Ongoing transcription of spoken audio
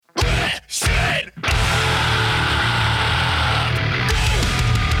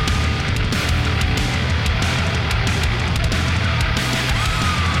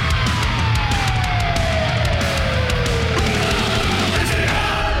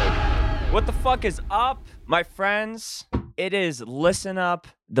What the fuck is up, my friends? It is Listen Up,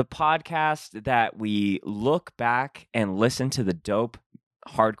 the podcast that we look back and listen to the dope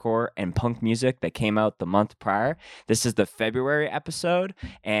hardcore and punk music that came out the month prior. This is the February episode,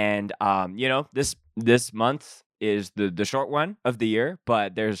 and this month is the short one of the year,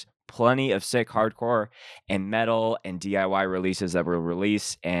 but there's plenty of sick hardcore and metal and DIY releases that will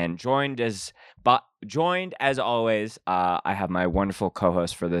release. And joined as always, I have my wonderful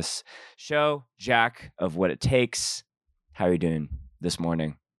co-host for this show, Jack of What It Takes. How are you doing this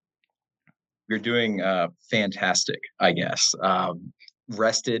morning? You're doing fantastic, I guess.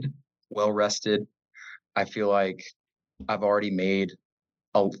 Rested, well rested. I feel like I've already made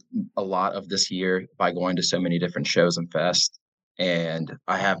a lot of this year by going to so many different shows and fests, and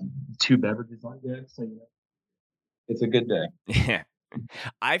I have 2 beverages on deck, so it's a good day. Yeah.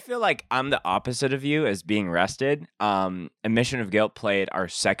 I feel like I'm the opposite of you as being rested. Admission of Guilt played our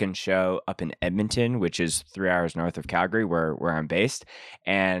second show up in Edmonton, which is 3 hours north of Calgary, where I'm based.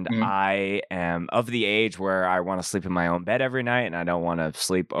 And I am of the age where I want to sleep in my own bed every night and I don't want to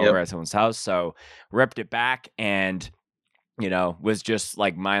sleep over at someone's house. So ripped it back and, was just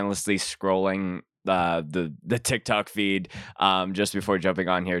like mindlessly scrolling the TikTok feed just before jumping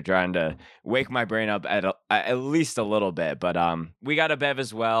on here, trying to wake my brain up at least a little bit. But we got a bev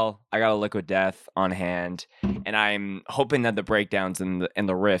as well. I got a Liquid Death on hand, and I'm hoping that the breakdowns and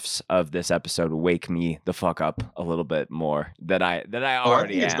the riffs of this episode wake me the fuck up a little bit more than I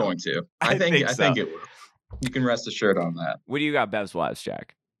already think it's going to. I think it will. You can rest assured on that. What do you got bevs wise,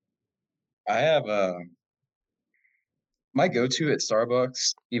 Jack? I have my go-to at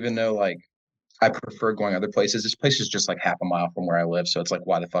Starbucks, even though I prefer going other places. This place is just like half a mile from where I live, so it's like,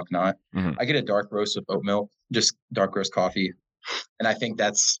 why the fuck not? Mm-hmm. I get a dark roast with oat milk, just dark roast coffee, and I think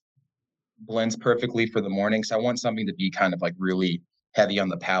that's blends perfectly for the morning. So I want something to be kind of like really heavy on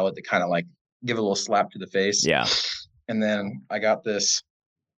the palate to kind of like give a little slap to the face. Yeah. And then I got this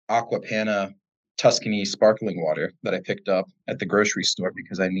Aqua Panna Tuscany sparkling water that I picked up at the grocery store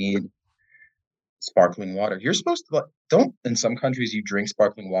because I need sparkling water. You're supposed to don't in some countries you drink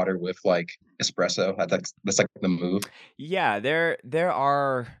sparkling water with like espresso. That's like the move. Yeah, there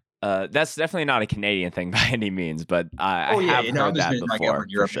are. That's definitely not a Canadian thing by any means, but I have heard that before. Like over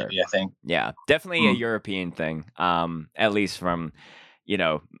Europe, for sure. Maybe, I think. Yeah, definitely a European thing. At least from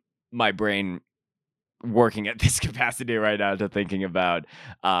my brain working at this capacity right now to thinking about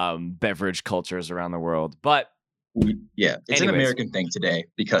beverage cultures around the world, but. Yeah, it's an American thing today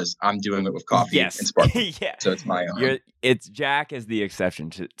because I'm doing it with coffee and sparkling. Yeah. So it's my own. It's Jack is the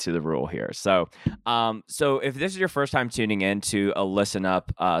exception to the rule here. So if this is your first time tuning in to a Listen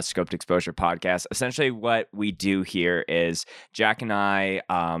Up Scoped Exposure podcast, essentially what we do here is Jack and I,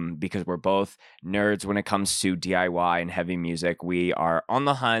 because we're both nerds when it comes to DIY and heavy music, we are on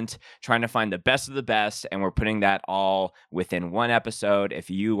the hunt trying to find the best of the best, and we're putting that all within one episode. If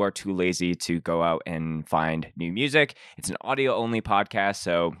you are too lazy to go out and find new music, it's an audio only podcast,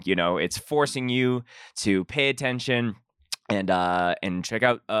 so it's forcing you to pay attention and check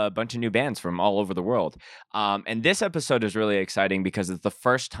out a bunch of new bands from all over the world. And this episode is really exciting because it's the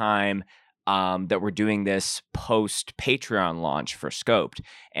first time that we're doing this post Patreon launch for Scoped.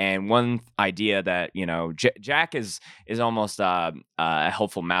 And one idea that Jack is almost a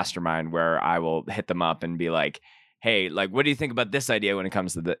helpful mastermind where I will hit them up and be like, hey, like, what do you think about this idea when it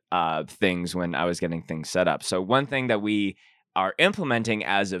comes to the things when I was getting things set up? So one thing that we are implementing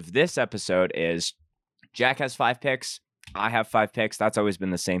as of this episode is Jack has 5 picks. I have 5 picks. That's always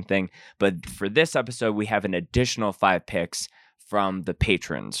been the same thing. But for this episode, we have an additional 5 picks from the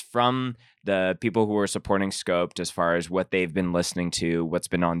patrons, from the people who are supporting Scoped as far as what they've been listening to, what's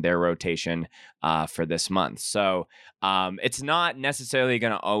been on their rotation for this month. So it's not necessarily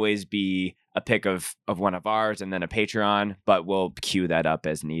going to always be a pick of one of ours and then a Patreon, but we'll queue that up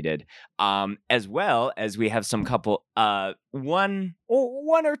as needed. As well as we have some couple, one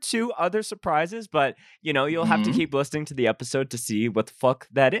or two other surprises, but you'll have to keep listening to the episode to see what the fuck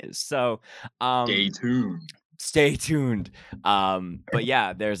that is. So stay tuned. But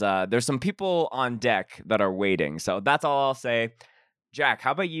yeah, there's some people on deck that are waiting. So that's all I'll say. Jack,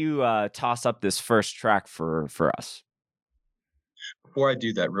 how about you toss up this first track for us? Before I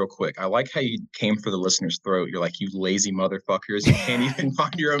do that real quick, I like how you came for the listener's throat. You're like, you lazy motherfuckers. You can't even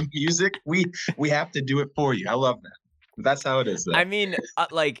find your own music. We have to do it for you. I love that. That's how it is, though. I mean,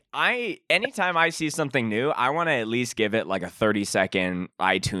 anytime I see something new, I want to at least give it like a 30-second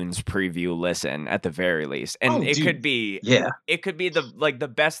iTunes preview listen at the very least. And could be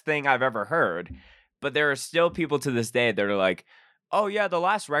the best thing I've ever heard. But there are still people to this day that are like, oh yeah, the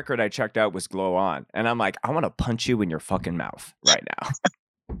last record I checked out was Glow On. And I'm like, I want to punch you in your fucking mouth right now.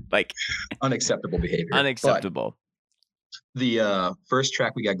 Like unacceptable behavior. unacceptable. But the first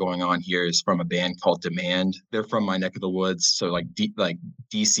track we got going on here is from a band called Demand. They're from my neck of the woods, so like DC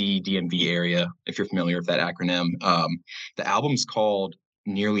DMV area, if you're familiar with that acronym. The album's called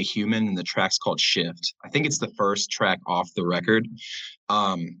Nearly Human, and the track's called Shift. I think it's the first track off the record.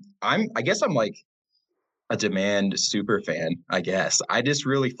 I guess I'm like a Demand super fan, I guess. I just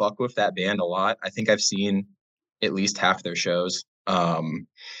really fuck with that band a lot. I think I've seen at least half their shows.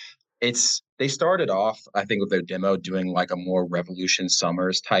 They started off, I think, with their demo doing like a more Revolution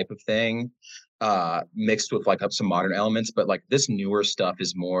Summers type of thing, mixed with like up some modern elements. But like this newer stuff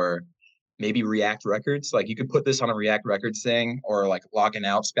is more maybe React Records. Like you could put this on a React Records thing or like Logging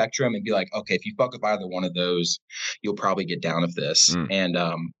Out Spectrum and be like, okay, if you fuck with either one of those, you'll probably get down with this. And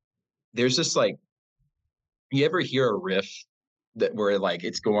there's just like, you ever hear a riff that where like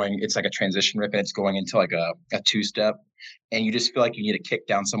it's like a transition riff and it's going into like a two-step and you just feel like you need to kick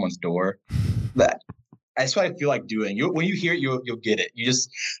down someone's door? That's what I feel like doing. When you hear it, you'll get it. You just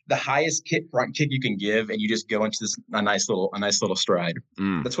the highest front kick you can give, and you just go into a nice little stride.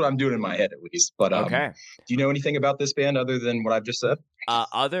 That's what I'm doing in my head, at least. But okay. Do you know anything about this band other than what I've just said?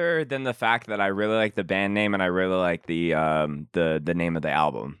 Other than the fact that I really like the band name and I really like the name of the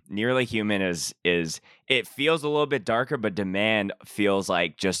album, Nearly Human is it feels a little bit darker, but Demand feels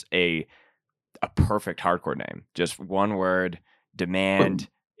like just a perfect hardcore name. Just one word, Demand.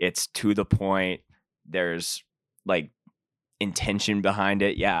 It's to the point. There's like intention behind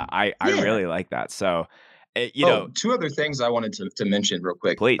it. Yeah, I really like that. So, you know, two other things I wanted to mention real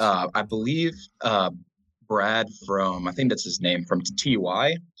quick. Please. I believe Brad from, I think that's his name, from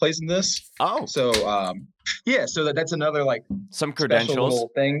TY plays in this. Oh, so yeah, so that's another like some credentials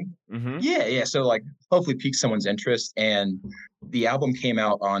little thing. Yeah. So like hopefully pique someone's interest. And the album came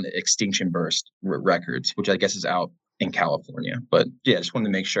out on Extinction Burst Records, which I guess is out in California. But yeah, just wanted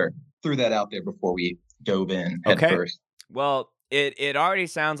to make sure, threw that out there before we dove in head first. Well, it already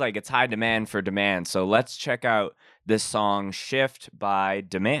sounds like it's high demand for Demand. So let's check out this song Shift by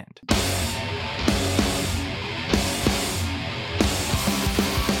Demand.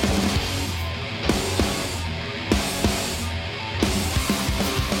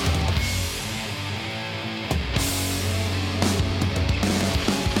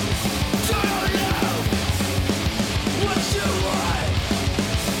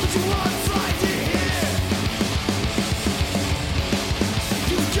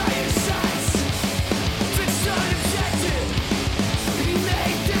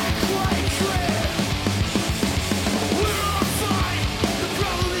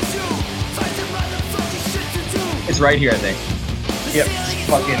 It's right here, I think. Yep, just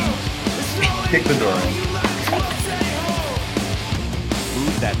fucking kick the door in.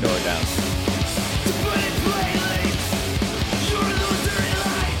 Move that door down.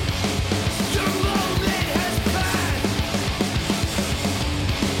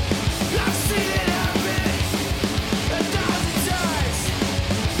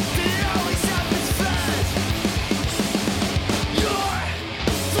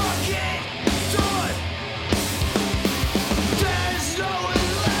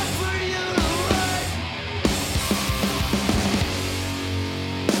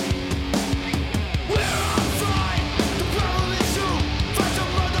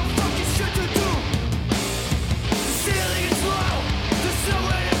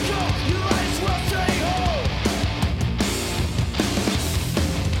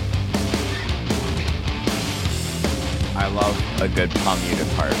 A good palm unit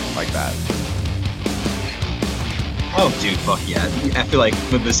part like that. Oh, dude, fuck yeah. I feel like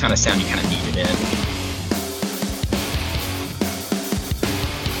with this kind of sound, you kind of need it in.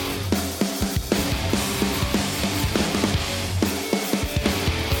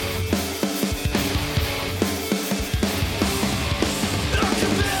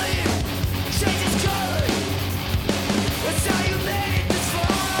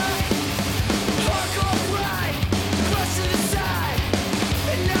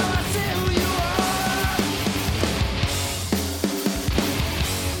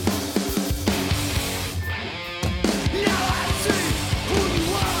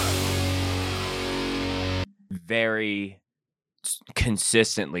 Very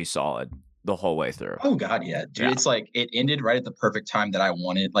consistently solid the whole way through. Oh god, yeah, dude. Yeah. It's like it ended right at the perfect time that I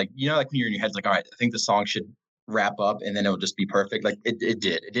wanted. Like, you know, like when you're in your head, it's like, all right, I think the song should wrap up and then it'll just be perfect. Like it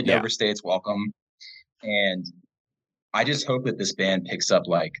did. It didn't overstay its welcome. And I just hope that this band picks up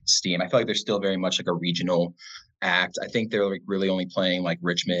like steam. I feel like they're still very much like a regional act. I think they're like really only playing like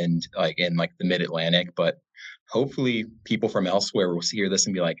Richmond, like in like the Mid-Atlantic, but hopefully people from elsewhere will hear this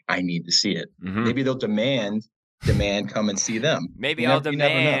and be like, I need to see it. Maybe they'll demand demand come and see them. Maybe I'll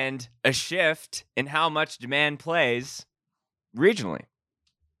demand a shift in how much demand plays regionally.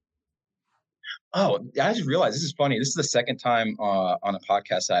 Oh, I just realized this is funny. This is the second time on a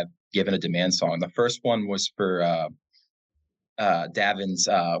podcast I've given a demand song. The first one was for Davin's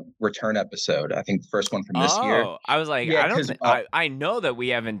return episode. I think the first one from this year. Oh, I was like, yeah, I know that we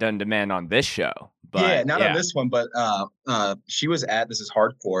haven't done demand on this show. But yeah, not on this one, but she was at This Is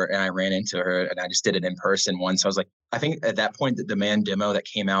Hardcore, and I ran into her, and I just did it in person once. So I was like, I think at that point, the demand demo that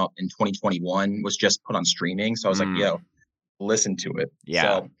came out in 2021 was just put on streaming. So I was like, yo, listen to it. Yeah.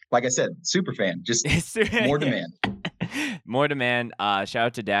 So, like I said, super fan. Just more demand. More demand. Shout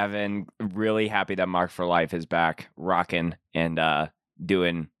out to Davin. Really happy that Mark for Life is back, rocking and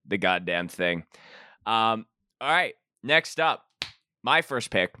doing the goddamn thing. All right, next up, my first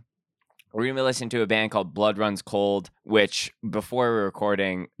pick. We're going to be listening to a band called Blood Runs Cold, which before we were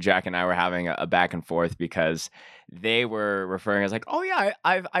recording, Jack and I were having a back and forth because they were referring as like, oh yeah,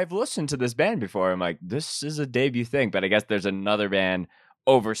 I've listened to this band before. I'm like, this is a debut thing, but I guess there's another band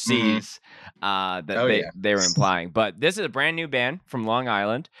overseas that they were implying. But this is a brand new band from Long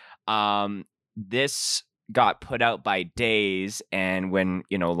Island. This got put out by Days, and when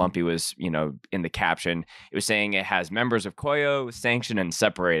Lumpy was in the caption, it was saying it has members of Koyo, Sanction, and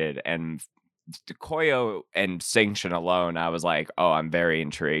Separated. And the Koyo and Sanction alone, I was like, oh, I'm very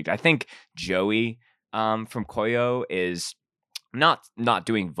intrigued. I think Joey from Koyo is not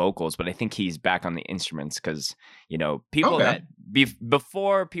doing vocals, but I think he's back on the instruments because people that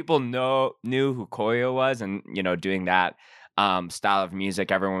before people knew who Koyo was and doing that style of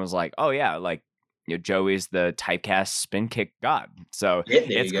music, everyone was like, oh yeah, like Joey's the typecast spin kick god. So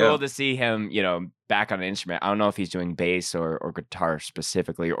it's cool to see him back on an instrument. I don't know if he's doing bass or guitar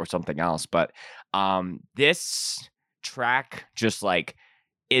specifically or something else, but this track just like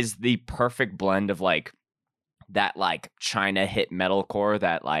is the perfect blend of like that like China hit metalcore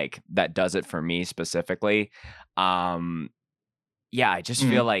that does it for me specifically. Yeah, I just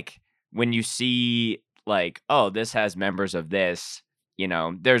feel like when you see like, oh, this has members of this,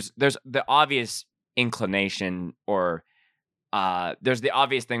 there's the obvious inclination or there's the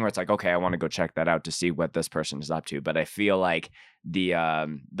obvious thing where it's like, okay, I want to go check that out to see what this person is up to. But I feel like the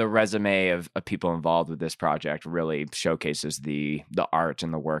resume of people involved with this project really showcases the art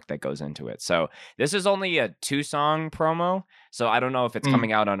and the work that goes into it. So this is only a 2-song promo, so I don't know if it's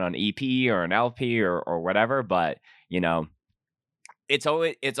coming out on an EP or an LP or whatever. But it's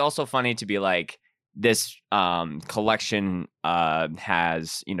also funny to be like, this collection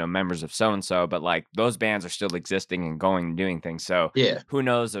has members of so and so, but like those bands are still existing and going and doing things. So who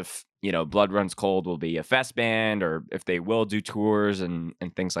knows if Blood Runs Cold will be a fest band or if they will do tours and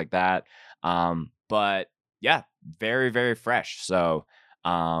things like that. But yeah, very, very fresh. So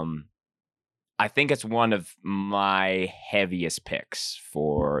I think it's one of my heaviest picks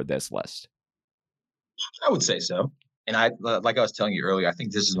for this list. I would say so. And I, like I was telling you earlier, I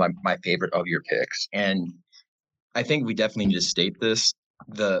think this is my favorite of your picks. And I think we definitely need to state this.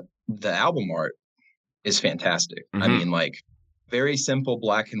 The album art is fantastic. I mean, like very simple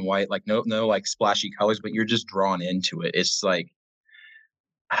black and white, like no like splashy colors, but you're just drawn into it. It's like,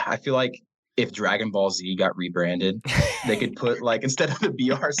 I feel like if Dragon Ball Z got rebranded, they could put like, instead of the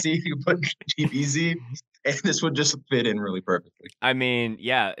BRC, you could put GBZ, and this would just fit in really perfectly. I mean,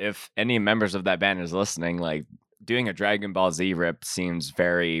 yeah, if any members of that band is listening, like, doing a Dragon Ball Z rip seems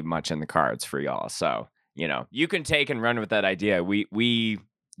very much in the cards for y'all. So, you can take and run with that idea. We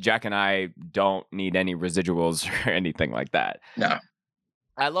Jack and I don't need any residuals or anything like that. No.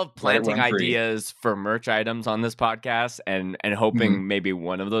 I love planting ideas for merch items on this podcast and hoping maybe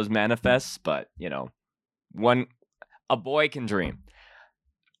one of those manifests, but a boy can dream.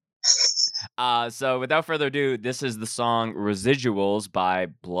 So without further ado, this is the song Residuals by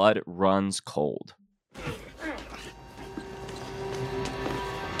Blood Runs Cold.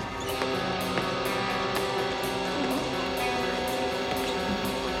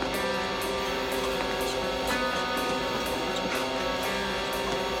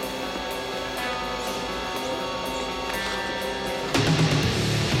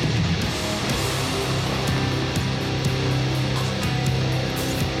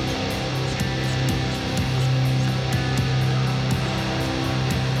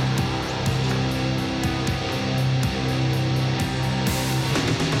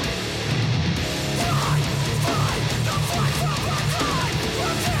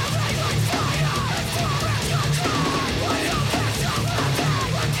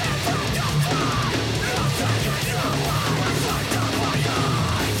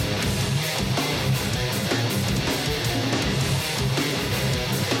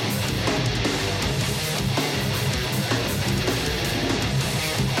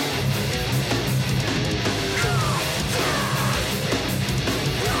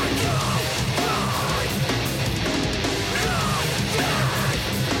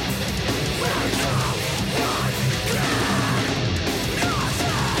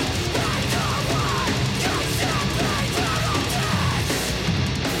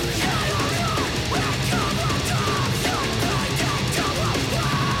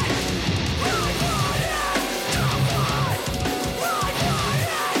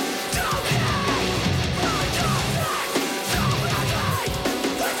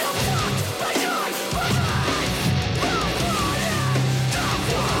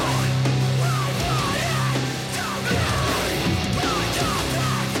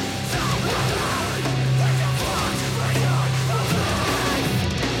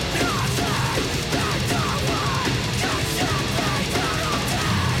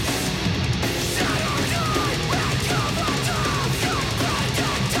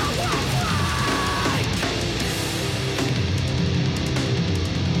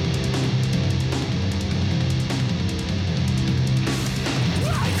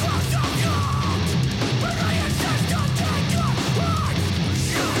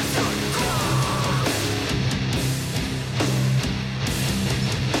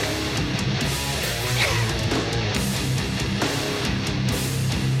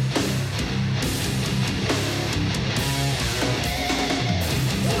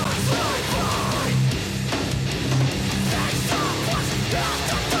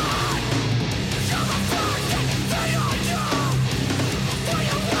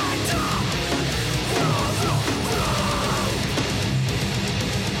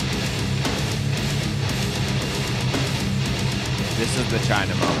 This is the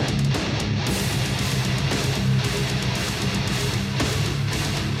China moment.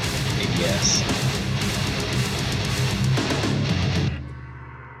 Yes.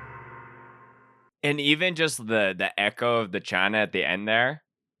 And even just the echo of the China at the end there,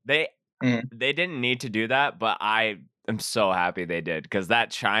 they didn't need to do that, but I am so happy they did, because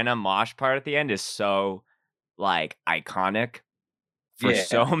that China mosh part at the end is so like iconic for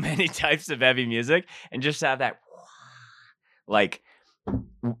so many types of heavy music, and just have that like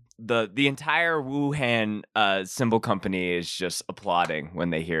the entire Wuhan cymbal company is just applauding when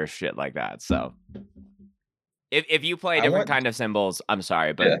they hear shit like that. So if you play different kind of cymbals, I'm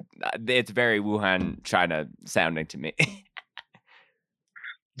sorry, but it's very Wuhan China sounding to me.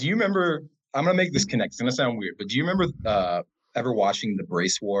 Do you remember? I'm gonna make this connect. It's gonna sound weird, but do you remember ever watching the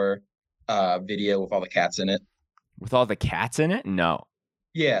Brace War video with all the cats in it? With all the cats in it? No.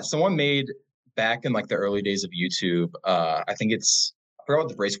 Yeah, someone made back in like the early days of YouTube. I think I forgot what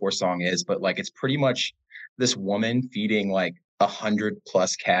the Brace War song is, but like it's pretty much this woman feeding like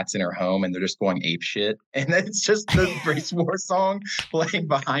 100+ cats in her home, and they're just going ape shit. And then it's just the Brace War song playing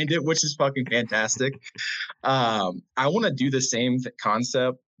behind it, which is fucking fantastic. I want to do the same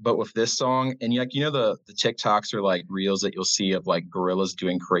concept, but with this song. And like, the TikToks or like reels that you'll see of like gorillas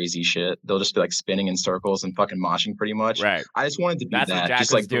doing crazy shit. They'll just be like spinning in circles and fucking moshing pretty much. Right. I just wanted to be That's that. what Jack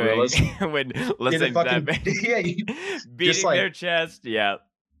just was like doing gorillas. when listening to that band. Beating like, their chest. Yeah.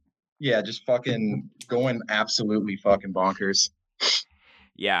 Yeah, just fucking going absolutely fucking bonkers.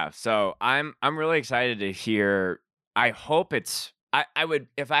 Yeah, so I'm really excited to hear. I hope it's I would,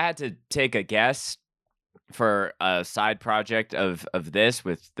 if I had to take a guess for a side project of this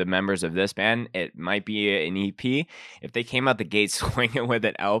with the members of this band, it might be an EP. If they came out the gate swinging with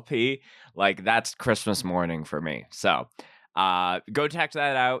an LP, like that's Christmas morning for me. So go check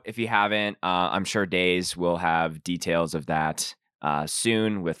that out if you haven't. I'm sure Days will have details of that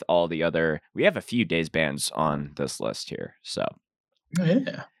soon with all the other. We have a few Days bands on this list here, so.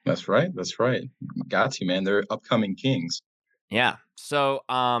 Yeah, that's right. Got to, man. They're upcoming kings. Yeah. So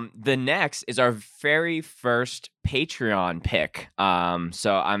the next is our very first Patreon pick.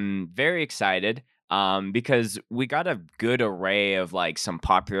 So I'm very excited because we got a good array of like some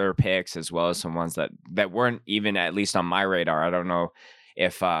popular picks as well as some ones that weren't even at least on my radar. I don't know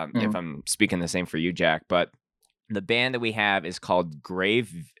if I'm speaking the same for you, Jack, but the band that we have is called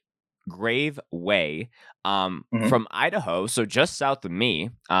Grave Way from Idaho, so just south of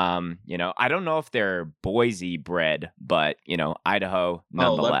me. I don't know if they're Boise bred, but Idaho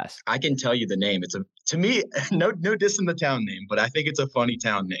nonetheless. I can tell you the name. It's to me, no diss in the town name, but I think it's a funny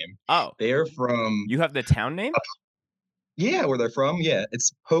town name. Oh, they're from. You have the town name? Yeah, where they're from. Yeah,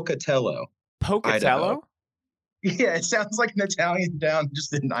 it's Pocatello. Pocatello? Yeah, it sounds like an Italian town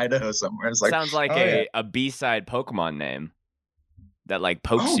just in Idaho somewhere. It's like sounds like a B-side Pokemon name that like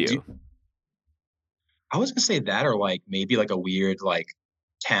pokes you. Dude. I was gonna say that, or like maybe like a weird like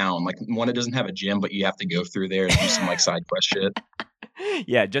town, like one that doesn't have a gym, but you have to go through there and do some like side quest shit.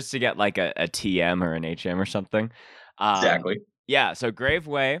 Yeah, just to get like a TM or an HM or something. Exactly. Yeah, so Grave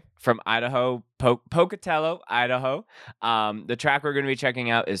Way from Idaho, Pocatello, Idaho. The track we're going to be checking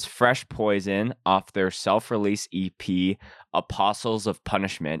out is Fresh Poison off their self-release EP, Apostles of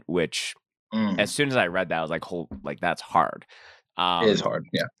Punishment, which as soon as I read that, I was like, that's hard. It is hard,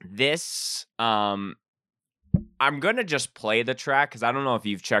 yeah. This, I'm going to just play the track because I don't know if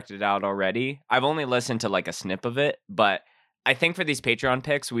you've checked it out already. I've only listened to like a snip of it, but I think for these Patreon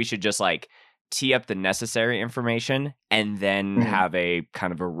picks, we should just like tee up the necessary information and then have a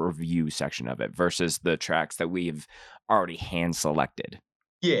kind of a review section of it versus the tracks that we've already hand selected.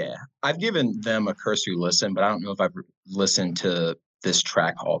 Yeah, I've given them a cursory listen, but I don't know if I've listened to this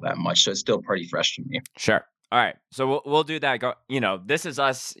track all that much, so it's still pretty fresh to me. Sure. All right, so we'll do that. This is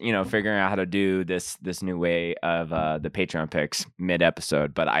us, figuring out how to do this new way of the Patreon picks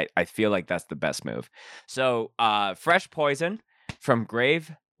mid-episode, but I feel like that's the best move. So, Fresh Poison from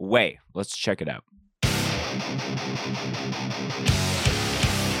Grave Way. Let's check it out.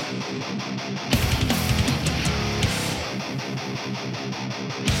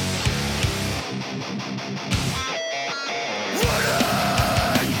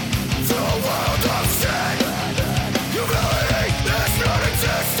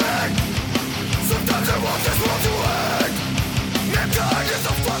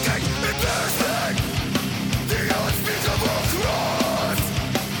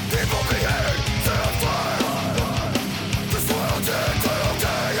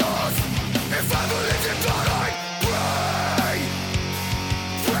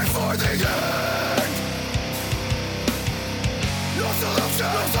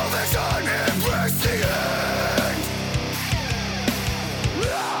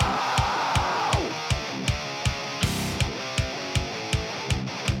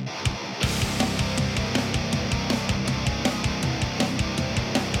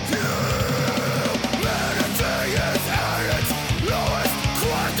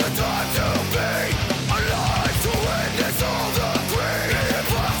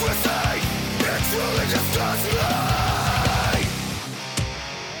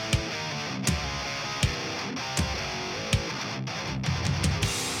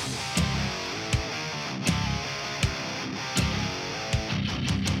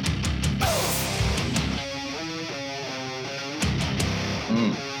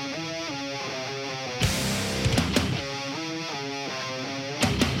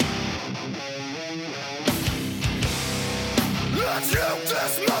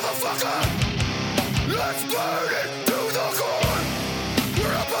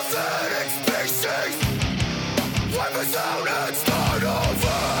 this out and start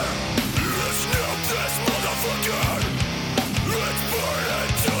over. Let's nuke this motherfucker. Let's burn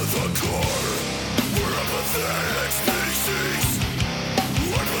it to the core. We're a pathetic species.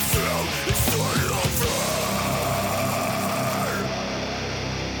 What was through, it started over.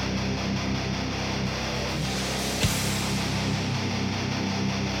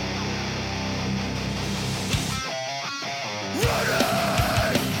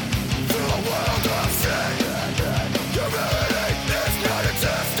 Running through a world of sin. Humanity is not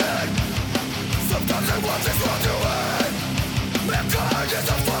existing. Sometimes I want this world to end. Mankind is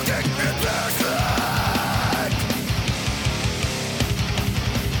a fucking embarrassment.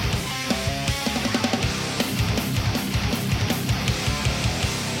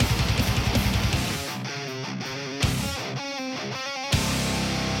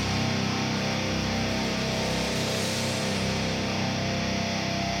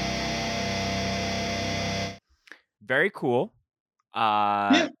 Very cool.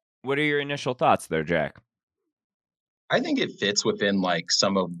 Yeah. What are your initial thoughts there, Jack? I think it fits within like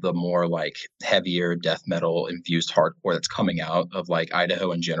some of the more like heavier death metal infused hardcore that's coming out of like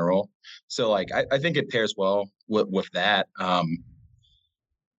Idaho in general. So like I think it pairs well with that. I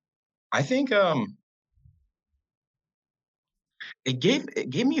think it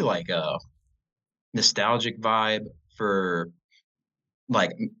gave me like a nostalgic vibe for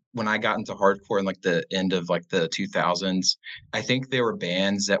like when I got into hardcore in like the end of like the 2000s. I think there were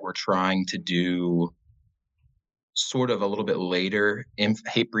bands that were trying to do sort of a little bit later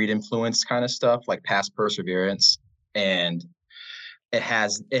Hatebreed influence kind of stuff, like Past Perseverance, and it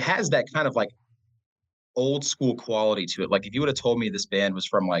has that kind of like old school quality to it. Like if you would have told me this band was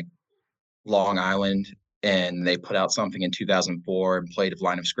from like Long Island and they put out something in 2004 and played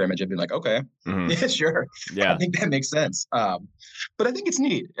Line of Scrimmage, I'd be like, okay, yeah, sure. Yeah. I think that makes sense. But I think it's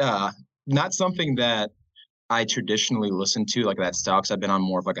neat. Not something that I traditionally listen to, like that style, because I've been on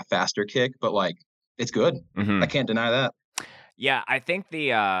more of like a faster kick, but like it's good. I can't deny that. Yeah, I think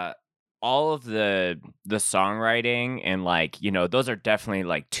the all of the songwriting and like, those are definitely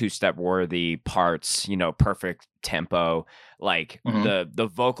like two-step worthy parts, perfect tempo. Like the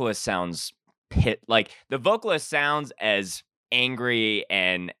vocalist sounds the vocalist sounds as angry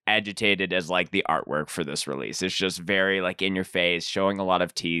and agitated as like the artwork for this release. It's just very like in your face, showing a lot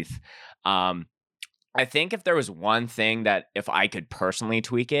of teeth. I think if there was one thing that if I could personally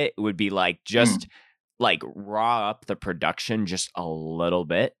tweak it, it would be like just like raw up the production just a little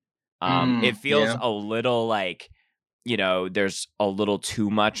bit. It feels a little like, there's a little too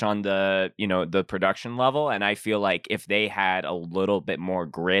much on the, the production level. And I feel like if they had a little bit more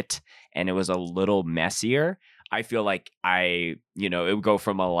grit and it was a little messier, I feel like it would go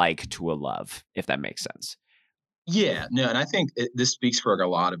from a like to a love, if that makes sense. Yeah, no, and I think this speaks for like a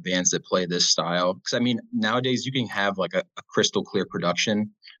lot of bands that play this style. Because I mean, nowadays you can have like a crystal clear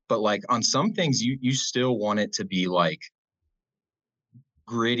production, but like on some things, you still want it to be like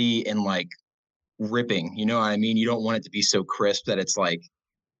gritty and like ripping. You know what I mean? You don't want it to be so crisp that it's like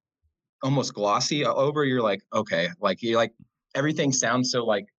almost glossy over. You're like, okay, like you like everything sounds so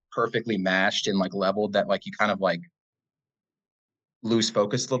like perfectly matched and like leveled that like you kind of like lose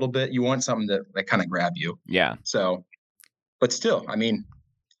focus a little bit. You want something that kind of grab you. Yeah. So, but still, I mean,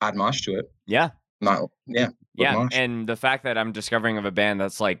 I'd mosh to it. Yeah. Yeah. Mosh. And the fact that I'm discovering of a band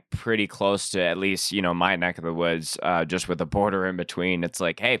that's like pretty close to at least, my neck of the woods, just with a border in between, it's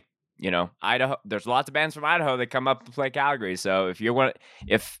like, hey, Idaho, there's lots of bands from Idaho that come up to play Calgary. So if you're in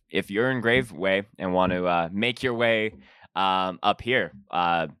Graveway and want to make your way up here,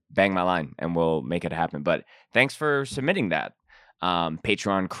 bang my line and we'll make it happen. But thanks for submitting that.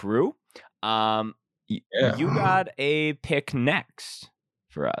 Patreon crew. You got a pick next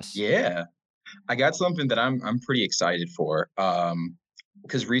for us. Yeah. I got something that I'm pretty excited for.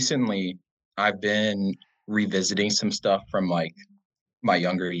 Because recently I've been revisiting some stuff from like my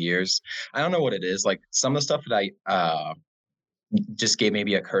younger years. I don't know what it is. Like some of the stuff that I just gave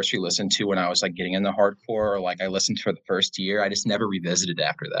maybe a cursory listen to when I was like getting into hardcore, or like I listened to for the first year. I just never revisited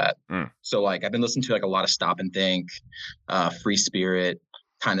after that. So like I've been listening to like a lot of Stop and Think, Free Spirit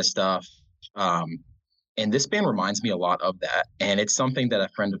kind of stuff. And this band reminds me a lot of that. And it's something that a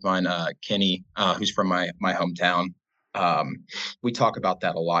friend of mine, Kenny, who's from my hometown, we talk about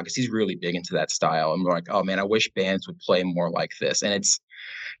that a lot because he's really big into that style. And we're like, oh man, I wish bands would play more like this. And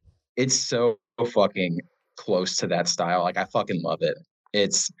it's so fucking close to that style. Like I fucking love it.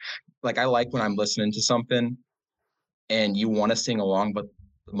 It's like I like when I'm listening to something and you want to sing along, but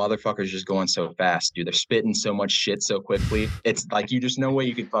the motherfucker's just going so fast, dude. They're spitting so much shit so quickly. It's like you just no way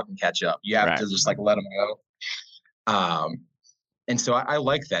you can fucking catch up. You have to just like let them go. and so I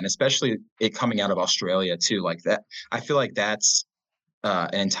like that, and especially it coming out of Australia too, like that. I feel like that's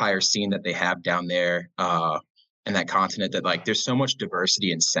an entire scene that they have down there in that continent. That like there's so much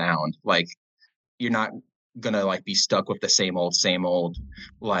diversity in sound. Like you're not gonna like be stuck with the same old.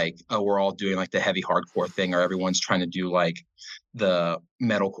 Like oh, we're all doing like the heavy hardcore thing, or everyone's trying to do like the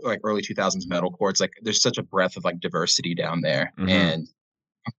metal, like early 2000s metalcore. It's like there's such a breadth of like diversity down there, and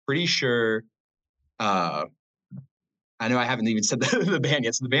I'm pretty sure. Uh, I know I haven't even said the band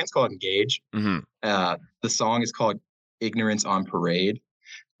yet. So the band's called Engage. The song is called Ignorance on Parade,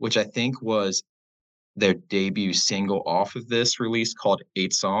 which I think was their debut single off of this release called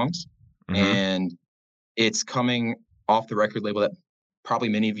 8 Songs. And it's coming off the record label that probably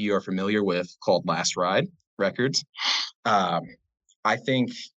many of you are familiar with called Last Ride Records. I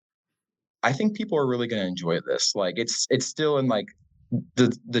think people are really going to enjoy this. Like it's still in like the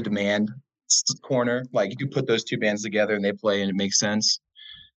demand corner. Like you could put those two bands together and they play and it makes sense.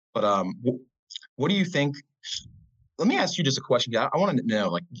 But what do you think? Let me ask you just a question. I want to know,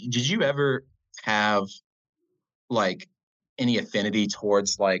 like, did you ever have like any affinity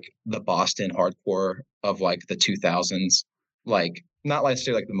towards like the Boston hardcore of like the 2000s? Like not like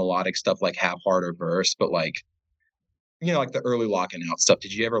say like the melodic stuff like Have Heart or Verse, but like like the early Locking Out stuff.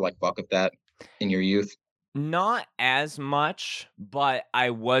 Did you ever like buck with that in your youth? Not as much, but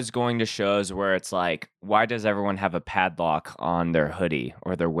I was going to shows where it's like, why does everyone have a padlock on their hoodie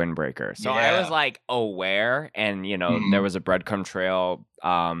or their windbreaker? So I was like aware, and there was a breadcrumb trail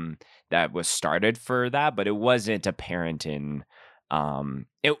that was started for that, but it wasn't apparent in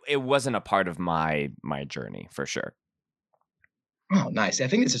it wasn't a part of my journey for sure. Oh, nice. I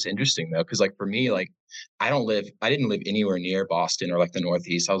think this is interesting though, because like for me, like I didn't live anywhere near Boston or like the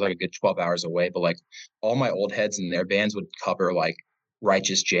Northeast. I was like a good 12 hours away, but like all my old heads and their bands would cover like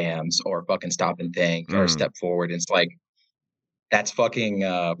Righteous Jams or fucking Stop and Think or Step Forward. And it's like that's fucking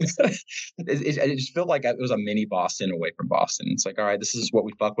it just felt like it was a mini Boston away from Boston. It's like, all right, this is what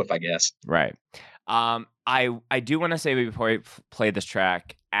we fuck with, I guess. Right. I do want to say before we play this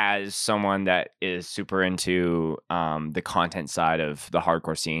track, as someone that is super into the content side of the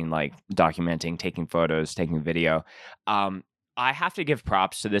hardcore scene, like documenting, taking photos, taking video, I have to give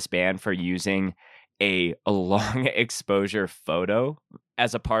props to this band for using a long exposure photo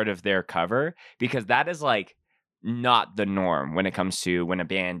as a part of their cover, because that is like not the norm when it comes to when a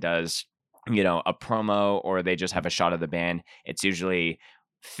band does a promo or they just have a shot of the band. It's usually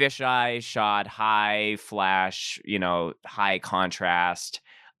fisheye shot, high flash, high contrast.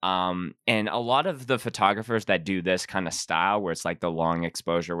 And a lot of the photographers that do this kind of style, where it's like the long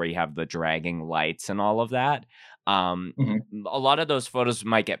exposure, where you have the dragging lights and all of that, a lot of those photos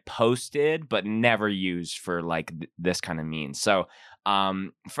might get posted, but never used for like this kind of means. So,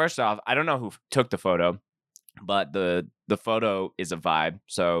 first off, I don't know who took the photo, but the photo is a vibe.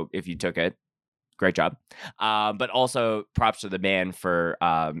 So if you took it, great job. But also props to the band for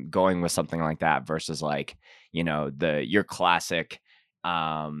going with something like that versus like, your classic,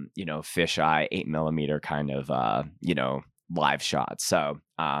 fisheye 8mm kind of, live shot. So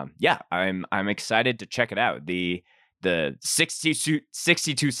yeah, I'm excited to check it out. The 62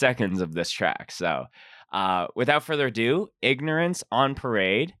 seconds of this track. So without further ado, Ignorance on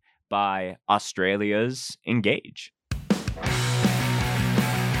Parade by Australia's Engage.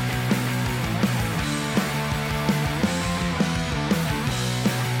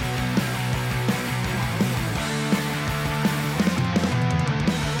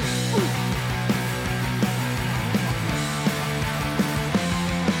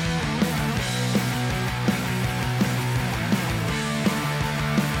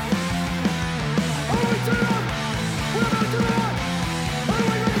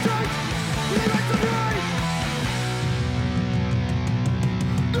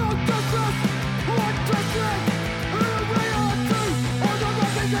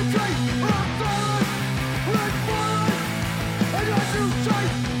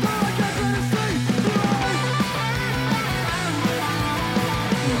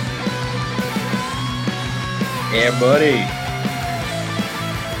 Yeah, buddy.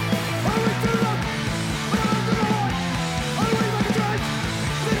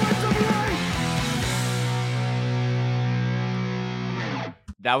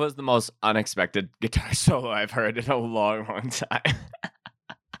 That was the most unexpected guitar solo I've heard in a long, long time.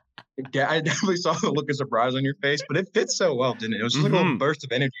 Yeah, I definitely saw the look of surprise on your face, but it fits so well, didn't it? It was just like a little burst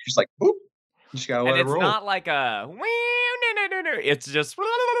of energy, just like, boop. You just gotta let it roll. And it's not like a, it's just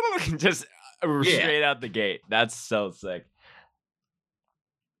straight out the gate. That's so sick.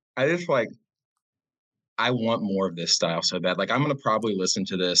 I just like, I want more of this style so bad. Like, I'm gonna probably listen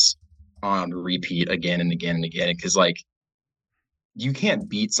to this on repeat again and again and again, because like, you can't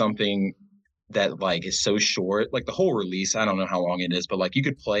beat something that like is so short. Like the whole release, I don't know how long it is, but like you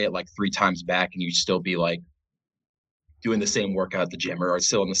could play it like 3 times back and you'd still be like doing the same workout at the gym or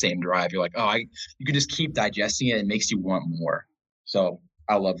still in the same drive. You're like, oh, you could just keep digesting it. It makes you want more. So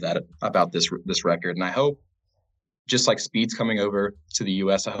I love that about this record, and I hope, just like Speed's coming over to the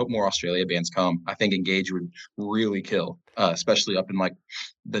US, I hope more Australia bands come. I think Engage would really kill, especially up in like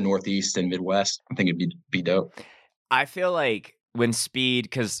the Northeast and Midwest. I think it'd be dope. I feel like when Speed,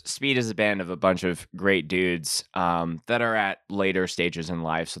 because Speed is a band of a bunch of great dudes that are at later stages in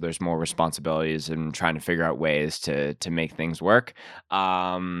life, so there's more responsibilities and trying to figure out ways to make things work.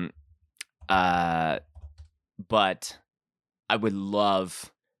 But I would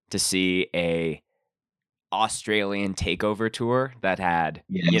love to see a Australian takeover tour that had,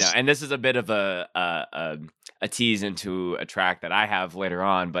 you know, and this is a bit of a tease into a track that I have later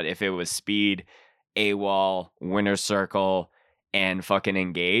on, but if it was Speed, AWOL, Winter Circle, and fucking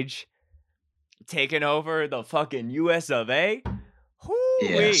Engage taking over the fucking US of A,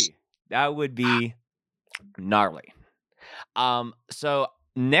 that would be gnarly. So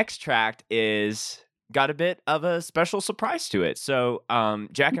next track is got a bit of a special surprise to it. So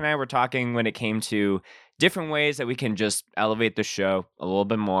Jack and I were talking when it came to different ways that we can just elevate the show a little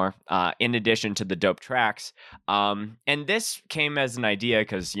bit more, in addition to the dope tracks. And this came as an idea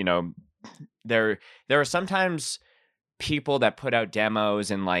because, you know, there are sometimes people that put out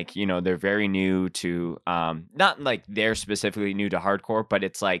demos and like, you know, they're very new to, not like they're specifically new to hardcore, but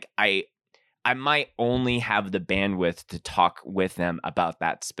it's like I might only have the bandwidth to talk with them about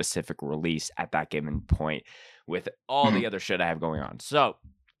that specific release at that given point with all the other shit I have going on. So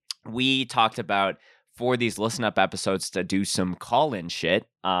we talked about, for these listen up episodes, to do some call-in shit.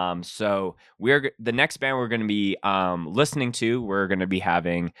 So the next band we're going to be listening to, we're going to be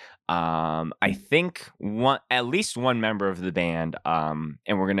having I think at least one member of the band, and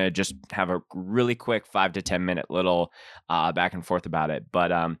we're going to just have a really quick 5 to 10 minute little back and forth about it. But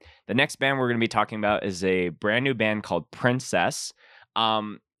the next band we're going to be talking about is a brand new band called Princess.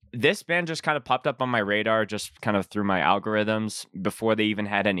 This band just kind of popped up on my radar just kind of through my algorithms before they even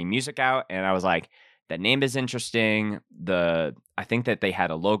had any music out, and I was like, that name is interesting. I think that they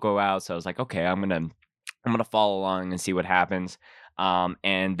had a logo out, so I was like, okay, I'm gonna follow along and see what happens.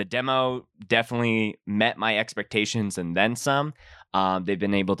 And the demo definitely met my expectations and then some. They've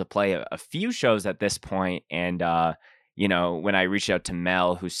been able to play a few shows at this point, and you know, when I reached out to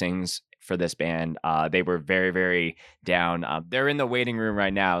Mel, who sings for this band, they were very, very down. They're in the waiting room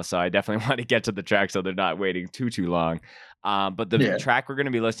right now, so I definitely want to get to the track so they're not waiting too long. But the track we're going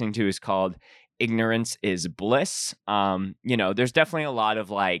to be listening to is called Ignorance is Bliss. You know, there's definitely a lot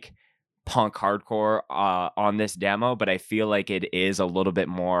of like punk hardcore on this demo, but I feel like it is a little bit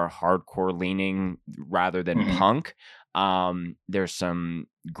more hardcore leaning rather than punk. There's some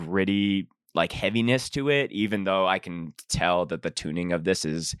gritty like heaviness to it, even though I can tell that the tuning of this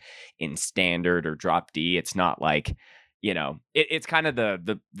is in standard or drop D. It's not like, you know, it's kind of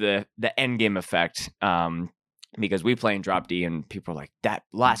the end game effect. Because we play in drop D and people are like, that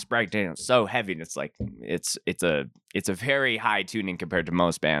last breakdown is so heavy, and it's like it's a very high tuning compared to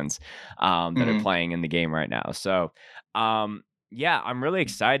most bands that are playing in the game right now. So yeah, I'm really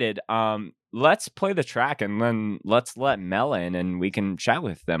excited. Let's play the track and then let's let Mel in and we can chat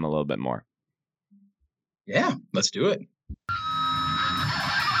with them a little bit more. Yeah, let's do it.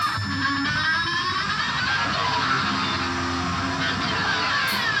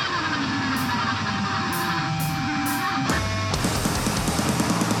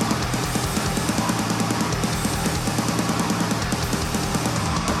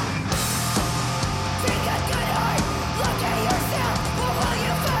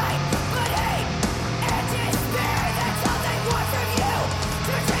 From you,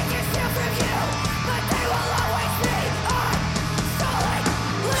 to take yourself from you, but they will always be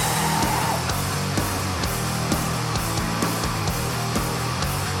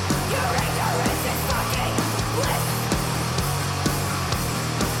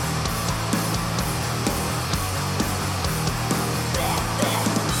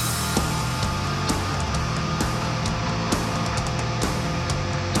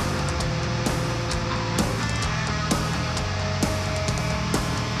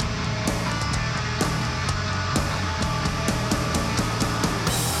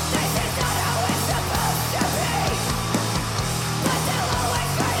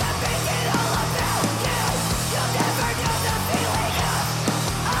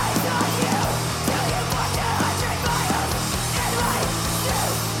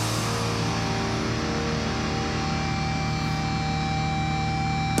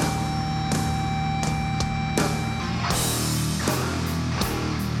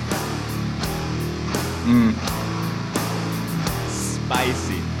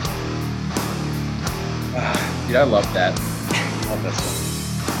Spicy. Dude, I love that. I love that song.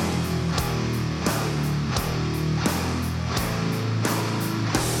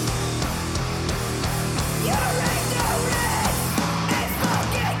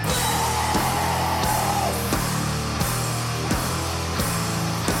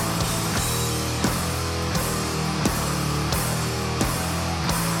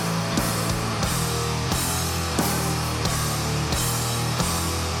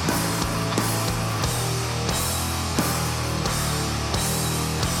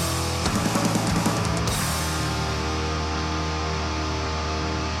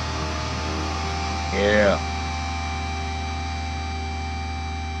 Yeah.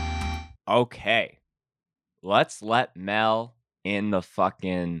 Okay. Let's let Mel in the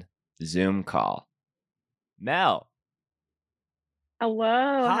fucking Zoom call. Mel. Hello,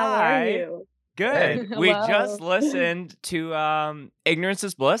 how are Hi. you? Good. Hey. We just Hello. listened to Ignorance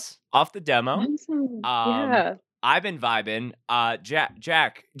is Bliss off the demo. Awesome. Yeah, I've been vibing.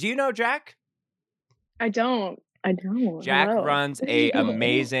 Jack, do you know Jack? I don't. Jack Hello. runs a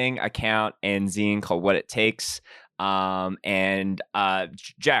amazing account in Zine called What It Takes.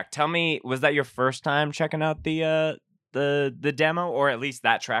 Jack, tell me, was that your first time checking out the demo, or at least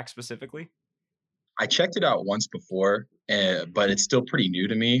that track specifically? I checked it out once before, but it's still pretty new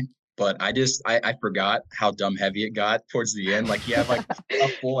to me. But I forgot how dumb heavy it got towards the end. Like you have like a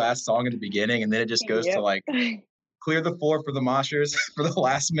full ass song in the beginning, and then it just goes to Yep. like clear the floor for the moshers for the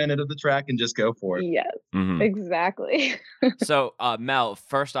last minute of the track and just go for it. Yes, Mhm. exactly. So, Mel,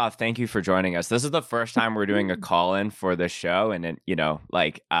 first off, thank you for joining us. This is the first time we're doing a call-in for this show, and then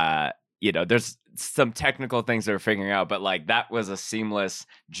there's some technical things that we're figuring out, but like that was a seamless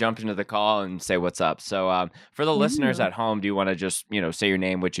jump into the call and say what's up. So, for the listeners Yeah. at home, do you want to just say your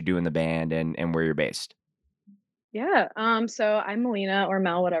name, what you do in the band, and where you're based? Yeah. So I'm Melina or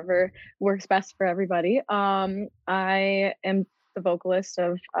Mel, whatever works best for everybody. I am the vocalist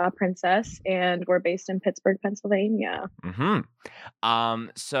of Princess, and we're based in Pittsburgh, Pennsylvania.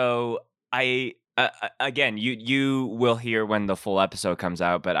 So I again, you will hear when the full episode comes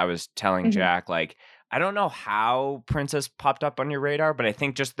out, but I was telling Mhm. Jack, like, I don't know how Princess popped up on your radar, but I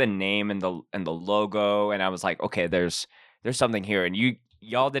think just the name and the logo, and I was like, okay, there's something here, and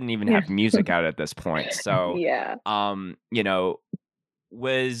y'all didn't even Yeah. have music out at this point. So Yeah.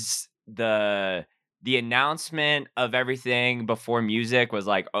 was the announcement of everything before music was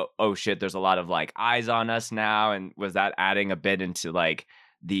like, oh shit, there's a lot of like eyes on us now, and was that adding a bit into like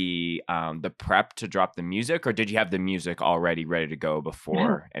the prep to drop the music, or did you have the music already ready to go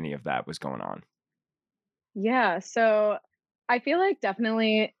before any of that was going on? Yeah, so I feel like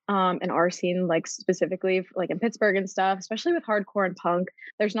definitely in our scene, like specifically like in Pittsburgh and stuff, especially with hardcore and punk,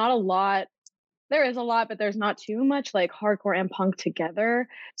 there's not a lot. There is a lot, but there's not too much like hardcore and punk together.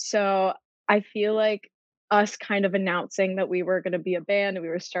 So I feel like us kind of announcing that we were going to be a band and we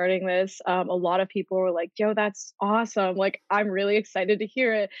were starting this, a lot of people were like, yo, that's awesome. Like, I'm really excited to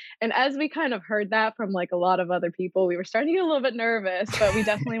hear it. And as we kind of heard that from like a lot of other people, we were starting to get a little bit nervous, but we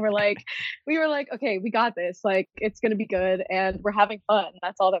definitely were like, okay, we got this. Like, it's going to be good and we're having fun.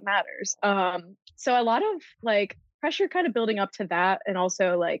 That's all that matters. So a lot of like pressure kind of building up to that. And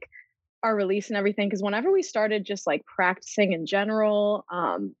also like, our release and everything, because whenever we started just like practicing in general,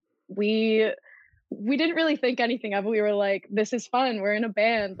 we didn't really think anything of it. We were like, this is fun, we're in a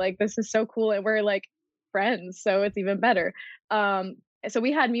band, like this is so cool, and we're like friends, so it's even better. So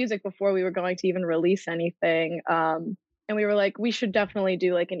we had music before we were going to even release anything, and we were like, we should definitely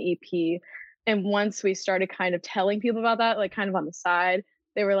do like an EP. And once we started kind of telling people about that, like kind of on the side,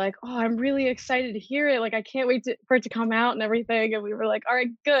 they were like, "Oh, I'm really excited to hear it. Like, I can't wait for it to come out and everything." And we were like, "All right,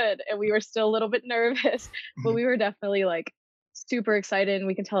 good." And we were still a little bit nervous, but we were definitely like super excited. And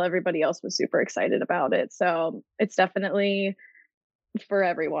we can tell everybody else was super excited about it. So it's definitely for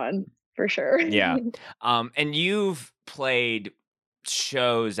everyone, for sure. Yeah. And you've played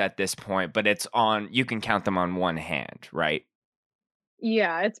shows at this point, but you can count them on one hand, right?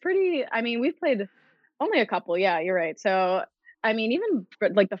 Yeah, it's pretty. I mean, we've played only a couple. Yeah, you're right. So, I mean, even for,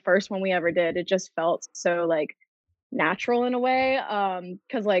 like the first one we ever did, it just felt so like natural in a way.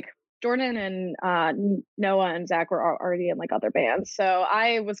 Because like Jordan and Noah and Zach were already in like other bands, so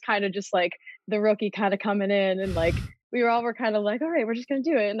I was kind of just like the rookie, kind of coming in, and like were kind of like, all right, we're just gonna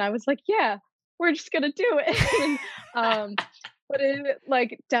do it, and I was like, yeah, we're just gonna do it. And, but it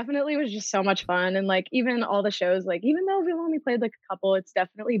like definitely was just so much fun, and like even all the shows, like even though we've only played like a couple, it's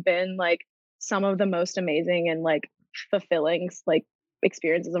definitely been like some of the most amazing and like fulfilling like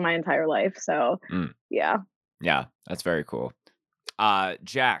experiences of my entire life. So yeah. Yeah, that's very cool.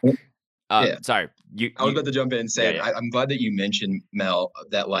 Jack, Yeah. sorry, I was about to jump in and say, yeah. I'm glad that you mentioned, Mel,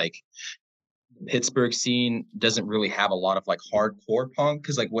 that like Pittsburgh scene doesn't really have a lot of like hardcore punk.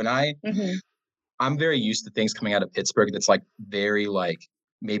 Cause like when I'm very used to things coming out of Pittsburgh that's like very like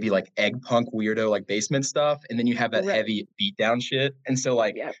maybe like egg punk weirdo like basement stuff, and then you have that Right. heavy beatdown shit. And so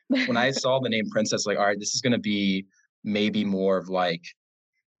like Yep. when I saw the name Princess, like, all right, this is gonna be maybe more of like,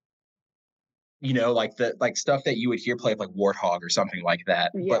 you know, like the like stuff that you would hear play with like Warthog or something like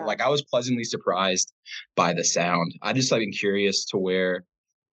that. But Yeah. like I was pleasantly surprised by the sound. I just like been curious to where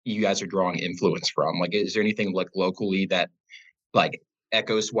you guys are drawing influence from. Like, is there anything like locally that like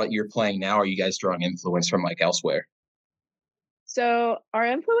echoes what you're playing now? Or are you guys drawing influence from like elsewhere? So our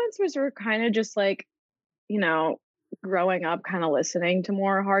influencers were kind of just like, you know, growing up kind of listening to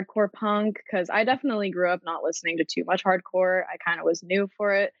more hardcore punk, because I definitely grew up not listening to too much hardcore. I kind of was new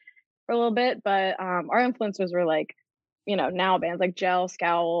for it for a little bit, but our influencers were like, you know, now bands like Gel,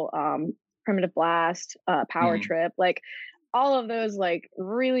 Scowl, Primitive Blast, Power Mhm. Trip, like all of those like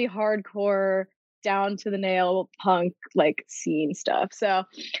really hardcore down to the nail punk like scene stuff. So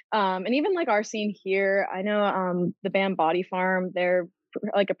and even like our scene here, I know the band Body Farm, they're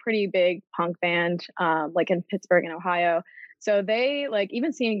like a pretty big punk band like in Pittsburgh and Ohio. So they like,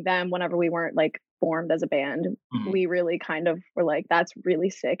 even seeing them whenever we weren't like formed as a band, Mhm. we really kind of were like, that's really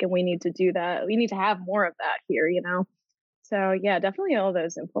sick and we need to do that. We need to have more of that here, you know? So yeah, definitely all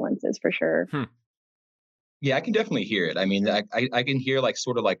those influences for sure. Hmm. Yeah, I can definitely hear it. I mean, I can hear like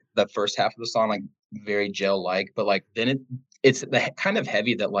sort of like the first half of the song, like very Gel like, but like then it's the kind of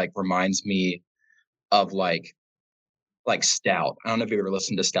heavy that like reminds me of like Stout. I don't know if you ever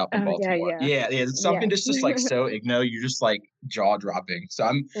listened to Stout from Oh yeah, Baltimore. yeah. Yeah, yeah, it's something Yes. just like so igno, you're just like jaw dropping. So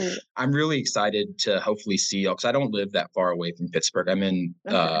Mm, I'm really excited to hopefully see y'all because I don't live that far away from Pittsburgh. I'm in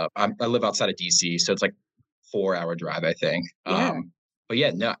okay. I live outside of DC, so it's like 4 hour drive, I think. Yeah. But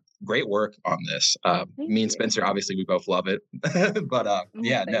yeah, no, great work on this. Thank Me and you. Spencer, obviously, we both love it. But Oh,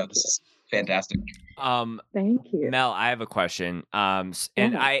 yeah, no, thank this you. is fantastic. Um, Thank you. Mel, I have a question. And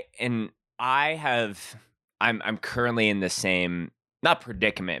Yeah. I have I'm currently in the same, not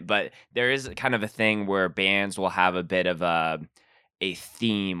predicament, but there is kind of a thing where bands will have a bit of a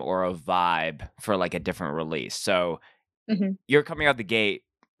theme or a vibe for like a different release. So Hmm. you're coming out the gate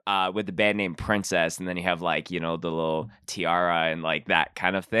with the band name Princess, and then you have like, the little tiara and like that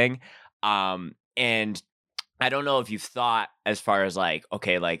kind of thing. And I don't know if you've thought as far as like,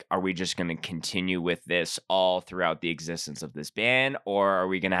 okay, like, are we just going to continue with this all throughout the existence of this band, or are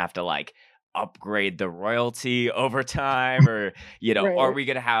we going to have to like upgrade the royalty over time, or are Right. we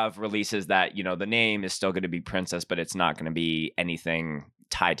going to have releases that the name is still going to be Princess, but it's not going to be anything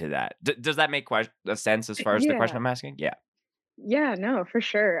tied to that? Does that make a sense as far as the question Yeah. I'm asking? Yeah. Yeah, no, for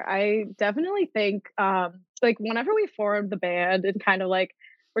sure. I definitely think like whenever we formed the band and kind of like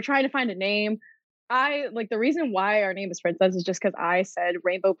we're trying to find a name, I like the reason why our name is Princess is just because I said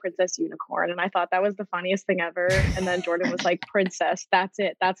Rainbow Princess Unicorn and I thought that was the funniest thing ever. And then Jordan was like, Princess, that's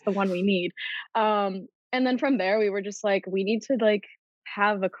it. That's the one we need. And then from there we were just like, we need to like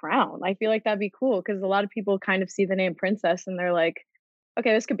have a crown. I feel like that'd be cool because a lot of people kind of see the name Princess and they're like,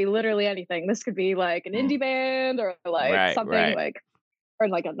 okay, this could be literally anything. This could be like an Mm. indie band or like Right, something right. like or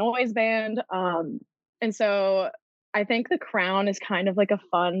like a noise band. And so I think the crown is kind of like a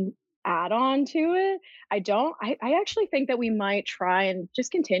fun add-on to it. I actually think that we might try and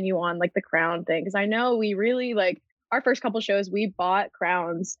just continue on like the crown thing because I know we really like our first couple shows we bought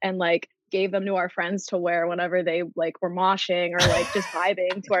crowns and like gave them to our friends to wear whenever they like were moshing or like just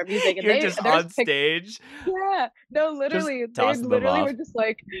vibing to our music and You're just there's on stage, yeah, no, just literally, they tossing them literally were off. just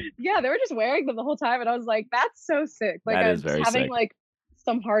like, yeah, they were just wearing them the whole time, and I was like, that's so sick. Like, That I'm is just very having sick. like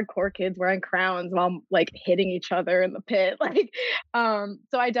some hardcore kids wearing crowns while like hitting each other in the pit, like,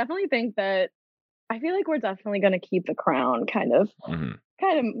 so I definitely think that I feel like we're definitely gonna keep the crown Mhm.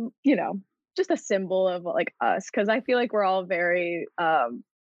 kind of, you know, just a symbol of like us, because I feel like we're all very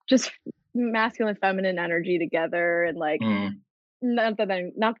just masculine, feminine energy together, and like Mm. not that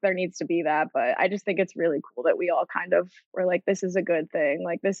there needs to be that, but I just think it's really cool that we all kind of were like, this is a good thing.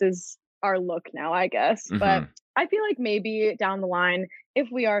 Like this is our look now, I guess. But Mhm. I feel like maybe down the line, if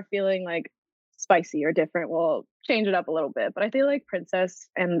we are feeling like spicy or different, we'll change it up a little bit. But I feel like Princess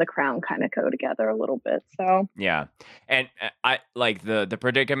and the Crown kind of go together a little bit. So Yeah. And I like the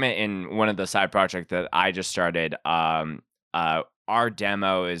predicament in one of the side project that I just started. Our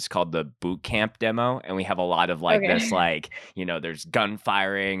demo is called the boot camp demo, and we have a lot of like this, okay. like, there's gun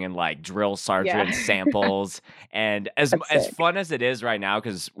firing and like drill sergeant Yeah. samples. And as That's as sick. fun as it is right now,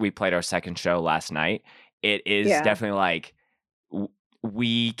 because we played our second show last night, it is Yeah. definitely like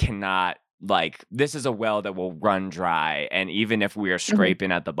we cannot like this is a well that will run dry, and even if we are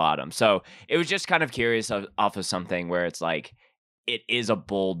scraping at the bottom. So it was just kind of curious off of something where it's like it is a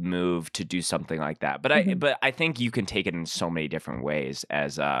bold move to do something like that. But I think you can take it in so many different ways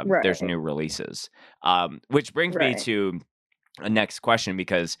as there's new releases. Which brings me to a next question,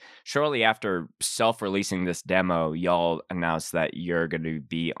 because shortly after self-releasing this demo, y'all announced that you're going to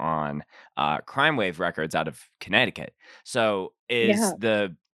be on Crime Wave Records out of Connecticut. So is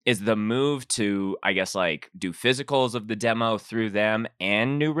the move to, I guess, like do physicals of the demo through them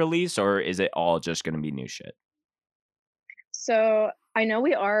and new release, or is it all just going to be new shit? So I know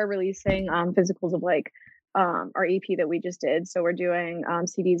we are releasing physicals of like our EP that we just did. So we're doing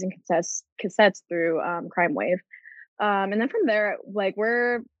CDs and cassettes through Crime Wave. And then from there, like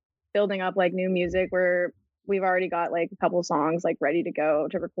we're building up like new music. We've already got like a couple songs like ready to go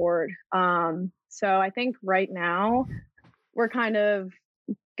to record. So I think right now we're kind of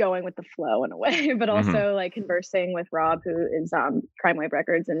going with the flow in a way, but also like conversing with Rob, who is Crime Wave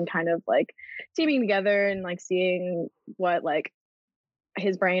Records, and kind of like teaming together and like seeing what like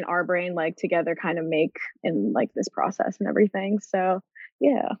his brain, our brain, like together kind of make in like this process and everything. So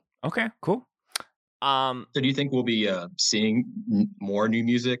yeah. Okay, cool. So do you think we'll be seeing more new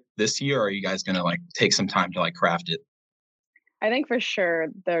music this year, or are you guys gonna like take some time to like craft it? I think for sure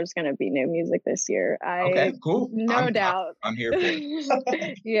there's gonna be new music this year. Okay, cool. No doubt. I'm here for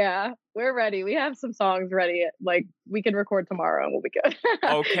it. Yeah, we're ready. We have some songs ready. Like we can record tomorrow and we'll be good.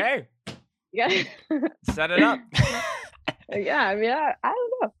 Okay. Yeah. Set it up. Yeah. I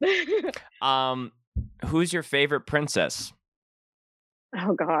don't know. Who's your favorite princess?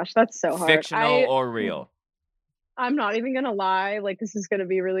 Oh gosh, that's so hard. Fictional or real? I'm not even gonna lie. Like this is gonna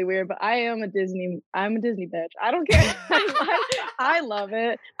be really weird, but I'm a Disney bitch. I don't care. I love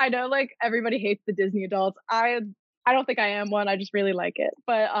it. I know like everybody hates the Disney adults. I don't think I am one. I just really like it.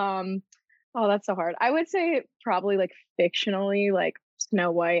 But oh, that's so hard. I would say probably like fictionally, like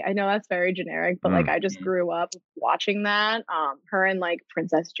Snow White. I know that's very generic, but like I just grew up watching that. Her and like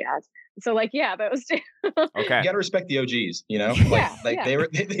Princess Jasmine. So like, yeah, those two. Okay. You gotta respect the OGs, you know?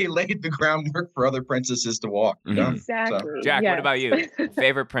 They laid the groundwork for other princesses to walk. You know? Exactly. So. Jack, what about you?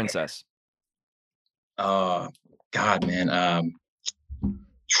 Favorite princess? God, man.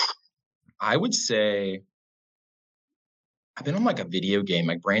 I would say I've been on like a video game.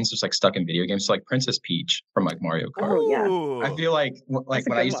 My brain's just like stuck in video games. So like Princess Peach from like Mario Kart. Oh yeah. I feel like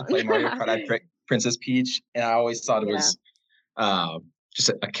when I used to play Mario Kart, I'd pick Princess Peach, and I always thought it was just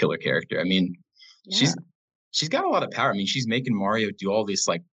a killer character. I mean, she's got a lot of power. I mean, she's making Mario do all this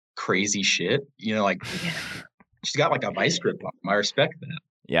like crazy shit. You know, like she's got like a vice grip on him. I respect that.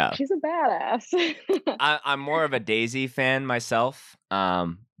 Yeah, she's a badass. I'm more of a Daisy fan myself,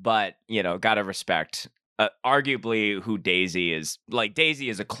 but you know, gotta respect. Arguably, who Daisy is. Like Daisy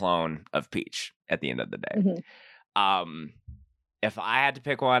is a clone of Peach at the end of the day. If I had to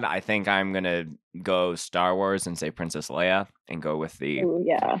pick one, I think I'm gonna go Star Wars and say Princess Leia and go with the,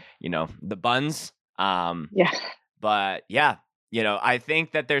 you know, the buns. But yeah, you know, I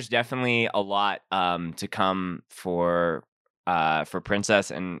think that there's definitely a lot to come for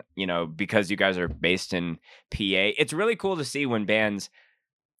Princess, and you know, because you guys are based in PA, it's really cool to see when bands,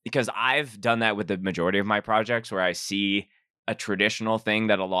 because I've done that with the majority of my projects where I see a traditional thing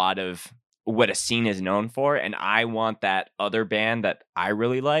that a lot of what a scene is known for, and I want that other band that I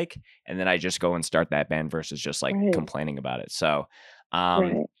really like, and then I just go and start that band versus just like complaining about it. So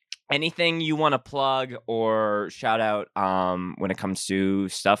anything you want to plug or shout out when it comes to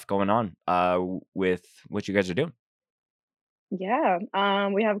stuff going on with what you guys are doing? Yeah,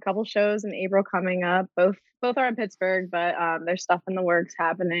 we have a couple shows in April coming up. Both are in Pittsburgh, but there's stuff in the works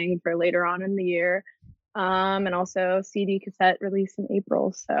happening for later on in the year. And also CD cassette release in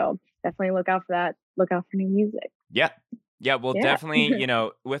April. So definitely look out for that. Look out for new music. Yeah, well, definitely, you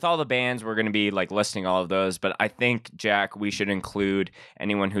know, with all the bands, we're going to be like listing all of those. But I think, Jack, we should include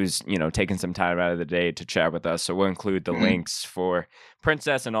anyone who's, you know, taking some time out of the day to chat with us. So we'll include the links for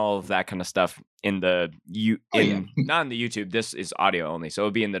Princess and all of that kind of stuff in the not in the YouTube. This is audio only, so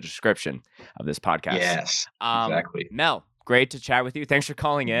it'll be in the description of this podcast. Yes, exactly. Mel, great to chat with you. Thanks for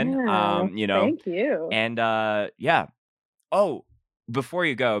calling in. You know, thank you. And oh, before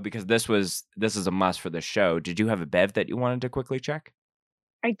you go, because this is a must for the show, did you have a bev that you wanted to quickly check?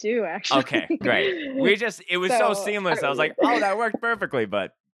 I do, actually. Okay, great. It was so seamless. I was like, oh, that worked perfectly.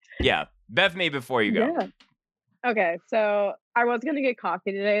 But yeah, bev me before you go. Yeah. Okay, so I was gonna get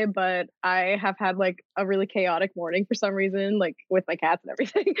coffee today, but I have had like a really chaotic morning for some reason, like with my cats and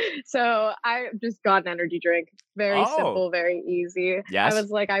everything. So I just got an energy drink. Very simple, very easy. Yes. I was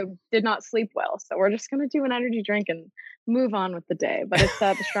like, I did not sleep well, so we're just gonna do an energy drink and move on with the day. But it's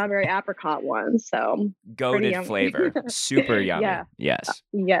the strawberry apricot one, so Goated flavor, super yummy. Yeah. Yes.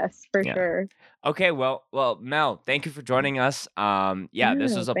 Yes, for Yeah. sure. Okay, well, Mel, thank you for joining us. This Yeah,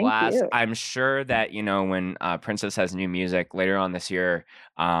 was a thank blast. you. I'm sure that when Princess has new music later on this year,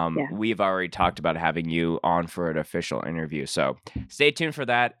 Yeah. we've already talked about having you on for an official interview. So stay tuned for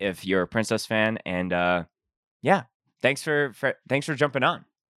that if you're a Princess fan. And yeah, thanks for jumping on.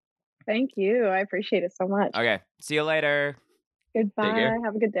 Thank you. I appreciate it so much. Okay, see you later. Goodbye. care.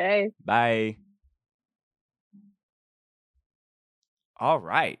 Have a good day. Bye. All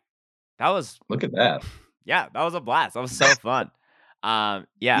right, that was Look at that. that was a blast. That was so fun.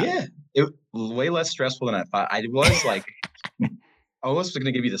 Yeah, it way less stressful than I thought. I was like, I was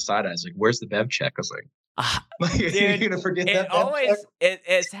gonna give you the side eyes. Like, where's the bev check? I was like, dude, you're gonna forget it that. bev always check?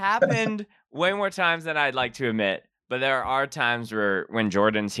 it's happened way more times than I'd like to admit. But there are times when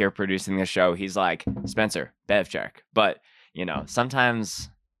Jordan's here producing the show, he's like, Spencer, bev check. But sometimes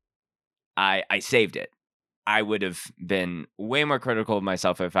I saved it. I would have been way more critical of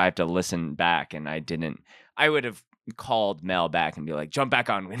myself if I had to listen back, and I didn't. I would have called Mel back and be like, jump back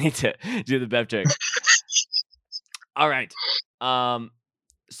on. We need to do the bev check. All right.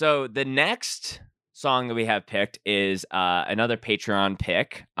 So the next song that we have picked is another Patreon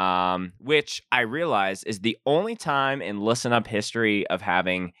pick, which I realize is the only time in Listen Up history of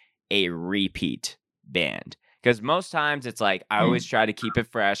having a repeat band. Because most times it's like, I always try to keep it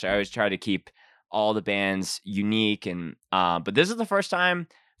fresh. I always try to keep all the bands unique. And but this is the first time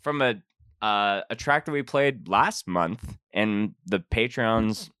from a track that we played last month, and the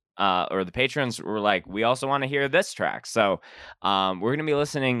patrons were like, we also want to hear this track. So we're going to be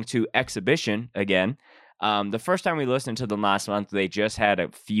listening to Exhibition again. The first time we listened to them last month, they just had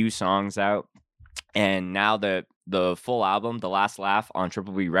a few songs out, and now the full album, The Last Laugh, on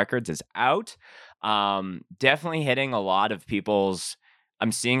Triple B Records is out. Definitely hitting a lot of people's.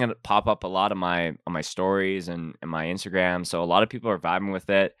 I'm seeing it pop up a lot on my stories and my Instagram. So a lot of people are vibing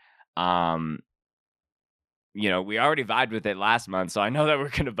with it. We already vibed with it last month, so I know that we're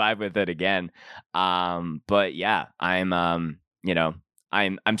gonna vibe with it again. But yeah, I'm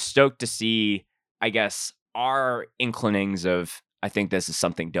stoked to see, I guess, our inclinings of, I think this is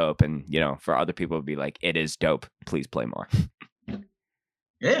something dope, and for other people to be like, it is dope, please play more.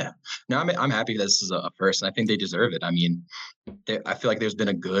 Yeah, no, I'm happy this is a first, and I think they deserve it. I mean, I feel like there's been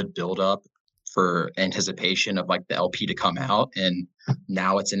a good build up for anticipation of like the LP to come out, and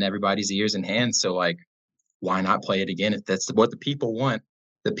now it's in everybody's ears and hands. So like, why not play it again? If that's what the people want,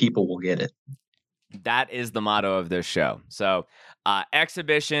 the people will get it. That is the motto of this show. So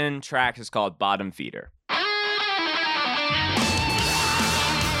Exhibition track is called Bottom Feeder.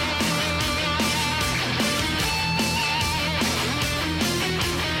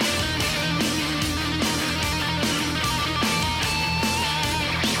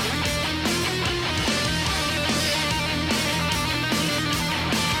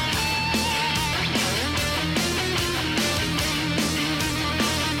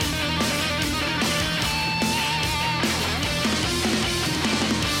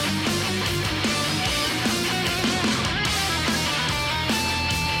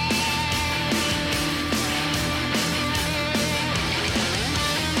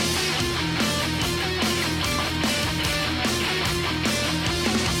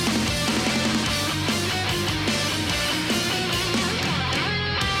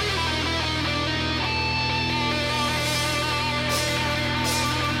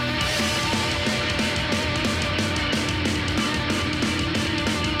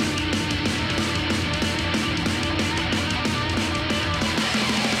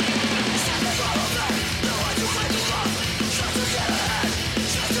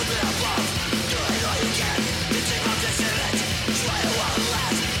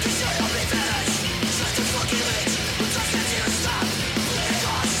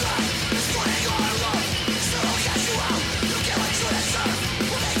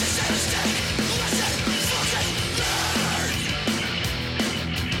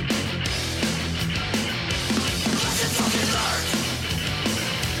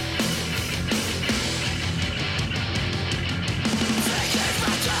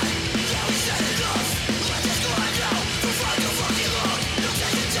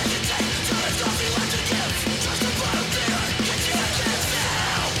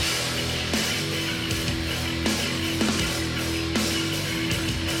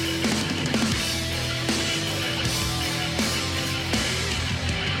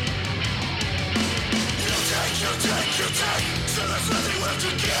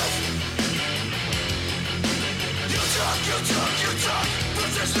 You talk, but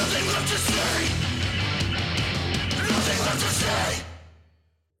there's nothing left to say. Nothing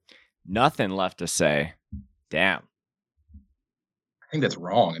Nothing left to say. Damn. I think that's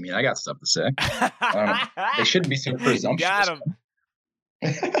wrong. I mean, I got stuff to say. They shouldn't be so presumptuous. Got him.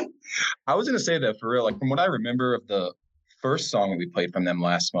 I was gonna say that for real. Like from what I remember of the first song that we played from them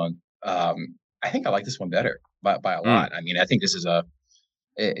last month, I think I like this one better by a lot. I mean, I think this is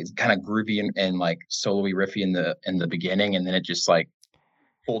it's kind of groovy and like solo-y riffy in the beginning, and then it just like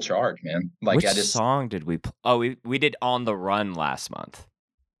full charge, man. Like Which song did we play? Oh, we did On the Run last month.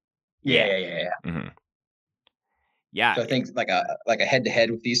 Yeah. Mm-hmm. Yeah. So I think like a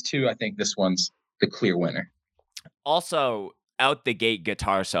head-to-head with these two, I think this one's the clear winner. Also, out the gate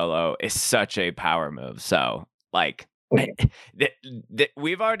guitar solo is such a power move. So like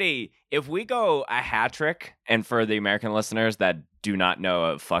we've already, if we go a hat trick, and for the American listeners that do not know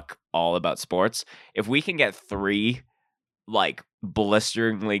a fuck all about sports, if we can get 3 like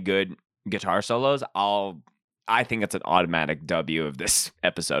blisteringly good guitar solos, I think it's an automatic W of this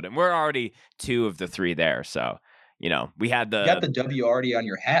episode, and we're already 2 of the 3 there. So you know, we had you got the W already on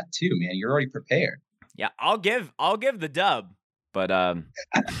your hat too, man. You're already prepared. Yeah, I'll give the dub, but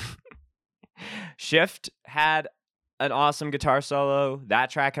Shift had an awesome guitar solo.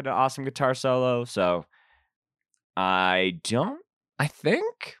 That track had an awesome guitar solo. So I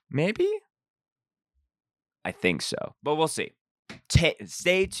think so, but we'll see.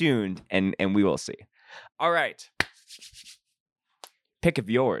 Stay tuned and we will see. All right. Pick of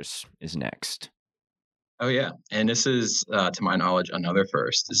yours is next. Oh yeah. And this is, to my knowledge, another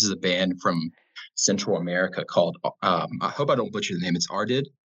first. This is a band from Central America called, I hope I don't butcher the name. It's Ardid,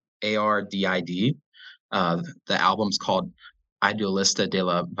 ARDID. The album's called Idealista de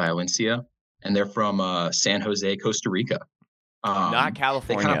la Violencia, and they're from San Jose, Costa Rica. Not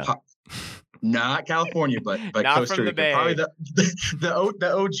California. Not California, but not Costa from Rica. The Bay. Probably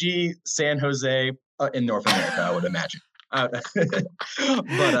the OG San Jose in North America, I would imagine. But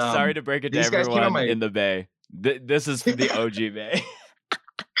sorry to break it to everyone in the Bay. This is the OG Bay.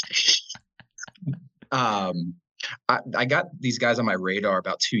 I got these guys on my radar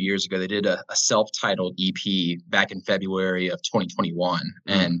about 2 years ago. They did a self-titled EP back in February of 2021.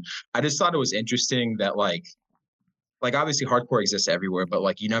 And I just thought it was interesting that like obviously hardcore exists everywhere, but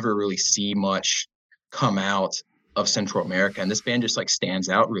like you never really see much come out of Central America. And this band just like stands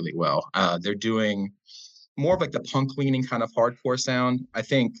out really well. They're doing more of like the punk leaning kind of hardcore sound. I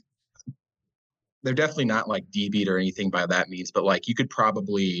think they're definitely not like D-beat or anything by that means, but like you could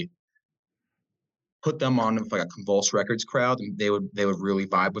probably put them on with like a Convulse Records crowd and they would really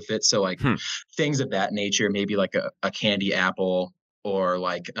vibe with it. So like things of that nature, maybe like a Candy Apple or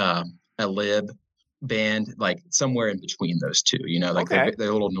like a Lib band, like somewhere in between those two, you know, like they're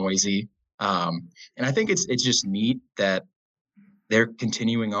a little noisy. And I think it's just neat that they're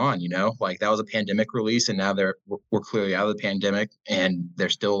continuing on, you know, like that was a pandemic release and now we're clearly out of the pandemic and they're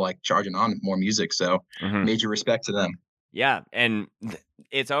still like charging on with more music. So major respect to them. Yeah. And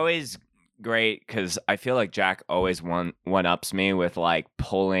it's always great because I feel like Jack always one-ups me with like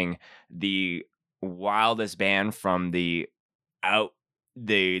pulling the wildest band from the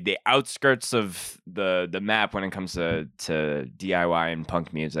outskirts of the map when it comes to DIY and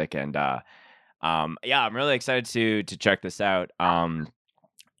punk music. And yeah, I'm really excited to check this out.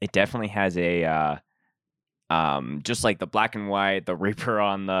 It definitely has a just like the black and white, the Reaper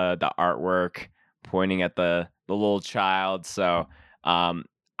on the artwork pointing at the little child. So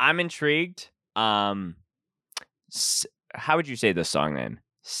I'm intrigued. How would you say this song name?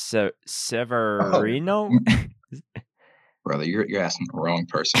 Severino? Brother, you're asking the wrong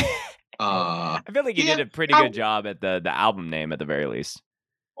person. I feel like you did a pretty good job at the album name at the very least.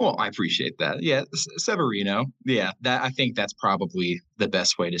 Well, I appreciate that. Yeah, Severino. Yeah, I think that's probably the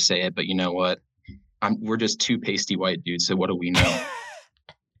best way to say it. But you know what? We're just 2 pasty white dudes, so what do we know?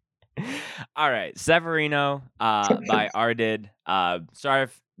 All right, Severino by Ardid. Sorry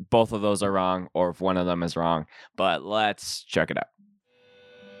if both of those are wrong or if one of them is wrong, but let's check it out.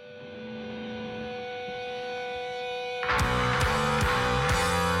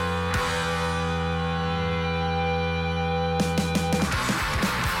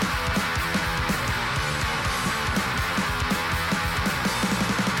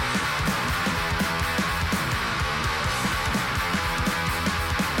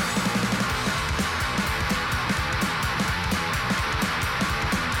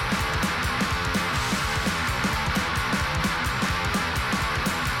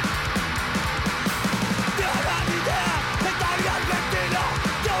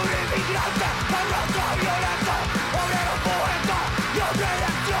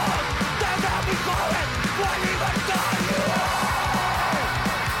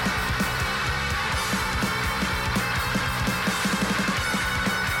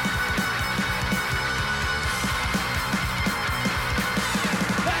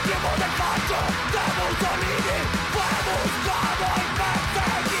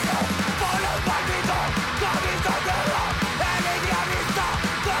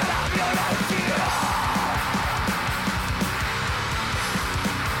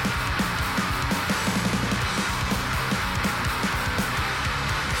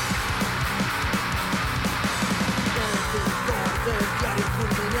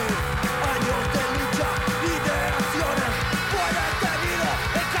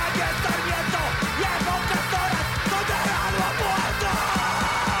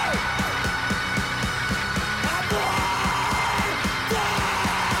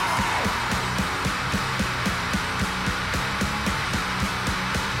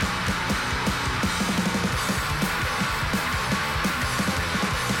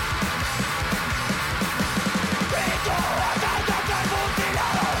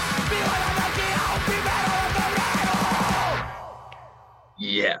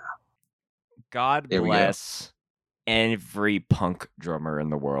 God There we go. bless every punk drummer in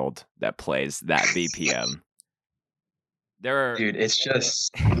the world that plays that BPM. There are Dude, it's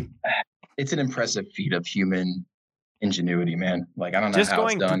just it's an impressive feat of human ingenuity, man. Like, I don't know just how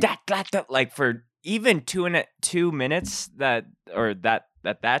it's going done. that, like for even 2 minutes that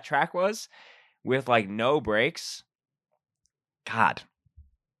track was with like no breaks. God,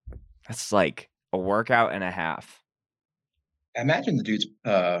 that's like a workout and a half. I imagine the dude's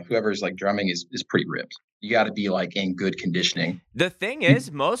whoever's like drumming is pretty ripped. You got to be like in good conditioning. The thing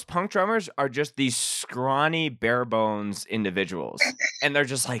is, most punk drummers are just these scrawny, bare bones individuals, and they're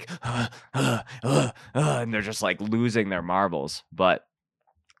just like, and they're just like losing their marbles. But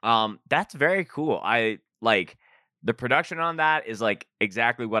that's very cool. I like the production on that is like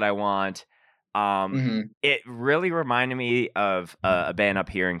exactly what I want. It really reminded me of a band up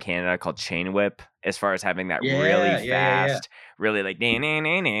here in Canada called Chain Whip, as far as having that really fast, really like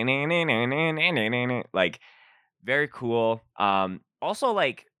like very cool. Also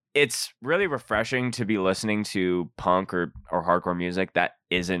like it's really refreshing to be listening to punk or hardcore music that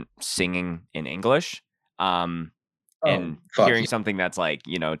isn't singing in English. And hearing something that's like,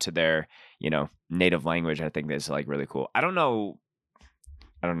 to their, native language, I think is like really cool. I don't know.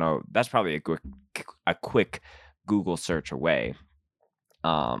 That's probably a quick Google search away.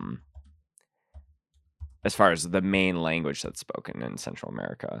 As far as the main language that's spoken in Central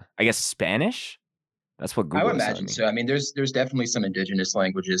America, I guess Spanish. That's what Google. I would imagine so. I mean, there's definitely some indigenous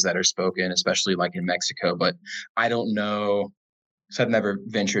languages that are spoken, especially like in Mexico, but I don't know. So I've never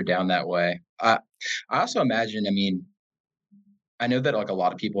ventured down that way. I also imagine. I mean, I know that like a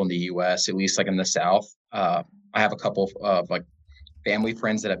lot of people in the U.S., at least like in the South, I have a couple of like family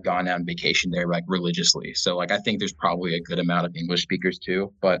friends that have gone out on vacation there like religiously. So like I think there's probably a good amount of English speakers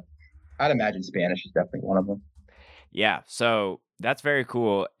too, but I'd imagine Spanish is definitely one of them. Yeah, so that's very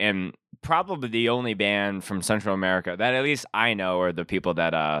cool, and probably the only band from Central America that at least I know are the people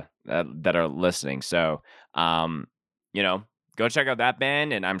that are listening. So, go check out that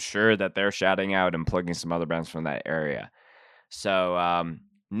band, and I'm sure that they're shouting out and plugging some other bands from that area. So,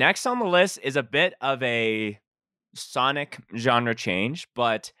 next on the list is a bit of a sonic genre change,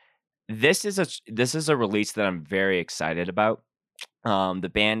 but this is a release that I'm very excited about.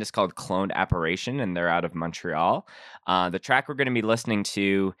 The band is called Cloned Apparition, and they're out of Montreal. The track we're going to be listening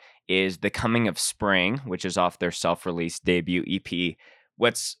to is The Coming of Spring, which is off their self-released debut EP.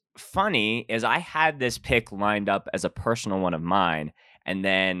 What's funny is I had this pick lined up as a personal one of mine, and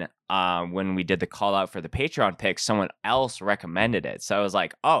then when we did the call out for the Patreon pick, someone else recommended it. So I was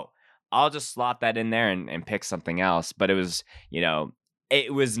like, oh, I'll just slot that in there and pick something else. But it was,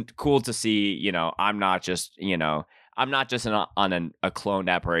 it was cool to see, I'm not just on a cloned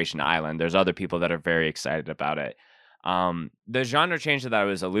apparition island. There's other people that are very excited about it. The genre change that I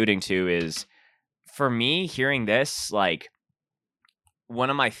was alluding to is, for me, hearing this, like, one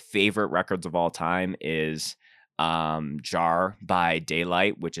of my favorite records of all time is Jar by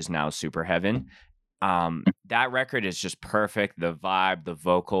Daylight, which is now Super Heaven. That record is just perfect. The vibe, the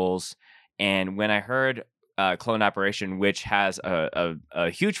vocals. And when I heard Clone Apparition, which has a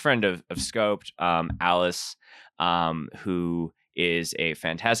huge friend of Scoped, Alice, who is a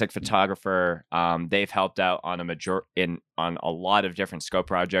fantastic photographer. They've helped out on on a lot of different Scope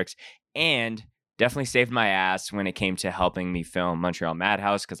projects, and definitely saved my ass when it came to helping me film Montreal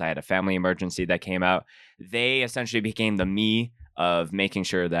Madhouse, because I had a family emergency that came out. They essentially became the me of making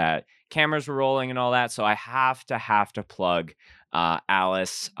sure that cameras were rolling and all that. So I have to plug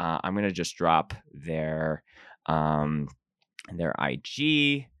Alice. I'm gonna just drop their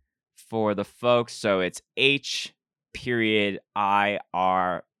IG for the folks. So it's H.IRSCH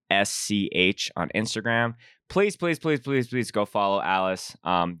on Instagram. Please go follow Alice.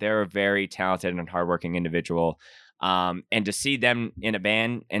 They're a very talented and hardworking individual. And to see them in a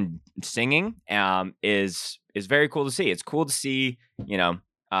band and singing is very cool to see. It's cool to see, it's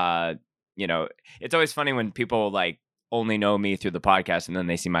always funny when people like only know me through the podcast and then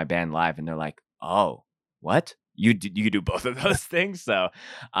they see my band live and they're like, oh, what? You do both of those things? So,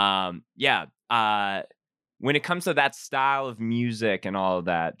 when it comes to that style of music and all of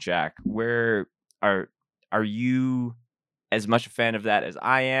that, Jack, where are you as much a fan of that as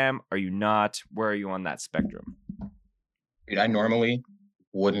I am? Are you not? Where are you on that spectrum? Dude, I normally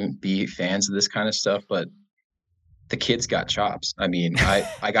wouldn't be fans of this kind of stuff, but the kids got chops. I mean,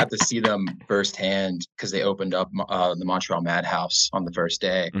 I got to see them firsthand because they opened up the Montreal Madhouse on the first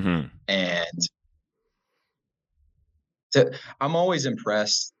day. Mm-hmm. And I'm always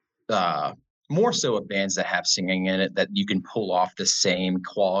impressed, more so of bands that have singing in it, that you can pull off the same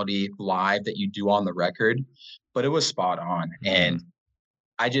quality live that you do on the record. But it was spot on. Mm-hmm. And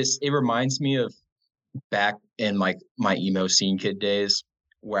it reminds me of back in like my emo scene kid days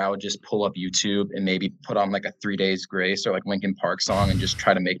where I would just pull up YouTube and maybe put on like a 3 Days Grace or like Linkin Park song and just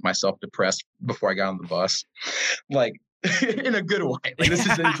try to make myself depressed before I got on the bus. Like in a good way. Like this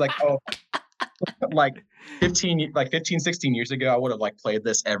is like, oh, like 16 years ago, I would have like played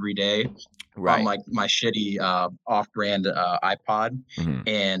this every day on like my shitty off-brand iPod,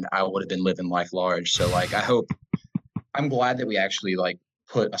 and I would have been living life large. So like I'm glad that we actually like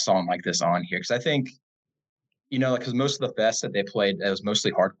put a song like this on here, because I think, you know, because most of the fests that they played, it was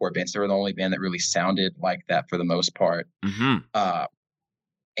mostly hardcore bands. They were the only band that really sounded like that for the most part.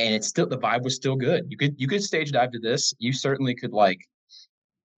 And it's still, the vibe was still good. You could stage dive to this. You certainly could like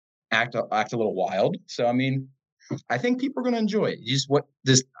act a little wild. So I mean, I think people are going to enjoy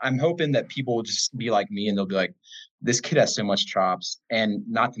it. I'm hoping that people will just be like me and they'll be like, this kid has so much chops. And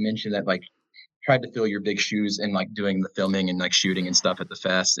not to mention that, like, tried to fill your big shoes and like doing the filming and like shooting and stuff at the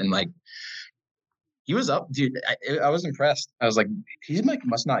fest. And like, he was up, dude. I was impressed. I was like, he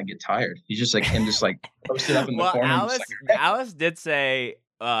must not get tired. He's just like him, just like posted up in the corner. Alice did say,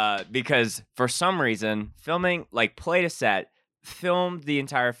 because for some reason, filming, like, played a set, filmed the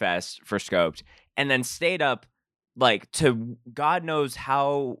entire fest for Scoped, and then stayed up like to God knows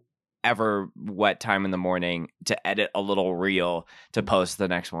how ever what time in the morning to edit a little reel to post the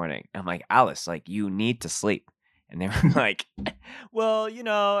next morning. I'm like, Alice, like, you need to sleep. And they were like, well, you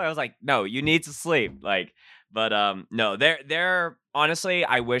know, I was like, no, you need to sleep. Like, but no, they're honestly,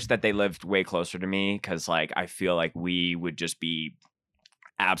 I wish that they lived way closer to me, because like I feel like we would just be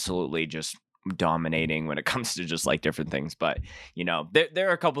absolutely just dominating when it comes to just like different things. But you know, there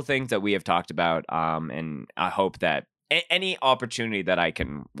are a couple things that we have talked about, and I hope that any opportunity that I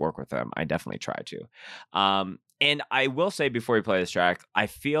can work with them, I definitely try to. And I will say before we play this track, I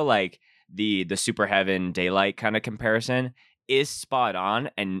feel like the Super Heaven Daylight kind of comparison is spot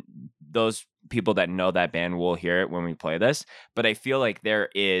on, and those people that know that band will hear it when we play this. But I feel like there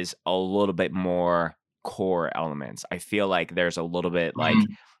is a little bit more core elements. I feel like there's a little bit like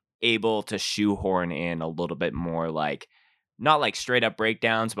able to shoehorn in a little bit more, like, not like straight up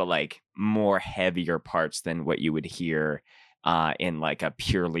breakdowns, but like more heavier parts than what you would hear in like a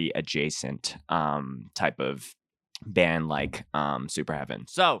purely adjacent type of band like Super Heaven.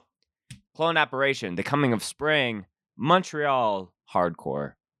 So Clone Apparition, The Coming of Spring, Montreal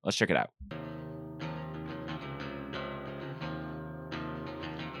hardcore. Let's check it out.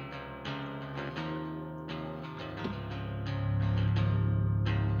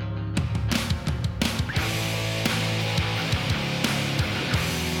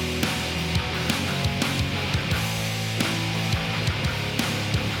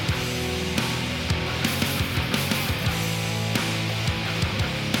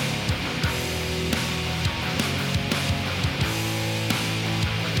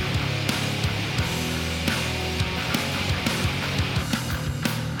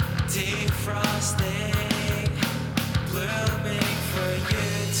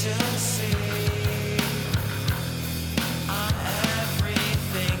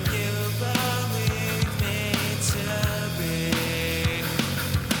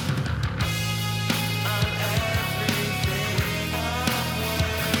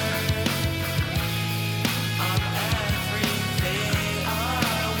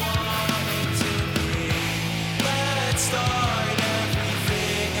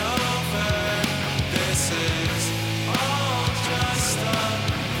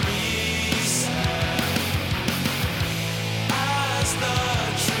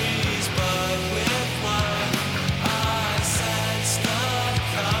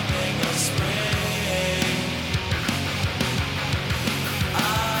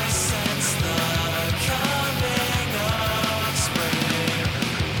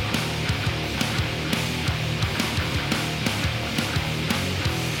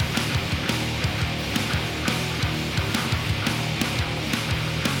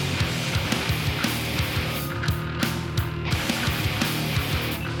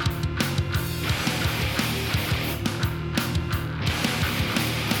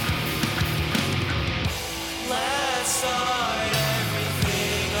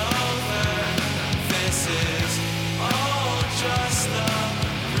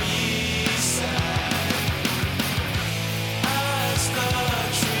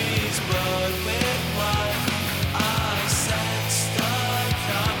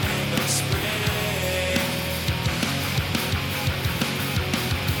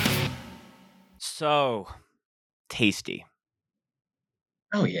 So tasty.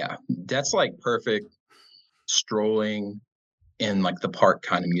 Oh yeah, that's like perfect strolling in like the park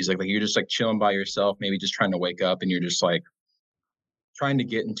kind of music. Like you're just like chilling by yourself, maybe just trying to wake up, and you're just like trying to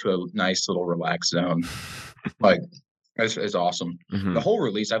get into a nice little relaxed zone. Like, it's awesome. Mm-hmm. The whole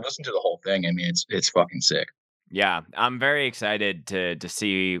release, I've listened to the whole thing. I mean, it's fucking sick. Yeah, I'm very excited to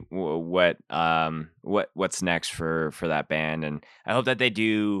see what's next for that band, and I hope that they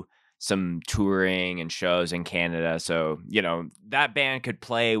do some touring and shows in Canada. So, you know, that band could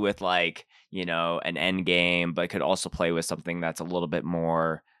play with like, you know, an end game, but could also play with something that's a little bit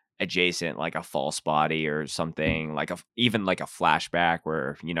more adjacent, like a false body or something, like even like a flashback,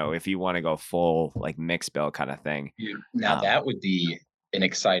 where, you know, if you want to go full like mix bill kind of thing. Now that would be an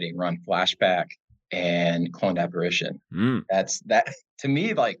exciting run. Flashback and Cloned Apparition. That's that to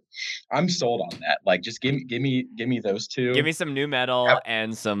me. Like, I'm sold on that. Like, just give me those two. Give me some new metal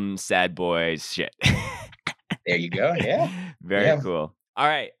and some sad boys shit. There you go. Yeah. Very cool. All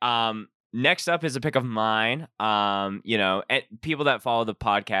right. Next up is a pick of mine. You know, and people that follow the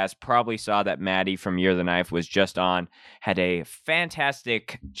podcast probably saw that Maddie from Year of the Knife was just on, had a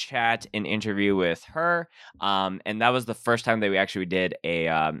fantastic chat and interview with her. And that was the first time that we actually did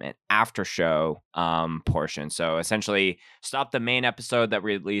an after show portion. So essentially stopped the main episode that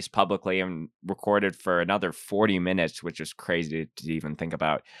we released publicly and recorded for another 40 minutes, which is crazy to even think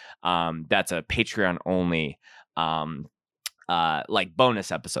about. That's a Patreon only like bonus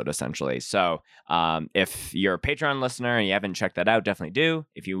episode essentially. So if you're a Patreon listener and you haven't checked that out, definitely do.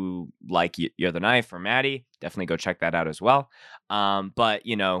 If you like You're the Knife or Maddie, definitely go check that out as well. But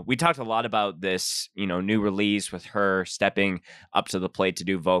you know, we talked a lot about this, you know, new release with her stepping up to the plate to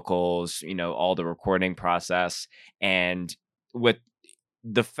do vocals, you know, all the recording process, and with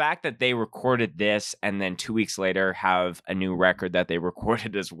the fact that they recorded this and then 2 weeks later have a new record that they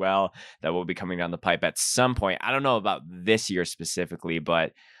recorded as well that will be coming down the pipe at some point. I don't know about this year specifically,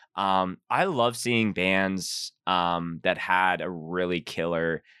 but I love seeing bands that had a really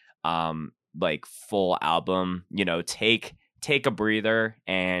killer like full album, you know, take a breather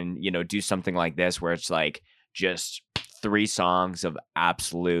and, you know, do something like this where it's like just 3 songs of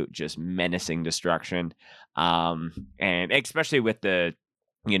absolute just menacing destruction. And especially with the,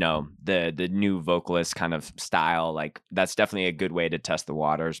 you know, the new vocalist kind of style, like that's definitely a good way to test the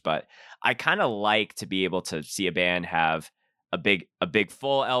waters. But I kind of like to be able to see a band have a big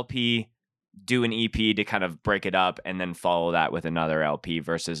full LP, do an EP to kind of break it up, and then follow that with another LP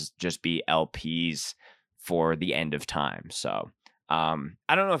versus just be LPs for the end of time. So I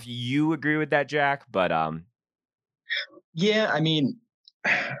don't know if you agree with that, Jack, but yeah, I mean,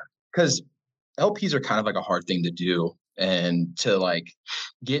 because LPs are kind of like a hard thing to do. And to like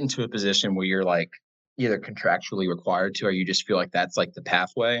get into a position where you're like either contractually required to, or you just feel like that's like the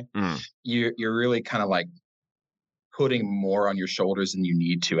pathway, you're really kind of like putting more on your shoulders than you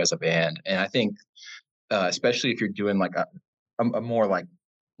need to as a band. And I think especially if you're doing like a more like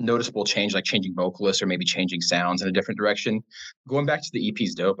noticeable change, like changing vocalists or maybe changing sounds in a different direction, going back to the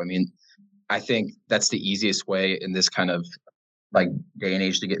EP's dope. I mean, I think that's the easiest way in this kind of like day and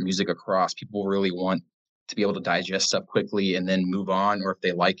age to get music across. People really want to be able to digest stuff quickly and then move on, or if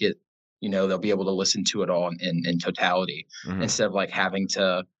they like it, you know, they'll be able to listen to it all in totality, instead of like having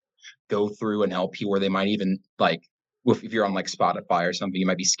to go through an LP where they might even like, if you're on like Spotify or something, you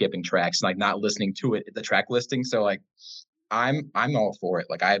might be skipping tracks, like not listening to it, the track listing. So like I'm all for it.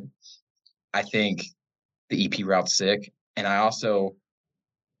 Like I think the EP route's sick, and I also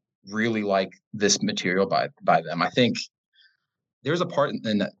really like this material by them. I think there's a part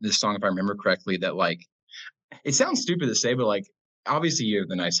in this song, if I remember correctly, that like, it sounds stupid to say, but like, obviously You're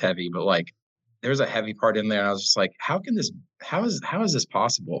the Nice heavy, but like, there's a heavy part in there, and I was just like, how is this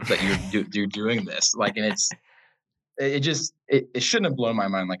possible that you're doing this? Like, and it shouldn't have blown my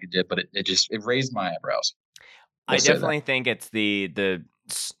mind like it did, but it raised my eyebrows. I definitely think it's the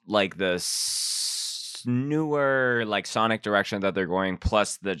newer like sonic direction that they're going,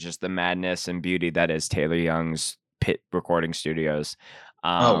 plus the madness and beauty that is Taylor Young's Pit Recording Studios.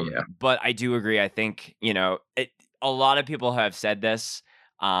 But I do agree. I think, you know, a lot of people have said this,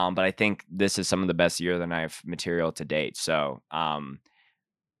 but I think this is some of the best Year of the Knife material to date. So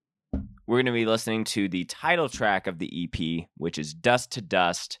we're going to be listening to the title track of the EP, which is Dust to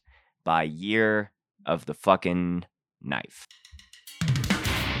Dust by Year of the fucking Knife.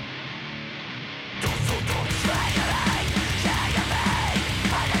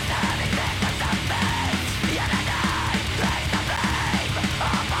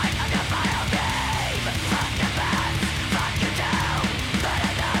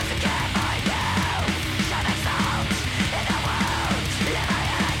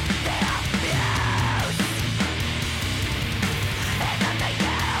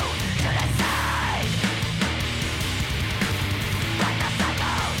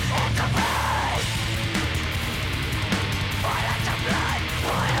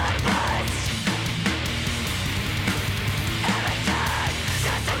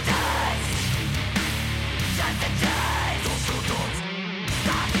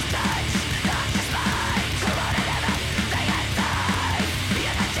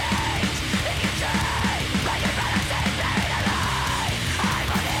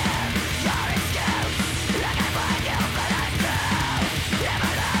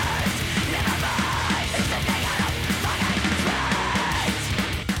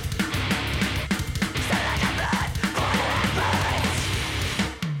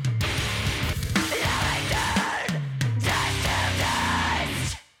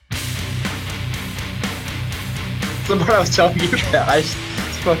 part I was telling you about. It's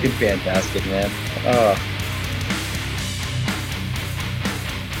fucking fantastic, man.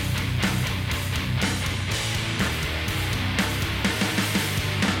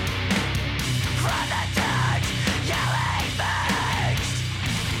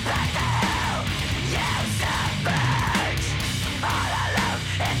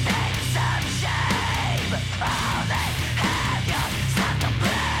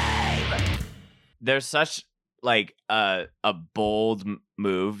 There's such like a bold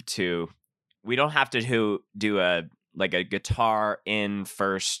move to, we don't have to do a guitar in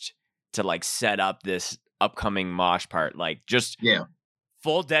first to like set up this upcoming mosh part, like just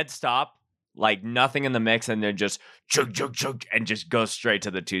full dead stop, like nothing in the mix, and then just chug chug chug and just go straight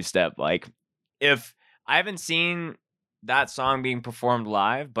to the 2-step. Like, if I haven't seen that song being performed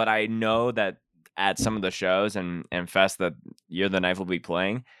live, but I know that at some of the shows and fests that Year the Knife will be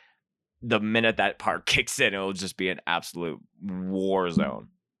playing, the minute that part kicks in, it'll just be an absolute war zone.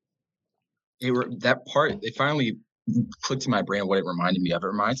 That part, it finally clicked in my brain what it reminded me of. It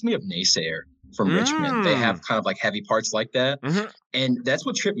reminds me of Naysayer from Richmond. They have kind of like heavy parts like that. And that's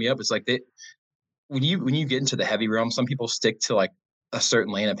what tripped me up. It's like when you get into the heavy realm, some people stick to like a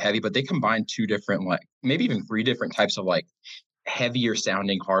certain lane of heavy, but they combine 2 different, like maybe even 3 different types of like heavier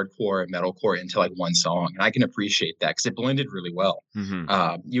sounding hardcore and metalcore into like one song. And I can appreciate that because it blended really well.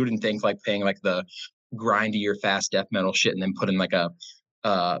 You wouldn't think like playing like the grindier fast death metal shit and then putting like a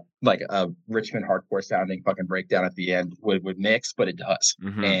Richmond hardcore sounding fucking breakdown at the end would mix, but it does.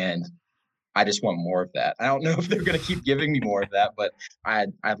 And I just want more of that. I don't know if they're going to keep giving me more of that, but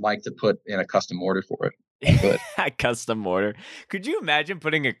I'd like to put in a custom order for it. A custom order. Could you imagine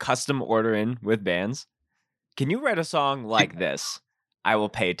putting a custom order in with bands? Can you write a song like this? I will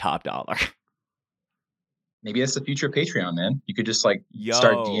pay top dollar. Maybe that's the future of Patreon, man. You could just like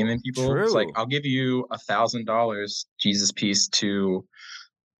start DMing people. True. It's like, I'll give you $1,000, Jesus piece, to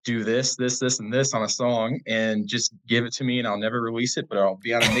do this, and this on a song, and just give it to me, and I'll never release it, but I'll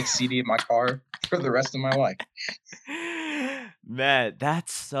be on a mixed CD in my car for the rest of my life. Man,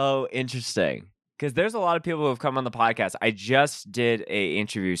 that's so interesting. Because there's a lot of people who have come on the podcast. I just did a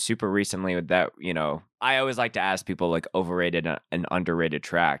interview super recently with that, I always like to ask people like overrated and underrated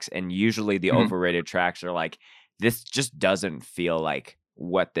tracks. And usually the overrated tracks are like, this just doesn't feel like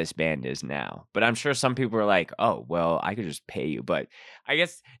what this band is now. But I'm sure some people are like, oh, well, I could just pay you. But I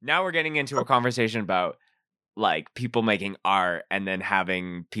guess now we're getting into a conversation about like people making art and then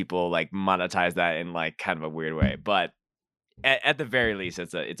having people like monetize that in like kind of a weird way. But at the very least,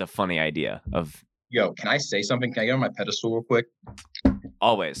 it's a funny idea of... Yo, can I say something? Can I get on my pedestal real quick?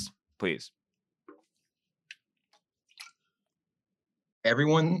 Always, please.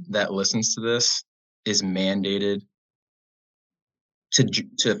 Everyone that listens to this is mandated to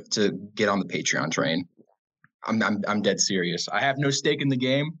get on the Patreon train. I'm dead serious. I have no stake in the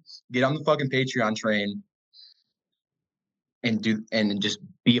game. Get on the fucking Patreon train and just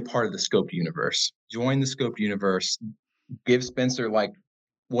be a part of the Scoped universe. Join the Scoped universe. Give Spencer like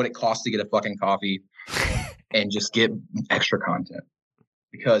what it costs to get a fucking coffee and just get extra content,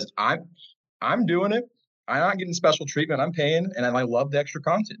 because I'm doing it. I'm not getting special treatment. I'm paying, and I love the extra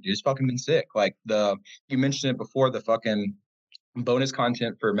content. Dude, it's fucking been sick. Like you mentioned it before, the fucking bonus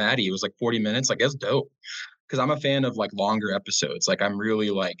content for Maddie, it was like 40 minutes. Like, that's dope. Because I'm a fan of like longer episodes. Like, I'm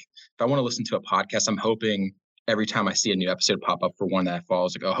really like, if I want to listen to a podcast, I'm hoping every time I see a new episode pop up for one that I follow,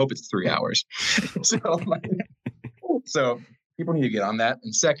 it's like, oh, I hope it's 3 hours. So people need to get on that.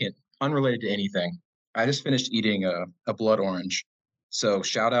 And second, unrelated to anything, I just finished eating a blood orange. So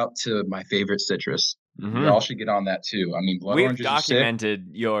shout out to my favorite citrus. You all should get on that too. I mean, blood oranges. We've documented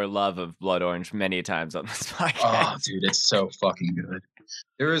your love of blood orange many times on this podcast. Oh, dude, it's so fucking good.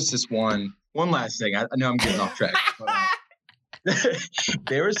 There is this one last thing. I know I'm getting off track. But,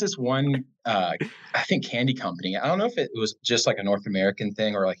 there was this one, I think, candy company. I don't know if it was just like a North American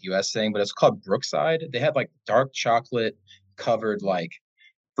thing or like US thing, but it's called Brookside. They had like dark chocolate covered like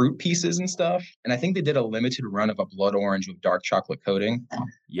fruit pieces and stuff. And I think they did a limited run of a blood orange with dark chocolate coating.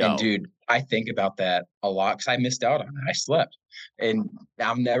 And dude, I think about that a lot because I missed out on it. I slept. And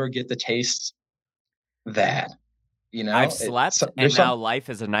I'll never get to taste that. I've slept and now life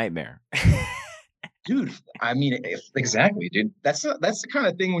is a nightmare. Dude, I mean, exactly, dude. That's the kind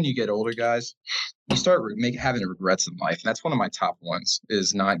of thing when you get older, guys, you start having regrets in life. And that's one of my top ones,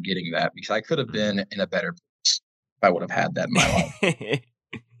 is not getting that, because I could have been in a better place if I would have had that in my life.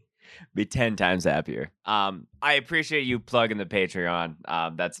 Be 10 times happier. I appreciate you plugging the Patreon.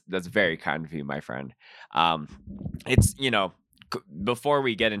 That's very kind of you, my friend. It's, before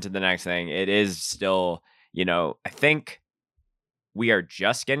we get into the next thing, it is still, I think we are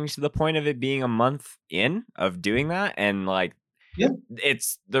just getting to the point of it being a month in of doing that, and like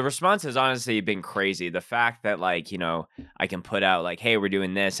it's the response has honestly been crazy. The fact that like, you know, I can put out like, hey, we're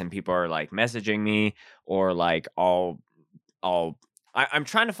doing this, and people are like messaging me, or like I'm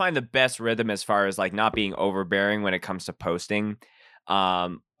trying to find the best rhythm as far as like not being overbearing when it comes to posting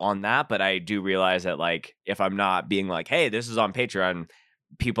on that. But I do realize that like if I'm not being like, hey, this is on Patreon,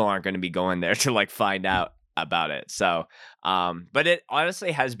 people aren't going to be going there to like find out about it. So but it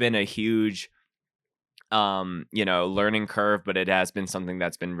honestly has been a huge you know, learning curve, but it has been something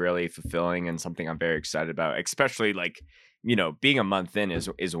that's been really fulfilling and something I'm very excited about, especially like, you know, being a month in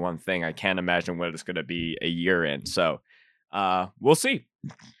is one thing. I can't imagine what it's going to be a year in. So we'll see.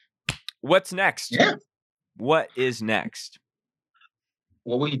 What's next? Yeah. What is next?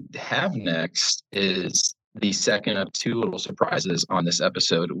 What we have next is the second of two little surprises on this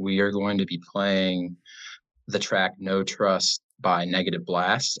episode. We are going to be playing the track No Trust by Negative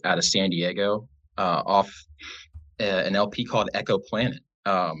Blast out of San Diego, off an LP called Echo Planet.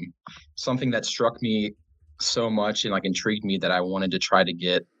 Something that struck me so much and like intrigued me that I wanted to try to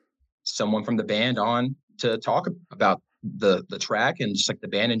get someone from the band on to talk about the track and just like the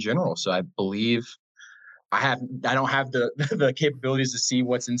band in general. So I believe I don't have the the capabilities to see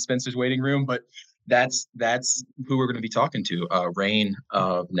what's in Spencer's waiting room, but that's who we're going to be talking to. Rain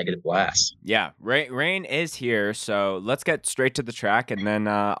of Negative Blast. Yeah, Rain is here, so let's get straight to the track, and then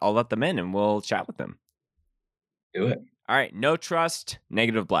I'll let them in and we'll chat with them. Do it. All right, No Trust,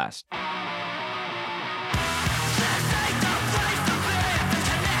 Negative Blast.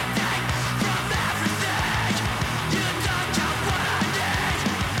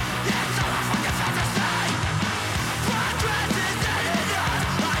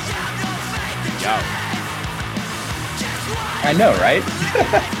 Yo. I know, right?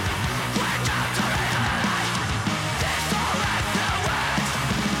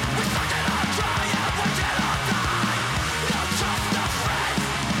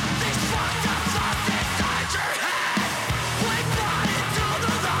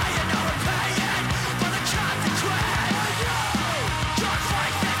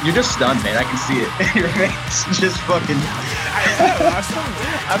 You're just stunned, man. I can see it. Your face just fucking.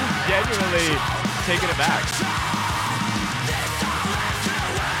 I'm genuinely taken aback.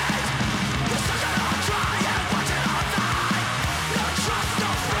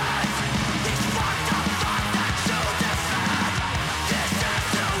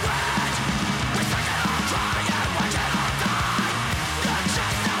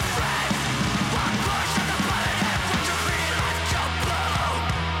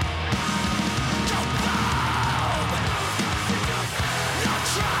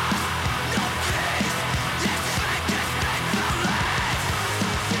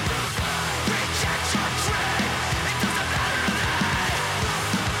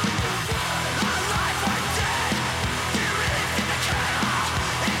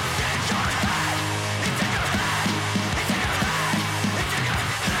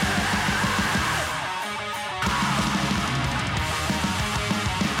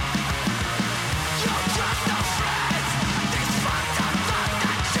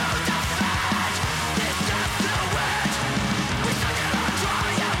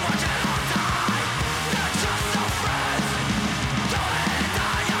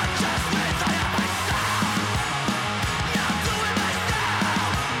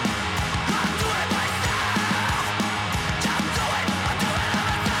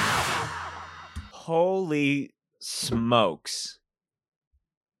 Holy smokes.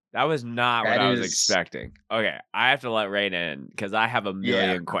 That was not what I was expecting. Okay, I have to let Rain in because I have a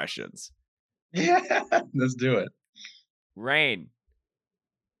million questions. Yeah, let's do it. Rain.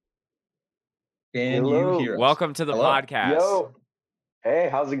 Can you hear us? Welcome to the podcast. Yo. Hey,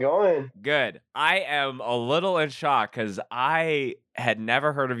 how's it going? Good. I am a little in shock because I had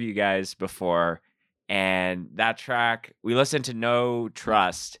never heard of you guys before. And that track, we listened to No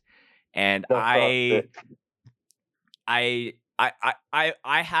Trust. And I have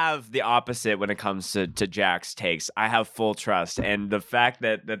the opposite when it comes to Jack's takes. I have full trust. And the fact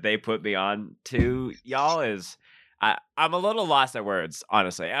that they put me on to y'all is I'm a little lost at words,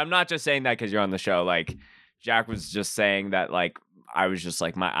 honestly. I'm not just saying that because you're on the show. Like Jack was just saying that like I was just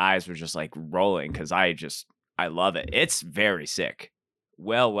like my eyes were just like rolling because I love it. It's very sick.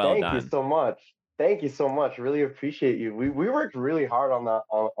 Well done. Thank you so much. Thank you so much. Really appreciate you. We worked really hard on that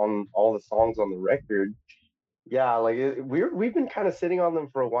on all the songs on the record. Yeah, like we've been kind of sitting on them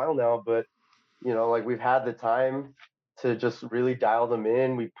for a while now, but you know, like we've had the time to just really dial them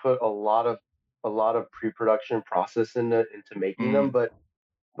in. We put a lot of pre-production process into making them, but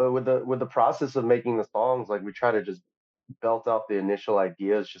with the process of making the songs, like we try to just belt out the initial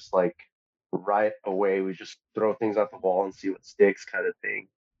ideas just like right away. We just throw things at the wall and see what sticks, kind of thing.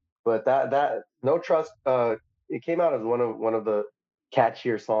 But that No Trust, it came out as one of the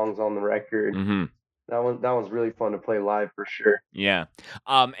catchier songs on the record. Mm-hmm. That one's really fun to play live for sure. Yeah.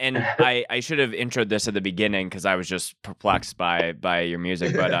 And I should have introed this at the beginning because I was just perplexed by your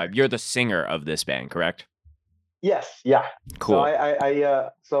music, but you're the singer of this band, correct? Yes, yeah. Cool.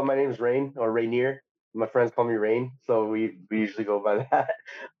 So my name is Rain, or Rainier. My friends call me Rain, so we usually go by that.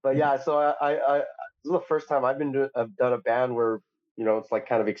 But yeah, so this is the first time I've done a band where, you know, it's like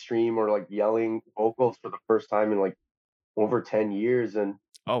kind of extreme or like yelling vocals for the first time in like over 10 years. And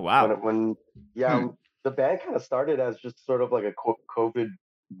Oh, wow. when yeah, the band kind of started as just sort of like a COVID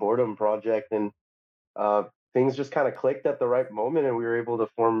boredom project, and things just kind of clicked at the right moment, and we were able to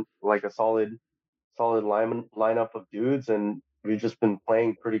form like a solid lineup of dudes, and we've just been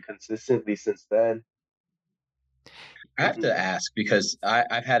playing pretty consistently since then. I have to ask because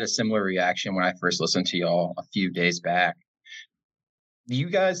I've had a similar reaction when I first listened to y'all a few days back. You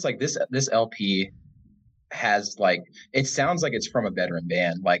guys like this LP has like it sounds like it's from a veteran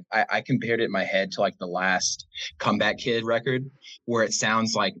band. Like I compared it in my head to like the last Comeback Kid record, where it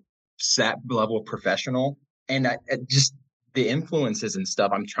sounds like that level of professional, and I just the influences and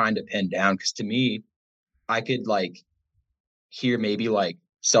stuff I'm trying to pin down, because to me, I could like hear maybe like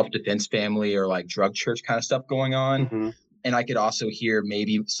Self-Defense Family or like Drug Church kind of stuff going on. Mm-hmm. And I could also hear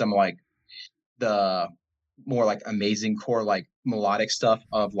maybe some like the more like amazing core, like melodic stuff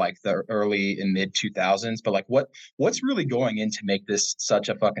of like the early and mid 2000s. But like what's really going in to make this such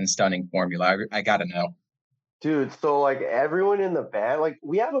a fucking stunning formula? I gotta know. Dude, so like everyone in the band, like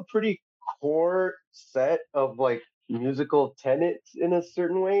we have a pretty core set of like musical tenets in a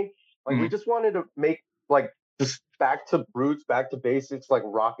certain way. Like we just wanted to make like just back to roots, back to basics, like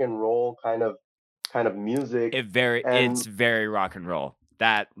rock and roll kind of music. It's very rock and roll.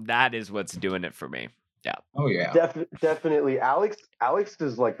 That is what's doing it for me. Yeah. Oh yeah. Definitely. Alex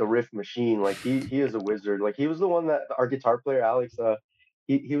is like the riff machine. Like he is a wizard. Like he was the one that our guitar player Alex,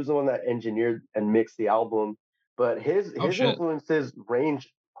 he was the one that engineered and mixed the album. But his influences range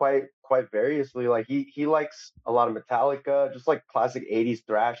quite variously. Like he likes a lot of Metallica, just like classic 80s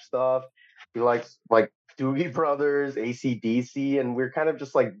thrash stuff. He likes like Doogie Brothers, AC/DC, and we're kind of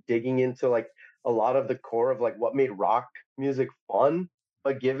just like digging into like a lot of the core of like what made rock music fun.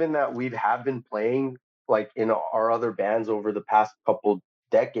 But given that we have been playing like in our other bands over the past couple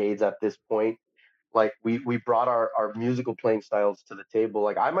decades at this point, like we brought our musical playing styles to the table.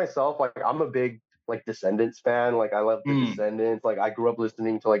 Like I myself, like I'm a big like Descendants fan. Like I love the Descendants. Like I grew up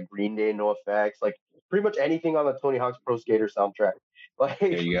listening to like Green Day, NoFX, like pretty much anything on the Tony Hawk's Pro Skater soundtrack. Like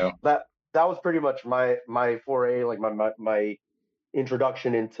there you go. That was pretty much my foray, like my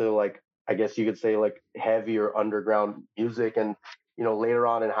introduction into like, I guess you could say like heavier underground music. And you know, later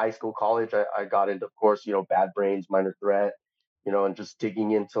on in high school, college, I got into, of course, you know, Bad Brains, Minor Threat, you know, and just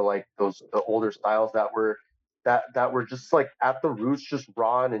digging into like the older styles that were just like at the roots, just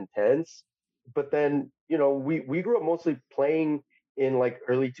raw and intense. But then, you know, we grew up mostly playing in like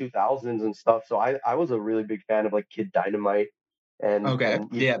early 2000s and stuff. So I was a really big fan of like Kid Dynamite and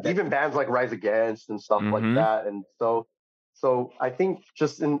even bands like Rise Against and stuff like that. And so I think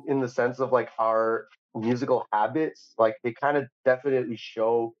just in the sense of like our musical habits, like they kind of definitely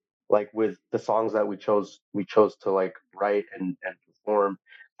show like with the songs that we chose to like write and perform.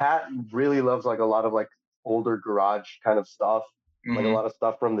 Pat really loves like a lot of like older garage kind of stuff, like a lot of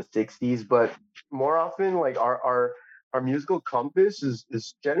stuff from the 60s, but more often like our musical compass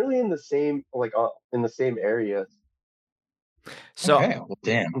is generally in the same like in the same areas. So well,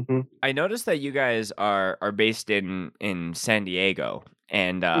 damn. I noticed that you guys are based in San Diego,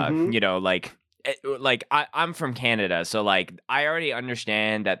 and you know, like I'm from Canada, so like I already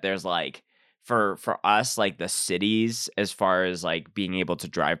understand that there's like for us, like the cities, as far as like being able to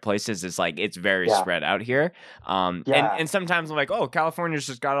drive places, is like it's very spread out here. And sometimes I'm like, oh, California's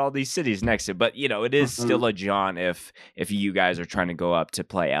just got all these cities next to it, but you know, it is still a jaunt if you guys are trying to go up to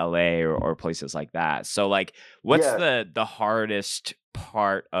play LA or places like that. So like, what's the hardest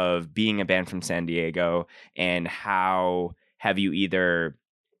part of being a band from San Diego, and how have you either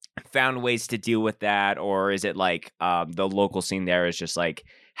found ways to deal with that, or is it like the local scene there is just like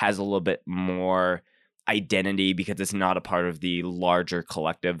has a little bit more identity because it's not a part of the larger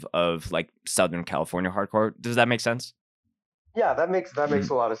collective of like Southern California hardcore? Does that make sense? Yeah, that makes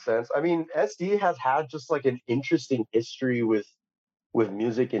a lot of sense. I mean, SD has had just like an interesting history with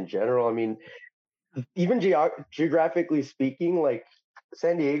music in general. I mean, even geographically speaking, like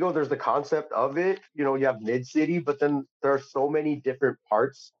San Diego, there's the concept of it. You know, you have mid city, but then there are so many different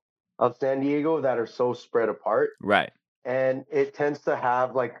parts of San Diego that are so spread apart. Right. and it tends to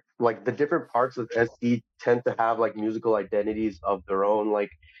have like the different parts of SD tend to have like musical identities of their own.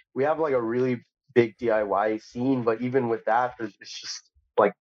 Like we have like a really big DIY scene, but even with that, it's just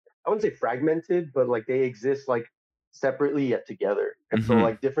like I wouldn't say fragmented, but like they exist like separately yet together. And so Mm-hmm.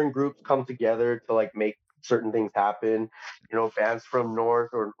 like different groups come together to like make certain things happen. You know, bands from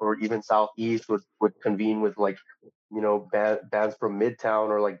north or even southeast would convene with like, you know, bands from midtown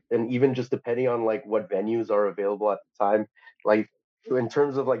or like, and even just depending on like what venues are available at the time. Like in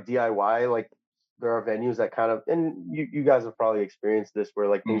terms of like DIY, like there are venues that kind of, and you guys have probably experienced this where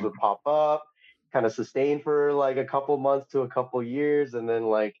like things would pop up, kind of sustain for like a couple months to a couple years, and then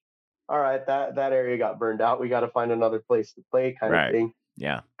like, all right, that area got burned out. We got to find another place to play, kind of Right. thing.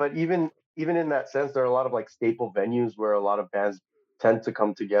 Yeah. But even in that sense, there are a lot of like staple venues where a lot of bands tend to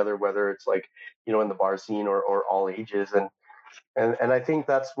come together, whether it's like, you know, in the bar scene or all ages. And I think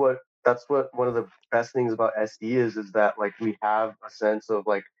that's what one of the best things about SD is that like we have a sense of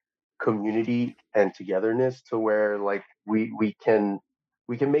like community and togetherness to where like we can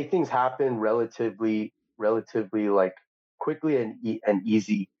make things happen relatively like quickly and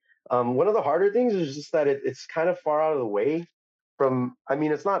easy. One of the harder things is just that it's kind of far out of the way from, I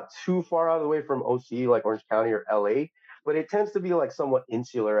mean, it's not too far out of the way from OC, like Orange County or LA, but it tends to be like somewhat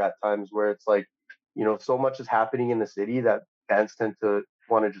insular at times where it's like, you know, so much is happening in the city that bands tend to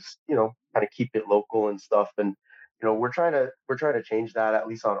want to just, you know, kind of keep it local and stuff. And, you know, we're trying to change that, at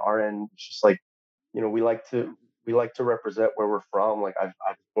least on our end. It's just like, you know, we like to represent where we're from. Like I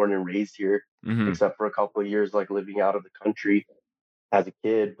was born and raised here, Mm-hmm. except for a couple of years like living out of the country as a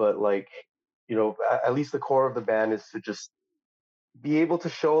kid. But like, you know, at least the core of the band is to just be able to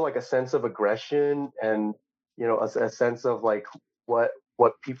show like a sense of aggression and, you know, a sense of like what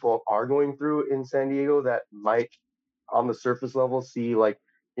people are going through in San Diego that might on the surface level see like,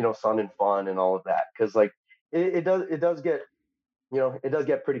 you know, sun and fun and all of that, because like it does get, you know, it does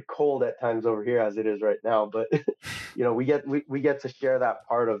get pretty cold at times over here as it is right now. But you know, we get to share that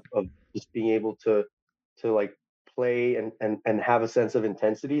part of just being able to like play and have a sense of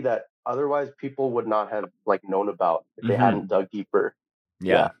intensity that otherwise people would not have like known about if they Mm-hmm. hadn't dug deeper.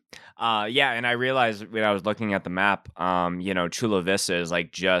 Yeah. Yeah, and I realized when I was looking at the map, you know, Chula Vista is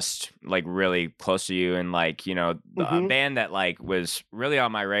like just like really close to you, and like, you know, a Mhm. band that like was really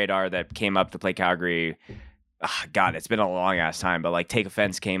on my radar that came up to play Calgary. God, it's been a long ass time, but like Take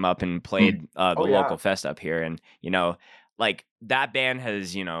Offense came up and played the Oh yeah. local fest up here, and you know, like that band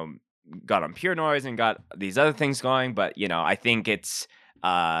has, you know, got on Pure Noise and got these other things going, but you know, I think it's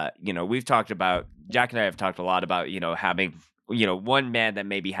you know, we've talked about, Jack and I have talked a lot about, you know, having, you know, one band that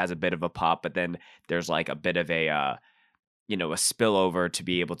maybe has a bit of a pop, but then there's like a bit of a you know, a spillover to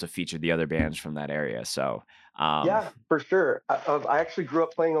be able to feature the other bands from that area. So Yeah, for sure. I actually grew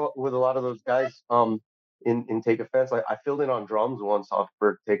up playing with a lot of those guys. In Take Offense, I filled in on drums once off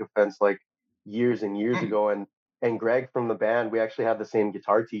for Take Offense like years and years ago, and Greg from the band, we actually had the same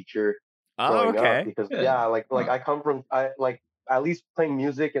guitar teacher oh, growing up okay. because Yeah. yeah, like Huh. I come from I like at least playing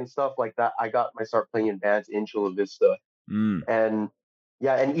music and stuff like that. I got my start playing in bands in Chula Vista, Mm. and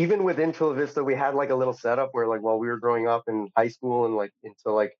yeah, and even within Chula Vista, we had like a little setup where like while we were growing up in high school and like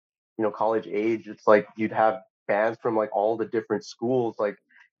into like, you know, college age, it's like you'd have bands from like all the different schools like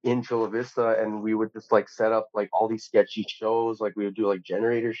in Chula Vista, and we would just like set up like all these sketchy shows. Like we would do like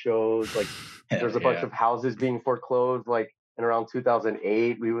generator shows. Like there's a bunch of houses being foreclosed. Like in around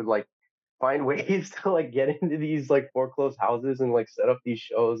 2008, we would like find ways to like get into these like foreclosed houses and like set up these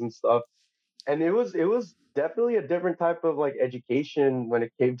shows and stuff. And it was definitely a different type of like education when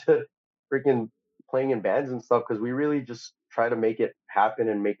it came to freaking playing in bands and stuff, because we really just try to make it happen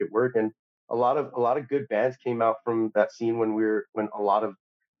and make it work. And a lot of good bands came out from that scene when a lot of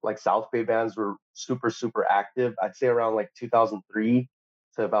like South Bay bands were super active. I'd say around like 2003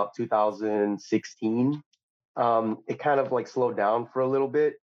 to about 2016. It kind of like slowed down for a little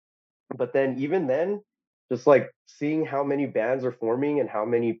bit, but then even then, just like seeing how many bands are forming and how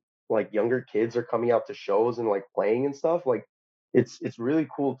many like younger kids are coming out to shows and like playing and stuff, like it's really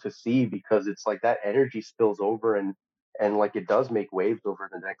cool to see, because it's like that energy spills over and like it does make waves over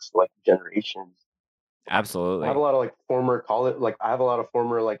the next like generations. I have Absolutely. a lot of like former college, like I have a lot of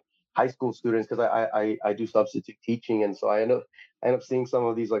former like high school students because I do substitute teaching, and so I end up seeing some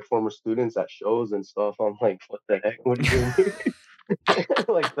of these like former students at shows and stuff. I'm like, what the heck? What are you doing here?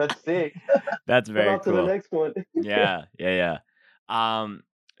 Like that's sick. That's Come very out to the cool. next one. Yeah.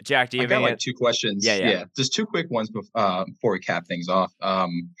 Jack, do you I have got any? like two questions. Yeah. Yeah, just two quick ones before we cap things off.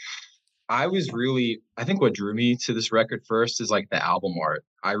 I think what drew me to this record first is like the album art.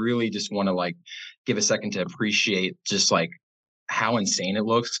 I really just want to like give a second to appreciate just like how insane it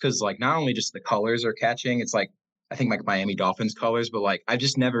looks, because like not only just the colors are catching, it's like I think like Miami Dolphins colors, but like I've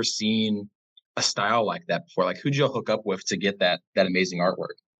just never seen a style like that before. Like who'd y'all hook up with to get that amazing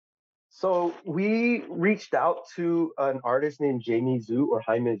artwork? So we reached out to an artist named Jamie Zhu or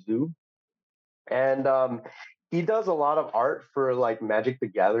Jaime Zhu, and he does a lot of art for like Magic the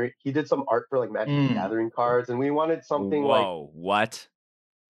Gathering. He did some art for like Magic the Gathering cards, and we wanted something like, Whoa, what?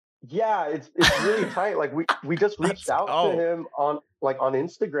 yeah, it's really tight. Like we just reached out to him on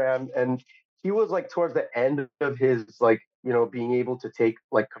Instagram, and he was like towards the end of his like, you know, being able to take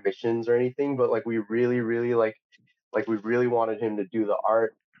like commissions or anything, but like we really we really wanted him to do the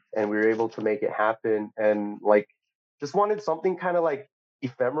art, and we were able to make it happen, and like just wanted something kind of like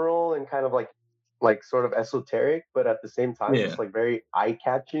ephemeral and kind of like sort of esoteric, but at the same time Yeah. just like very eye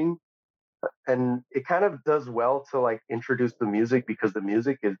catching. And it kind of does well to like introduce the music, because the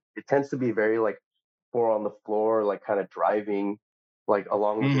music it tends to be very like four on the floor, like kind of driving, like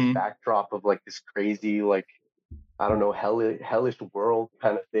along with this backdrop of like this crazy, like, I don't know, hellish world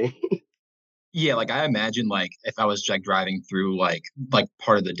kind of thing. Yeah, like I imagine like if I was like driving through like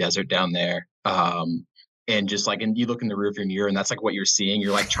part of the desert down there, and just like, and you look in the rearview mirror and that's like what you're seeing.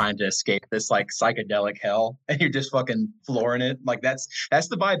 You're like trying to escape this like psychedelic hell, and you're just fucking flooring it. Like that's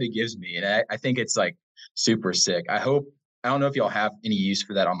the vibe it gives me, and I think it's like super sick. I don't know if y'all have any use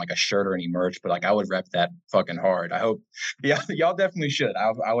for that on like a shirt or any merch, but like I would rep that fucking hard. I hope, yeah, y'all definitely should.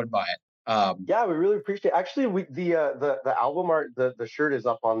 I would buy it. Yeah, we really appreciate. Actually, the album art, the shirt is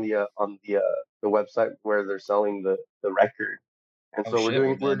up on the website where they're selling the record, and so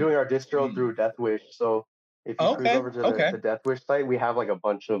we're doing our distro through Death Wish. So if you cruise over to the Death Wish site, we have like a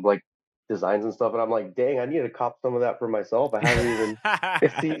bunch of like designs and stuff, and I'm like, dang, I need to cop some of that for myself. I haven't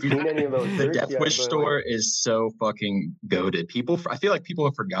even seen any of those shirts The Death yet, Wish store is so fucking goated. I feel like people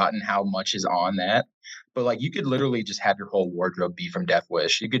have forgotten how much is on that, but like you could literally just have your whole wardrobe be from Death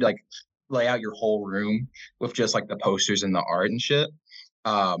Wish. You could like lay out your whole room with just like the posters and the art and shit.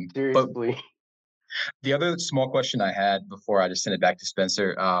 Seriously. But the other small question I had before I just sent it back to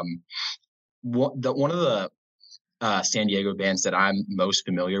Spencer, one of the San Diego bands that I'm most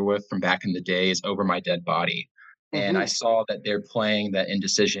familiar with from back in the day is Over My Dead Body. And I saw that they're playing the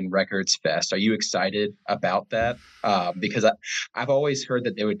Indecision Records Fest. Are you excited about that? Because I've always heard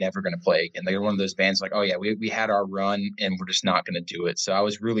that they were never going to play again. They're one of those bands like, oh yeah, we had our run and we're just not going to do it. So I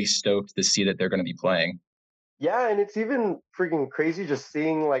was really stoked to see that they're going to be playing. Yeah, and it's even freaking crazy just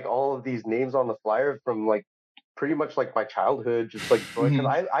seeing like all of these names on the flyer from like pretty much like my childhood, just like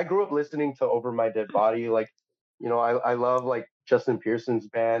because I grew up listening to Over My Dead Body. Like, you know, I love like Justin Pearson's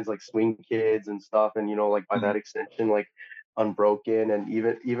bands like Swing Kids and stuff, and you know, like by that extension, like Unbroken, and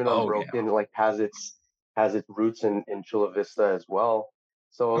even Unbroken like has its roots in Chula Vista as well.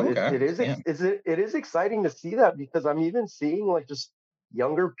 So it is exciting to see that, because I'm even seeing like just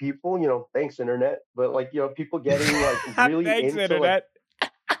younger people, you know, thanks internet, but like, you know, people getting like really thanks into internet.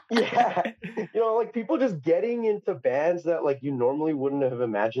 Like, yeah, you know, like people just getting into bands that like you normally wouldn't have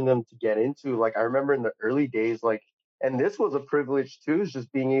imagined them to get into. Like I remember in the early days, like, and this was a privilege too, is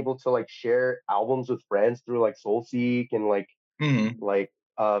just being able to like share albums with friends through like SoulSeek and like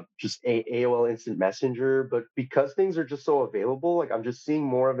just AOL Instant Messenger. But because things are just so available, like I'm just seeing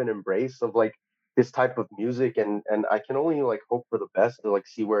more of an embrace of like this type of music, and I can only like hope for the best to like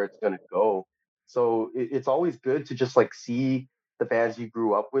see where it's gonna go. So it's always good to just like see the bands you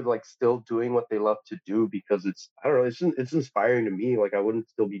grew up with like still doing what they love to do, because it's, I don't know, it's inspiring to me. Like I wouldn't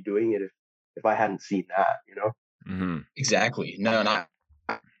still be doing it if I hadn't seen that, you know. Exactly. No, not.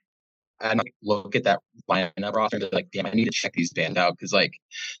 And like look at that lineup roster and be like, damn, I need to check these bands out, because like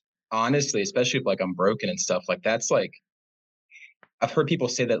honestly, especially if like Unbroken and stuff, like that's like, I've heard people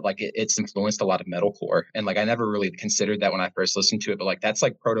say that like it's influenced a lot of metalcore, and like I never really considered that when I first listened to it, but like that's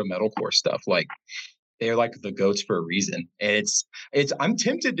like proto metalcore stuff. Like they're like the goats for a reason. And it's I'm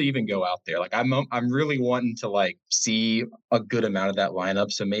tempted to even go out there. Like I'm really wanting to like see a good amount of that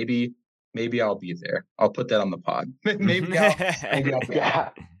lineup. So maybe I'll be there. I'll put that on the pod. maybe I'll yeah.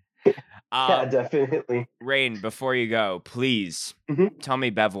 Yeah, definitely. Rain, before you go, please tell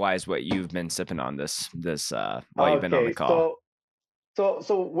me Bevwise what you've been sipping on this while you've been on the call.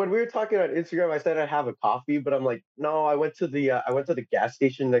 So when we were talking on Instagram, I said I'd have a coffee, but I'm like, no, I went to the gas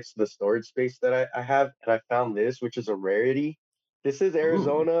station next to the storage space that I have, and I found this, which is a rarity. This is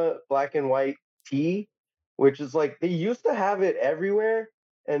Arizona Black and White tea, which is like, they used to have it everywhere.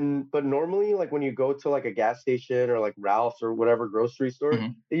 But normally, like when you go to like a gas station or like Ralph's or whatever grocery store,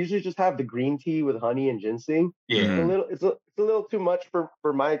 they usually just have the green tea with honey and ginseng. Yeah, it's a little too much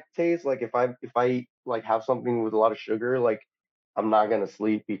for my taste. Like if I like have something with a lot of sugar, like I'm not gonna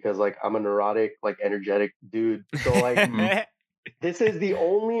sleep, because like I'm a neurotic, like energetic dude. So like this is the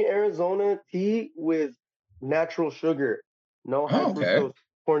only Arizona tea with natural sugar, no high Oh, okay. fructose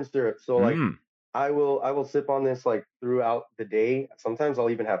corn syrup. So like Mm. I will sip on this like throughout the day. Sometimes I'll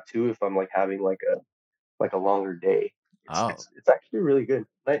even have two if I'm like having like a longer day. Oh. It's actually really good.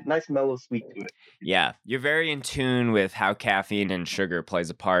 Nice mellow sweet to it. Yeah, you're very in tune with how caffeine and sugar plays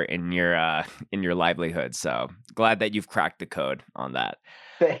a part in your livelihood. So glad that you've cracked the code on that.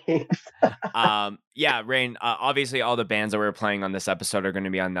 Thanks. Yeah, Rain, obviously all the bands that we're playing on this episode are going to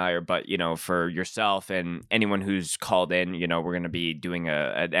be on there, but for yourself and anyone who's called in, we're going to be doing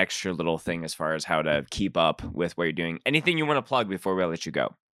an extra little thing as far as how to keep up with what you're doing. Anything you want to plug before we let you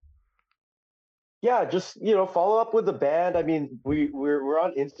go? Yeah, just follow up with the band. I mean, we're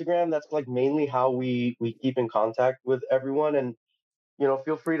on Instagram. That's like mainly how we keep in contact with everyone. And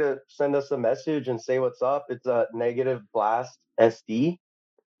feel free to send us a message and say what's up. It's a Negative Blast SD,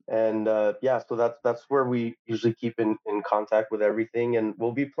 and so that's where we usually keep in contact with everything. And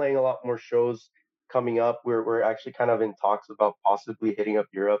we'll be playing a lot more shows coming up. We're actually kind of in talks about possibly hitting up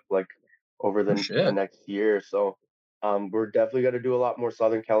Europe like over the next year. So. We're definitely going to do a lot more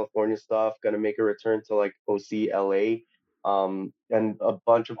Southern California stuff, going to make a return to like OC LA, and a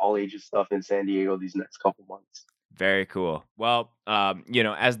bunch of all ages stuff in San Diego these next couple months. Very cool. Well,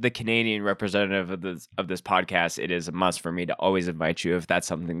 as the Canadian representative of this podcast, it is a must for me to always invite you if that's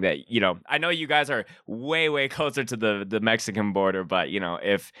something that, I know you guys are way, way closer to the Mexican border, but,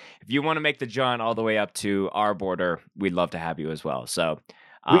 if you want to make the jaunt all the way up to our border, we'd love to have you as well. So,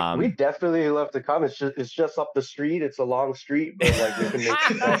 we definitely love to come. It's just up the street. It's a long street, but like we can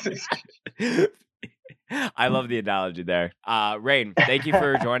make I love the analogy there. Rain, thank you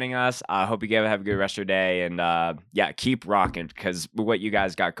for joining us. I hope you have a good rest of your day, and keep rocking because what you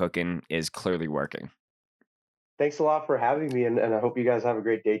guys got cooking is clearly working. Thanks a lot for having me, and I hope you guys have a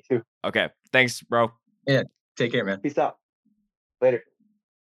great day too. Okay, thanks, bro. Yeah, take care, man. Peace out. Later.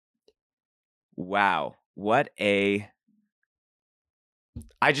 Wow, what a...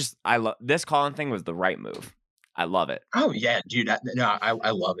 I love this Colin thing was the right move. I love it. Oh yeah, dude. I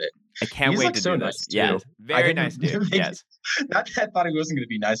love it. I can't wait to do this. Yeah, very nice dude. Yes. Not that I thought he wasn't going to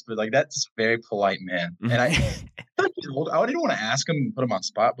be nice, but like that's a very polite man. And I feel like he's old. I didn't want to ask him and put him on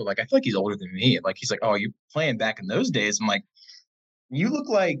spot, but like I feel like he's older than me. Like he's like, oh, you playing back in those days? I'm like, you look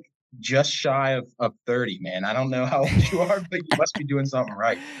like just shy of 30, man. I don't know how old you are, but you must be doing something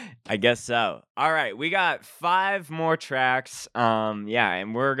right. I guess so. All right, we got 5 more tracks.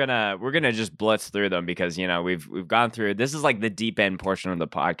 And we're gonna just blitz through them because we've gone through. This is like the deep end portion of the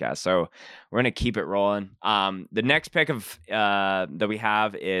podcast, so we're gonna keep it rolling. The next pick of that we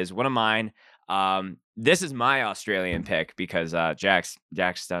have is one of mine. This is my Australian pick because Jack's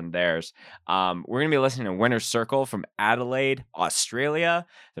done theirs. We're going to be listening to Winner's Circle from Adelaide, Australia.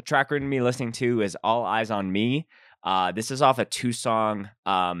 The track we're going to be listening to is All Eyes on Me. This is off a 2-song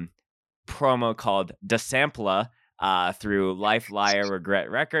promo called DeSampler through Life, Liar,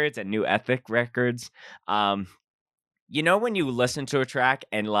 Regret Records and New Ethic Records. When you listen to a track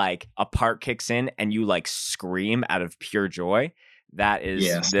and like a part kicks in and you like scream out of pure joy? That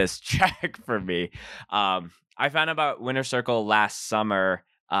is this track for me. I found out about Winner's Circle last summer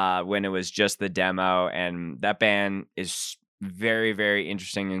when it was just the demo, and that band is very, very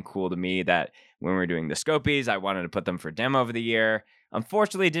interesting and cool to me. That when we were doing the Scopies, I wanted to put them for demo of the year.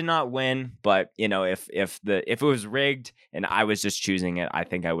 Unfortunately, did not win, but if it was rigged and I was just choosing it, I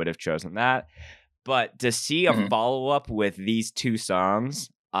think I would have chosen that. But to see a follow up with these 2 songs,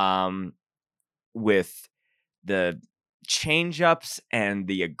 with the change ups and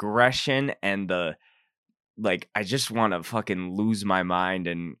the aggression and the I just want to fucking lose my mind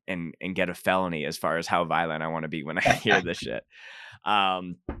and get a felony as far as how violent I want to be when I hear this shit.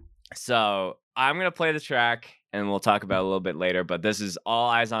 So I'm gonna play the track and we'll talk about it a little bit later, but this is All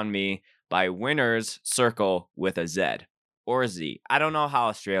Eyes on Me by Winner's Circle with a Z or a Z. I don't know how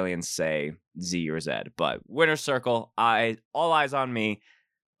Australians say Z or Z, but Winner's Circle, All Eyes on Me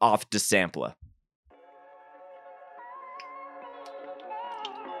off DeSampler.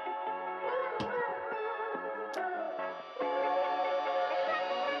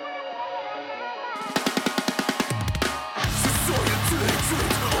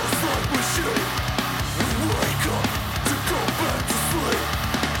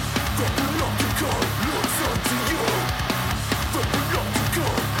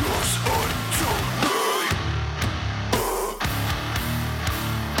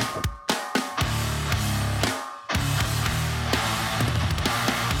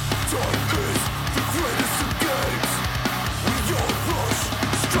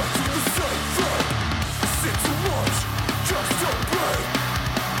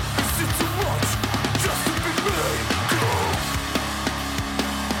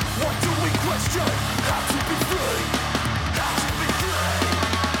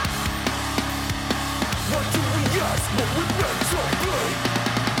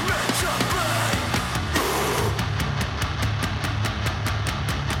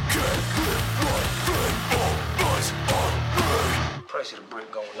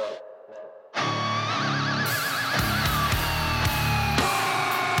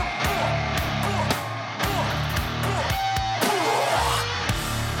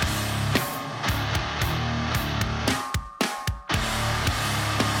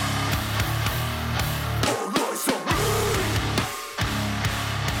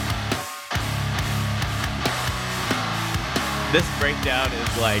 This breakdown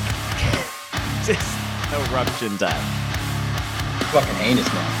is like just eruption time. Fucking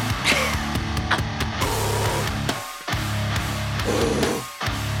heinous, man.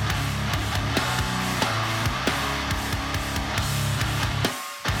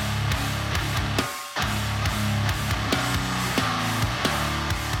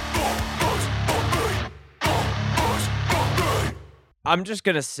 I'm just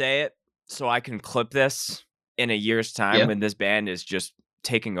gonna say it so I can clip this in a year's time when this band is just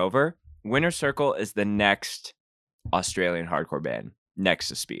taking over. Winter Circle is the next Australian hardcore band next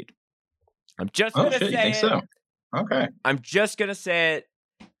to Speed. I'm just gonna say you think it. So? Okay. I'm just gonna say it.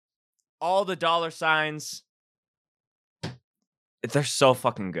 All the dollar signs. They're so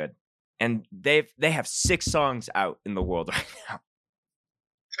fucking good. And they have 6 songs out in the world right now.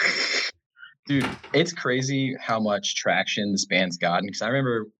 Dude, it's crazy how much traction this band's gotten. Because I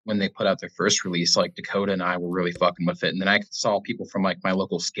remember when they put out their first release, like Dakota and I were really fucking with it. And then I saw people from like my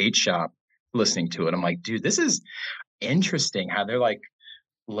local skate shop listening to it. I'm like, dude, this is interesting how they're like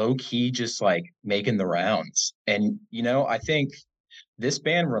low key just like making the rounds. And, you know, I think this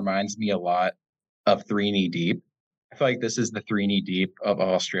band reminds me a lot of 3 Knee Deep. I feel like this is the 3 Knee Deep of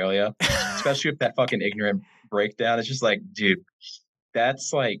Australia, especially with that fucking ignorant breakdown. It's just like, dude,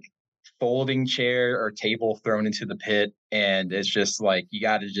 that's like folding chair or table thrown into the pit, and it's just like you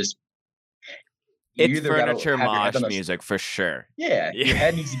got to just. It's furniture mosh music for sure. Yeah, your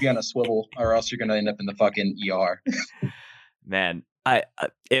head needs to be on a swivel, or else you're gonna end up in the fucking ER. Man,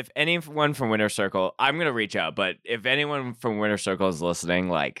 if anyone from Winter Circle, I'm gonna reach out. But if anyone from Winter Circle is listening,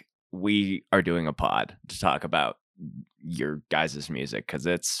 like we are doing a pod to talk about your guys' music because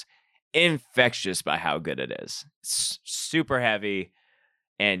it's infectious by how good it is. It's super heavy.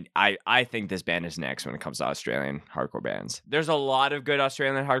 And I think this band is next when it comes to Australian hardcore bands. There's a lot of good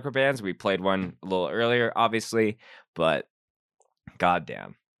Australian hardcore bands. We played one a little earlier, obviously, but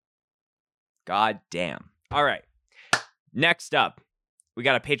goddamn. Goddamn. All right. Next up, we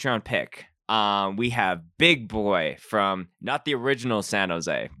got a Patreon pick. We have Big Boy from not the original San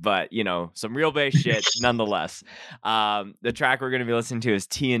Jose, but, you know, some real bass shit nonetheless. The track we're going to be listening to is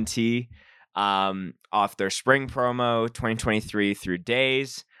TNT. Off their spring promo 2023 through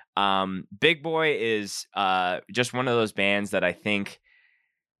Days. Big Boy is just one of those bands that I think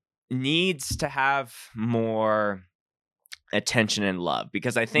needs to have more attention and love,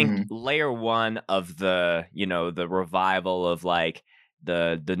 because I think layer one of the, you know, the revival of like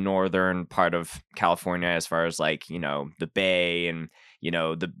the northern part of California, as far as like, you know, the Bay and, you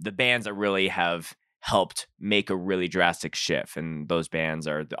know, the bands that really have helped make a really drastic shift, and those bands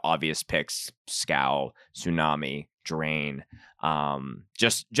are the obvious picks: Scowl, Tsunami, Drain,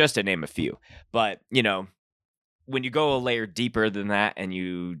 just to name a few. But you know, when you go a layer deeper than that and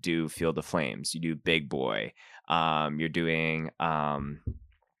you do Feel the Flames, you do Big Boy, you're doing why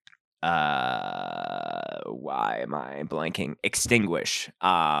am I blanking? Extinguish,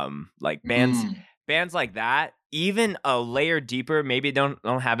 like bands like that, even a layer deeper, maybe don't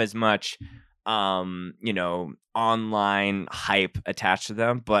have as much you know, online hype attached to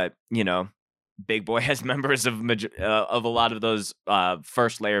them, but you know, Big Boy has members of a lot of those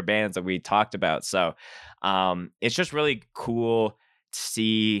first layer bands that we talked about. So it's just really cool to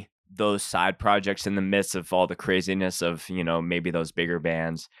see those side projects in the midst of all the craziness of, you know, maybe those bigger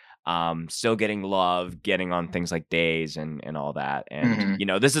bands still getting love, getting on things like Days and all that. And you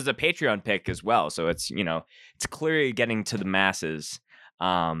know, this is a Patreon pick as well, so it's, you know, it's clearly getting to the masses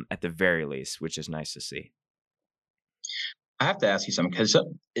at the very least, which is nice to see. I have to ask you something, because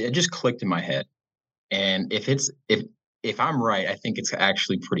it just clicked in my head, and if I'm right, I think it's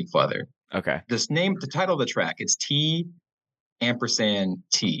actually pretty clever. Okay. The title of the track, it's T ampersand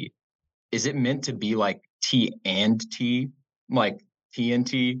T. Is it meant to be like T and T, like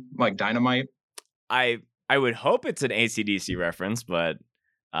TNT, like dynamite? I would hope it's an AC/DC reference, but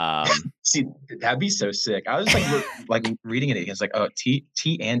see, that'd be so sick. I was like reading it. It's like, oh, T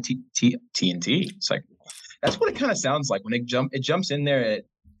and TNT. It's like, that's what it kind of sounds like when it jumps in there. It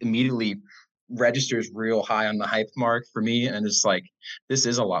immediately registers real high on the hype mark for me, and it's like, this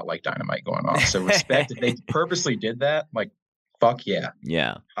is a lot like dynamite going on. So respect if they purposely did that. Like, fuck yeah,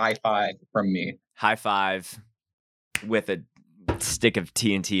 high five from me. High five with a stick of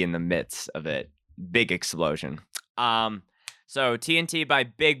TNT in the midst of it. Big explosion. So TNT by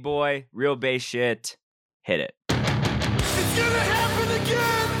Big Boy, real bass shit. Hit it. It's gonna happen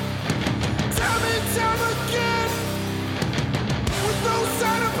again, time and time again, with no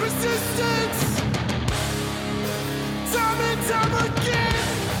sign of persistence, time and time again,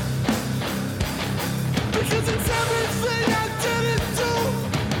 because it's everything I didn't do,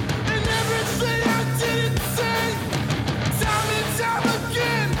 and everything I didn't say, time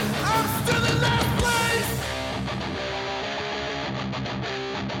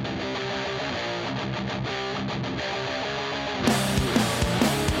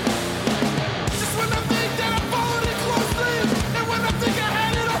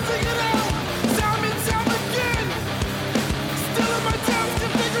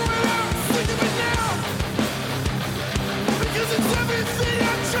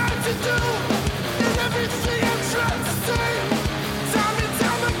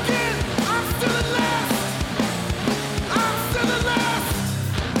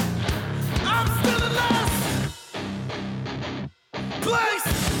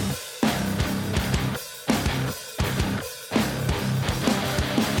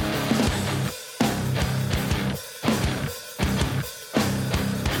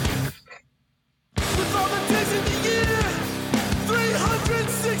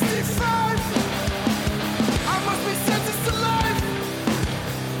 165. I must be sentenced to life.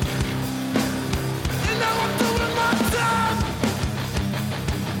 And now I'm doing my time.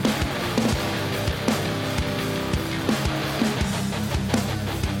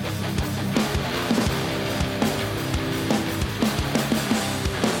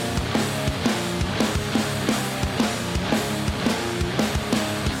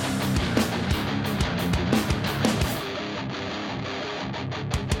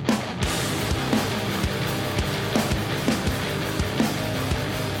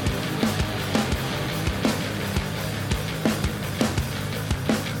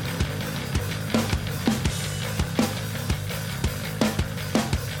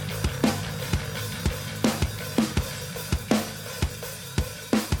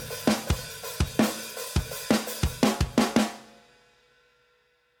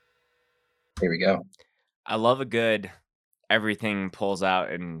 There we go. I love a good everything pulls out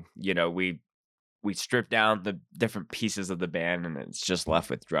and we strip down the different pieces of the band and it's just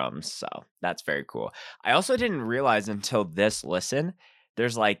left with drums. So that's very cool. I also didn't realize until this listen,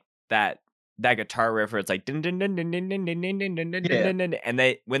 there's like that guitar riff where it's like dun, dun, dun, dun, dun, dun, dun, dun, dun, dun, dun, Yeah. dun, dun,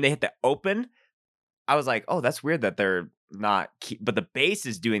 and when they hit the open, I was like, oh, that's weird that they're not but the bass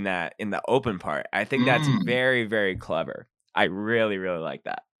is doing that in the open part. I think that's very, very clever. I really, really like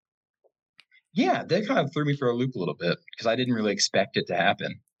that. Yeah, that kind of threw me for a loop a little bit because I didn't really expect it to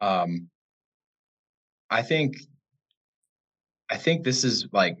happen. I think this is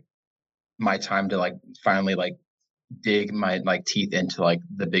like my time to like finally like dig my like teeth into like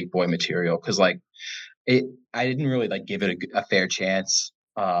the big boy material because like I didn't really like give it a fair chance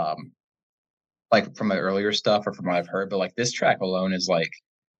like from my earlier stuff or from what I've heard, but like this track alone is like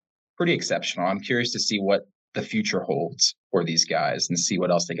pretty exceptional. I'm curious to see what the future holds for these guys and see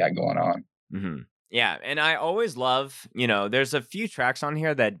what else they got going on. Mm-hmm. Yeah, and I always love, there's a few tracks on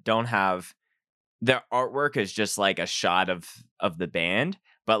here that don't have their artwork is just like a shot of the band,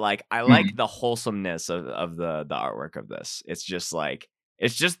 but like I like the wholesomeness of the artwork of this. It's just like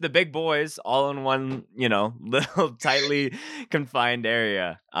it's just the big boys all in one, little tightly confined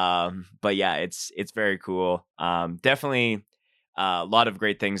area. But yeah, it's very cool. Definitely a lot of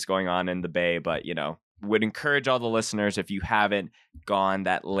great things going on in the Bay, but would encourage all the listeners, if you haven't gone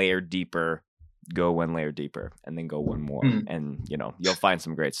that layer deeper, go one layer deeper and then go one more and you'll find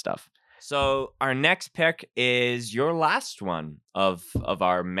some great stuff. So our next pick is your last one of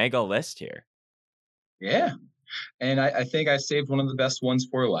our mega list here. Yeah, and I think I saved one of the best ones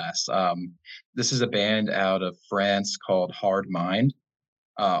for last. This is a band out of France called Hard Mind,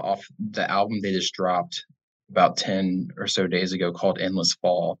 off the album they just dropped about 10 or so days ago called Endless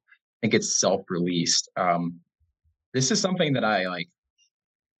Fall. I think it's self-released. This is something that I like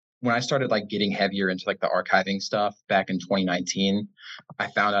when I started like getting heavier into like the archiving stuff back in 2019. I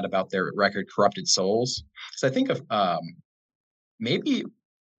found out about their record Corrupted Souls. So I think of maybe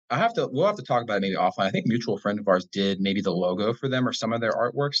we'll have to talk about it maybe offline. I think a mutual friend of ours did maybe the logo for them or some of their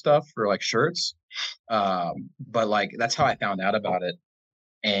artwork stuff for like shirts. But like that's how I found out about it.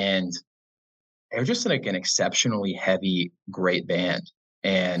 And they're just like an exceptionally heavy, great band.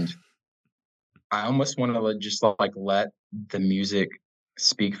 And I almost want to just like let the music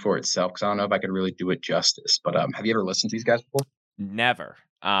speak for itself because I don't know if I could really do it justice. But have you ever listened to these guys before? Never.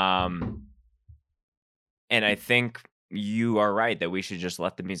 And I think you are right that we should just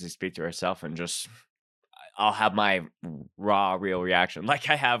let the music speak to itself and just I'll have my raw, real reaction like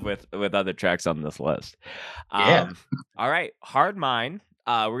I have with other tracks on this list. Yeah. All right. Hard Mind.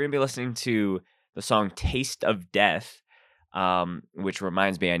 We're going to be listening to the song Taste of Death, which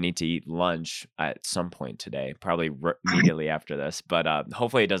reminds me I need to eat lunch at some point today, probably immediately after this. But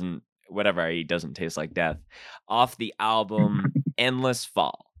hopefully whatever I eat doesn't taste like death. Off the album Endless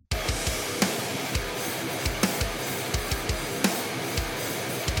Fall.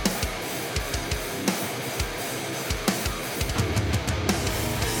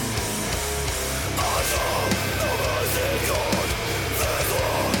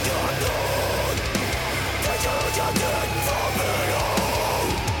 That's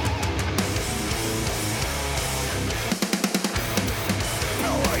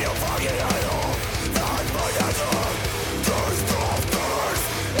my nature. Thirst of thirst.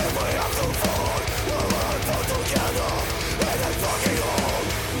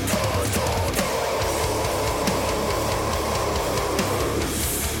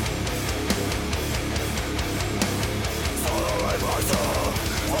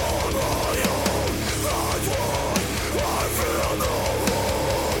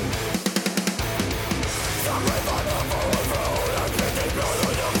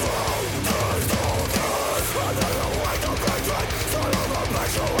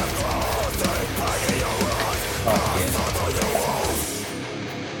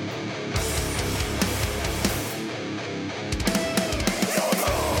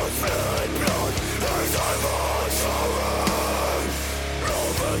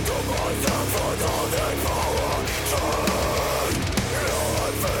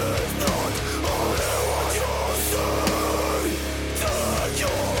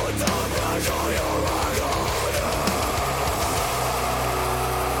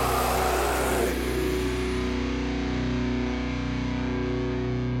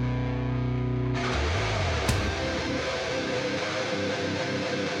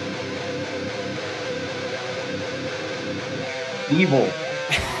 Evil.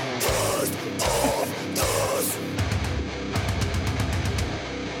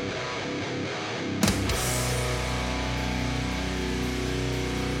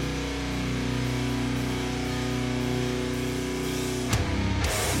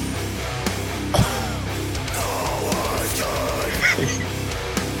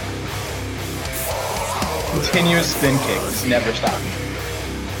 Continuous spin kick, just never stopping.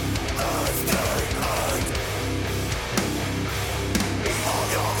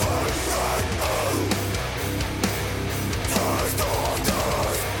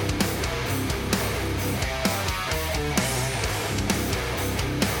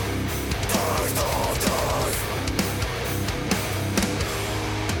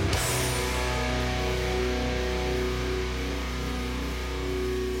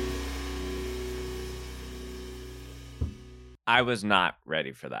 I was not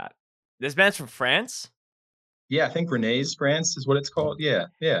ready for that. This band's from France? Yeah, I think Renee's France is what it's called. Yeah.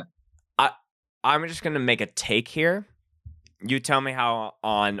 I'm just going to make a take here. You tell me how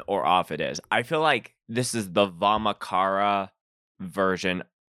on or off it is. I feel like this is the Vamakara version.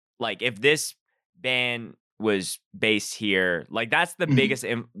 Like, if this band was based here, like, that's the biggest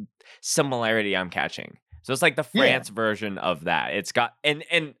similarity I'm catching. So it's like the France version of that. It's got, and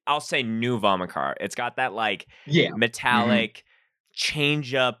I'll say new Vamakara. It's got that, like, metallic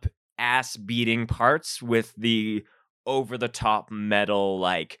change up ass beating parts with the over the top metal,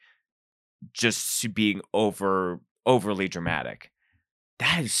 like, just being overly dramatic.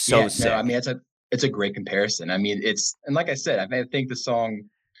 That is so sick. No, I mean, it's a great comparison. I mean, and like I said, I think the song,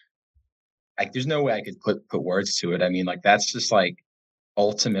 like, there's no way I could put words to it. I mean, like, that's just like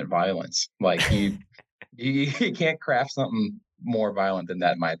ultimate violence. Like, you can't craft something more violent than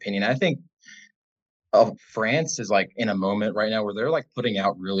that, in my opinion. I think France is like in a moment right now where they're like putting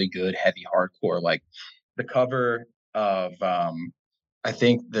out really good heavy hardcore. Like the cover of I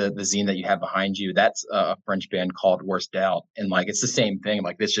think the zine that you have behind you, that's a French band called Worst Doubt, and like it's the same thing.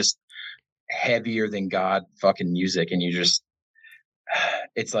 Like it's just heavier than God fucking music, and you just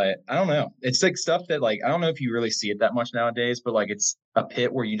it's like I don't know. It's like stuff that like I don't know if you really see it that much nowadays, but like it's a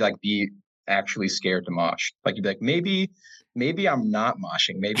pit where you'd like be actually scared to mosh. Like you'd be like maybe I'm not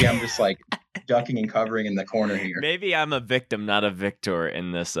moshing. Maybe I'm just like ducking and covering in the corner here. Maybe I'm a victim, not a victor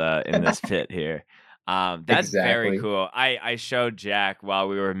in this pit here. That's very cool. I showed Jack while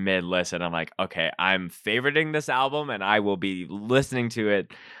we were mid listen. I'm like, okay, I'm favoriting this album, and I will be listening to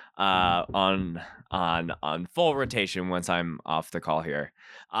it on full rotation once I'm off the call here.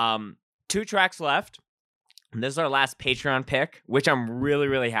 2 tracks left. This is our last Patreon pick, which I'm really,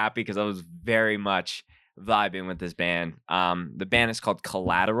 really happy because I was very much vibing with this band. The band is called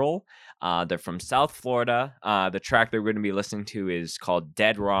Collateral. They're from South Florida. The track they're going to be listening to is called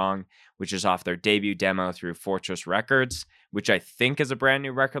Dead Wrong, which is off their debut demo through Fortress Records, which I think is a brand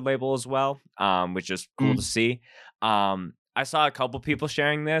new record label as well, which is cool to see. I saw a couple people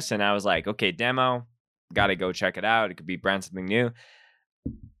sharing this, and I was like, okay, demo, got to go check it out. It could be brand something new.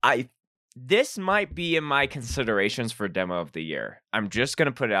 This might be in my considerations for demo of the year. I'm just going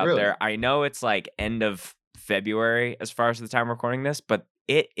to put it out there. I know it's like end of February as far as the time recording this, but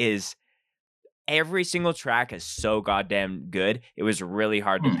it is, every single track is so goddamn good. It was really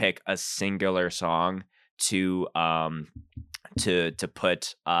hard to pick a singular song to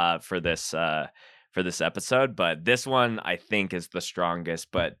put for this episode, but this one I think is the strongest.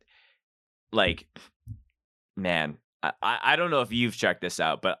 But like, man, I don't know if you've checked this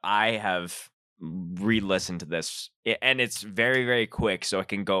out, but I have re-listened to this, and it's very, very quick, so it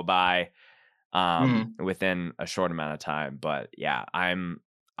can go by within a short amount of time. But yeah, I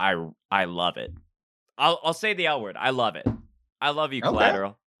love it. I'll say the L word. I love it. I love you,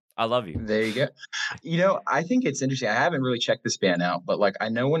 Collateral. Okay. I love you. There you go. You know, I think it's interesting. I haven't really checked this band out, but like I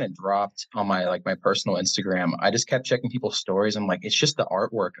know when it dropped on my personal Instagram, I just kept checking people's stories. I'm like, it's just the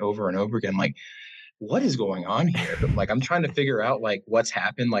artwork over and over again. Like, what is going on here? Like, I'm trying to figure out like what's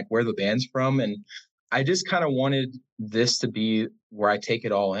happened, like where the band's from. And I just kind of wanted this to be where I take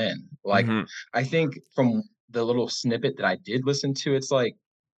it all in. Like, I think from the little snippet that I did listen to, it's like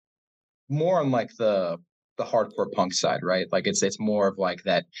more on like the hardcore punk side, right? Like it's more of like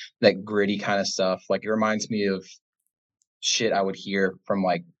that gritty kind of stuff. Like it reminds me of shit I would hear from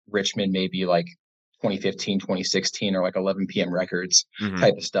like Richmond, maybe like 2015, 2016, or like 11 p.m. records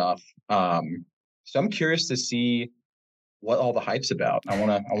type of stuff. So I'm curious to see what all the hype's about. I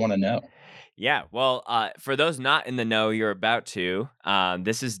wanna know. Yeah, well, for those not in the know, you're about to.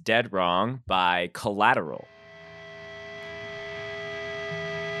 This is Dead Wrong by Collateral.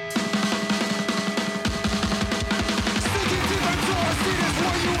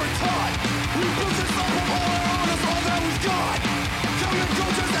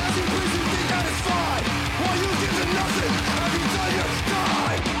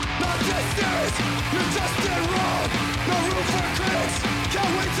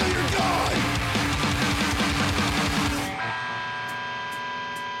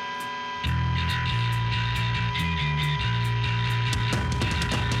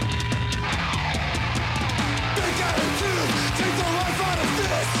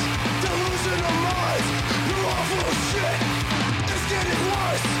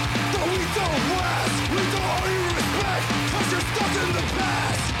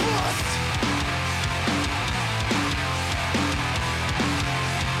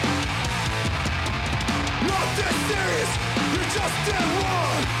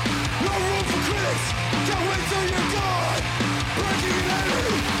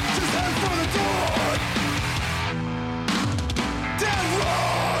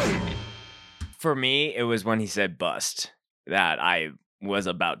 For me, it was when he said bust that I was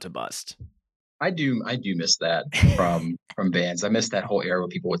about to bust. I do miss that from bands. I miss that whole era where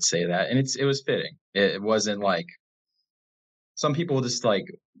people would say that, and it was fitting. It wasn't like some people just like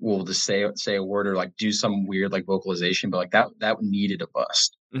will just say a word or like do some weird like vocalization, but like that needed a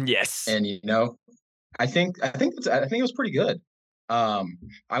bust. Yes, and I think it was pretty good. I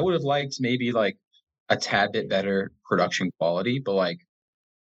would have liked maybe like a tad bit better production quality, but like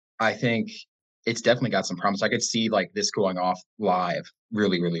I think it's definitely got some promise. I could see like this going off live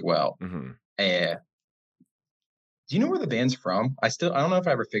really, really well. Do you know where the band's from? I don't know if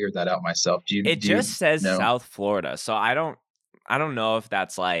I ever figured that out myself. It just says know? South Florida, so I don't know if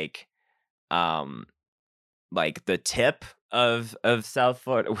that's like the tip of South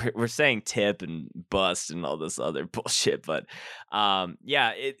Florida. We're saying tip and bust and all this other bullshit, but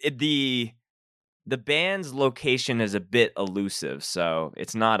yeah, the band's location is a bit elusive, so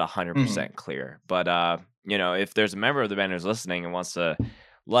it's not 100% clear. But you know, if there's a member of the band who's listening and wants to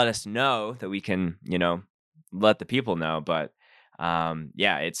let us know, that we can, you know, let the people know. But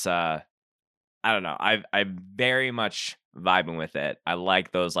yeah, it's I don't know. I'm very much vibing with it. I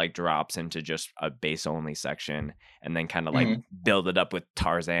like those like drops into just a bass only section, and then kind of like build it up with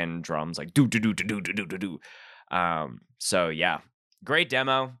Tarzan drums, like do do do do do do do do. So yeah, great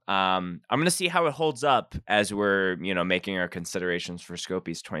demo. I'm gonna see how it holds up as we're, you know, making our considerations for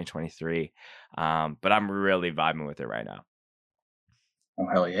Scopey's 2023. But I'm really vibing with it right now. Oh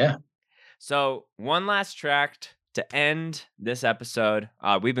hell yeah! So one last track to end this episode.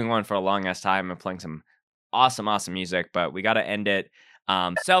 We've been going for a long ass time and playing some awesome music, but we got to end it.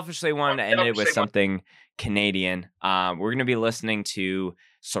 Selfishly wanted to end it with something Canadian. We're going to be listening to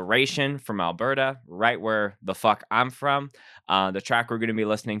Suration from Alberta, right where the fuck I'm from. The track we're going to be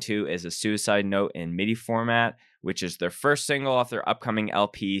listening to is A Suicide Note in MIDI format, which is their first single off their upcoming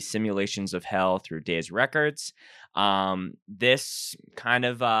LP, Simulations of Hell, through Days Records. This kind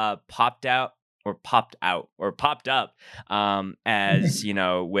of popped up as, you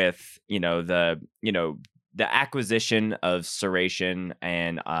know, with, you know, the acquisition of Suration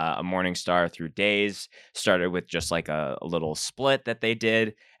and a Morningstar through Days started with just like a little split that they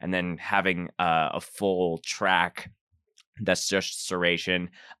did, and then having a full track that's just Suration.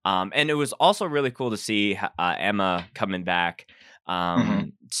 And it was also really cool to see Emma coming back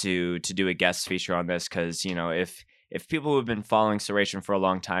to do a guest feature on this, because, you know, if people who have been following Suration for a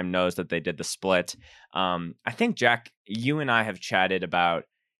long time knows that they did the split. I think, Jack, you and I have chatted about,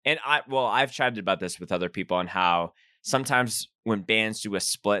 and I've chatted about this with other people, on how sometimes when bands do a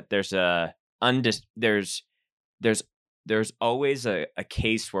split, there's always a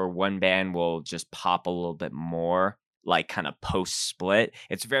case where one band will just pop a little bit more, like kind of post split.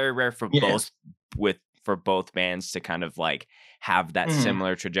 It's very rare for both bands to kind of like have that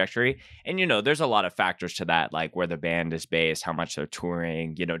similar trajectory. And, you know, there's a lot of factors to that, like where the band is based, how much they're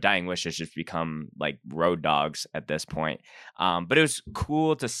touring. You know, Dying Wish has just become like road dogs at this point. But it was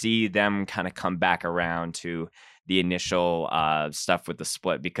cool to see them kind of come back around to the initial stuff with the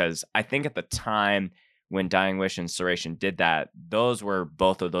split, because I think at the time when Dying Wish and Suration did that, those were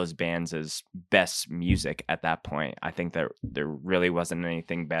both of those bands' best music at that point. I think that there really wasn't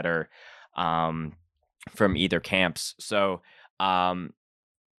anything better from either camps. So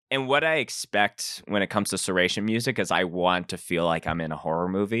And what I expect when it comes to Suration music is I want to feel like I'm in a horror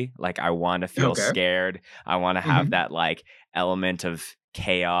movie. Like I want to feel scared. I want to have that like element of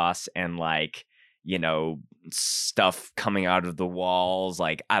chaos and like, you know, stuff coming out of the walls.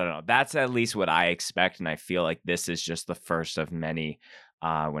 Like, I don't know. That's at least what I expect. And I feel like this is just the first of many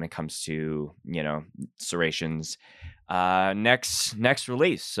when it comes to, you know, Suration's next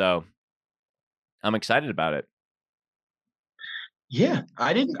release. So I'm excited about it. Yeah,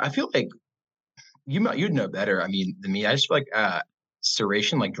 I feel like you'd know better. I mean, than me. I just feel like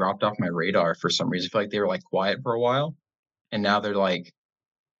Suration like dropped off my radar for some reason. I feel like they were like quiet for a while, and now they're like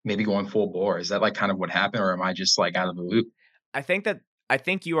maybe going full bore. Is that like kind of what happened, or am I just like out of the loop? I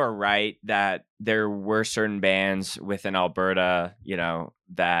think you are right that there were certain bands within Alberta, you know,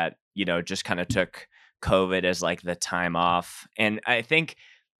 that, you know, just kind of took COVID as like the time off. And I think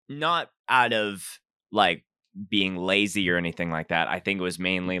not out of like being lazy or anything like that. I think it was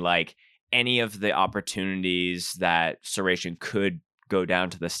mainly like any of the opportunities that Suration could go down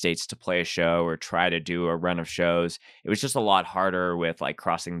to the States to play a show or try to do a run of shows. It was just a lot harder with like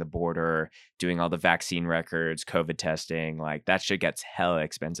crossing the border, doing all the vaccine records, COVID testing. Like that shit gets hella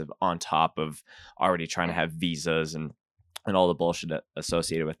expensive on top of already trying to have visas and all the bullshit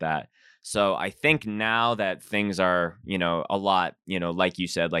associated with that. So I think now that things are, you know, a lot, you know, like you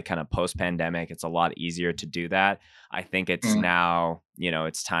said, like kind of post-pandemic, it's a lot easier to do that. I think it's now, you know,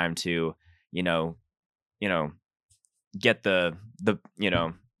 it's time to, you know, get the you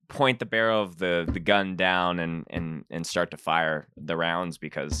know, point the barrel of the gun down and start to fire the rounds,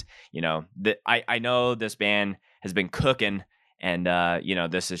 because, you know, I know this band has been cooking, and you know,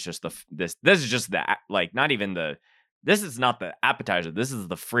 this is just this is just the like not even the this is not the appetizer. This is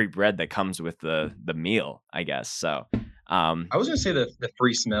the free bread that comes with the meal, I guess. So I was gonna say the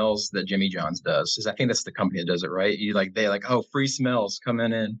free smells that Jimmy John's does, is I think that's the company that does it, right? You like they like, oh, free smells, come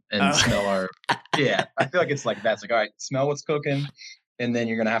in and smell our yeah. I feel like it's like that's like, all right, smell what's cooking, and then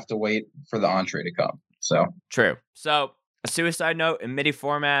you're gonna have to wait for the entree to come. So true. So a Suicide Note in MIDI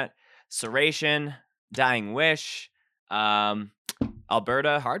format, Suration, Dying Wish, Alberta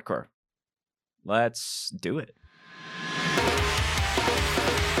hardcore. Let's do it.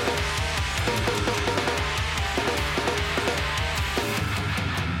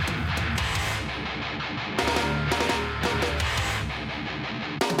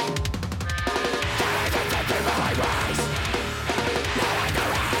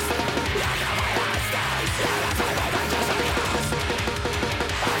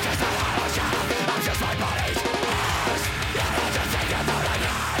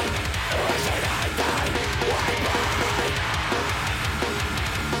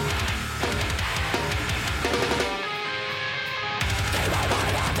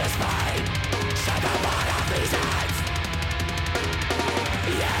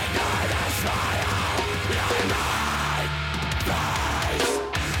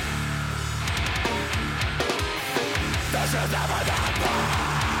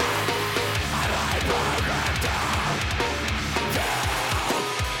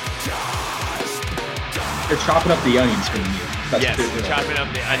 They're chopping up the onions for the meal. That's yes, what they're doing. Chopping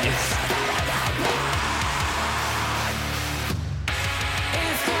up the onions.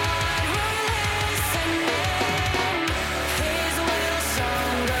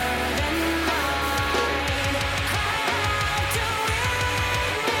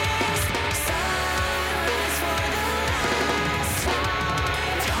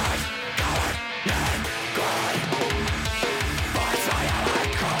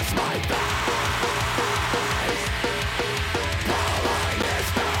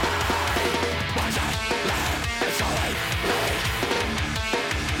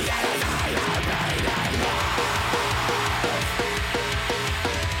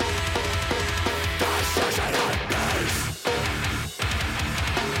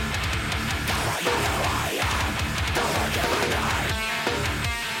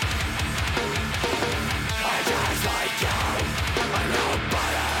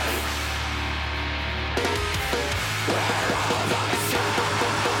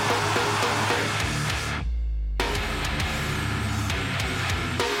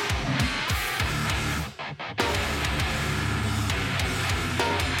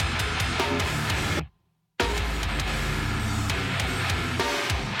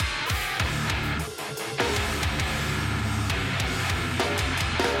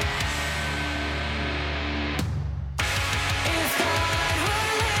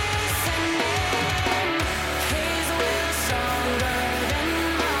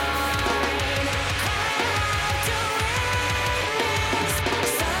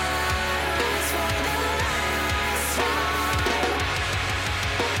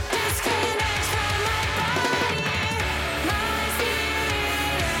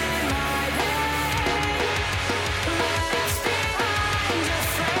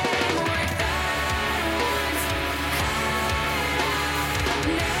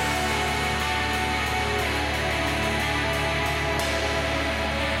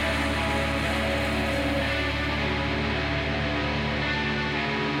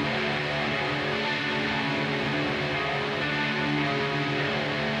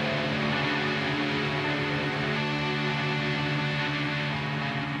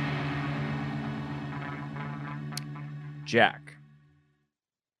 Jack.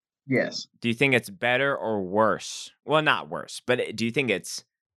 Yes. Do you think it's better or worse? Well, not worse, but do you think it's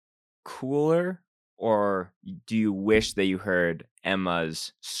cooler, or do you wish that you heard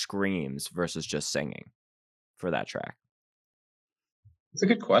Emma's screams versus just singing for that track? It's a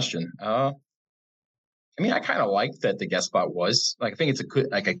good question. I mean, I kind of like that the guest spot was like, I think it's a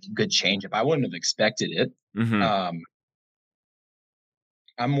good change. If I wouldn't have expected it,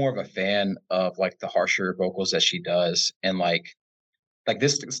 I'm more of a fan of like the harsher vocals that she does, and like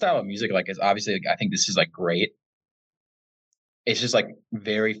this style of music, like, is obviously, like, I think this is like great. It's just like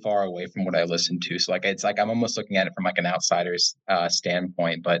very far away from what I listen to. So like it's like I'm almost looking at it from like an outsider's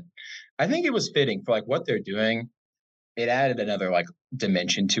standpoint. But I think it was fitting for like what they're doing. It added another like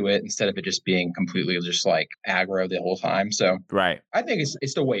dimension to it instead of it just being completely just like aggro the whole time. So Right. I think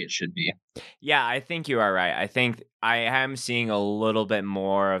it's the way it should be. Yeah, I think you are right. I think I am seeing a little bit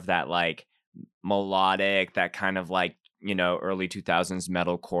more of that like melodic, that kind of like, you know, early 2000s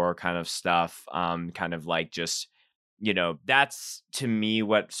metalcore kind of stuff. Kind of like just, you know, that's to me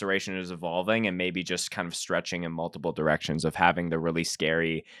what Suration is evolving, and maybe just kind of stretching in multiple directions of having the really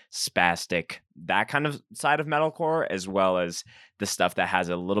scary, spastic, that kind of side of metalcore, as well as the stuff that has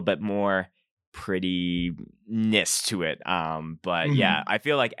a little bit more prettiness to it. But yeah, I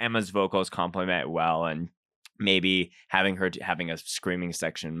feel like Emma's vocals complement it well, and maybe having a screaming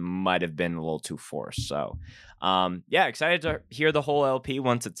section might have been a little too forced. So yeah, excited to hear the whole LP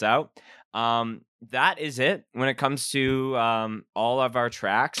once it's out. That is it when it comes to all of our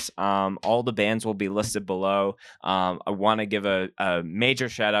tracks. All the bands will be listed below. I want to give a major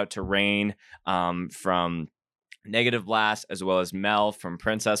shout out to Rain from Negative Blast, as well as Mel from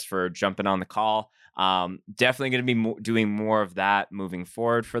Princess for jumping on the call. Definitely going to be doing more of that moving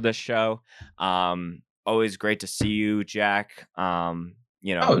forward for this show. Always great to see you, Jack.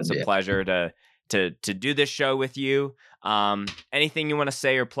 It's a pleasure to do this show with you. Anything you want to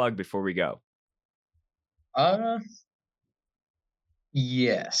say or plug before we go?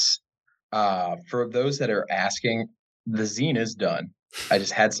 Yes. For those that are asking, the zine is done. I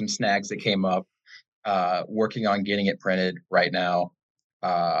just had some snags that came up. Working on getting it printed right now.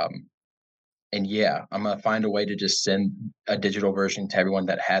 And yeah, I'm gonna find a way to just send a digital version to everyone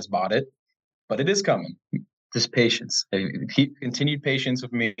that has bought it. But it is coming. Just patience. Keep continued patience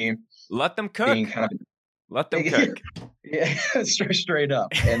with me. Let them cook. Let them cook. Yeah, straight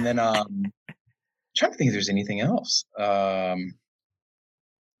up. And then I'm trying to think if there's anything else. No,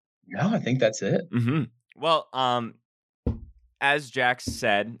 I think that's it. Mm-hmm. Well, as Jack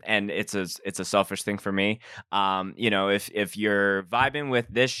said, and it's a selfish thing for me, if you're vibing with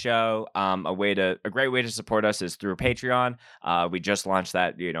this show, a great way to support us is through Patreon. We just launched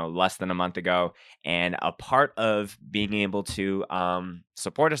that, less than a month ago, and a part of being able to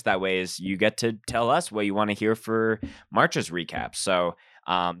support us that way is you get to tell us what you want to hear for March's recap. So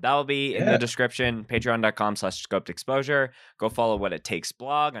that'll be in the description. Patreon.com/ScopeDexposure. Go follow What It Takes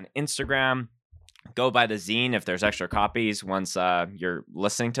blog on Instagram. Go buy the zine if there's extra copies once you're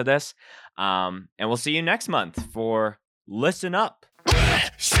listening to this. And we'll see you next month for Listen Up.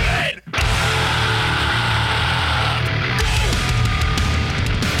 Shit.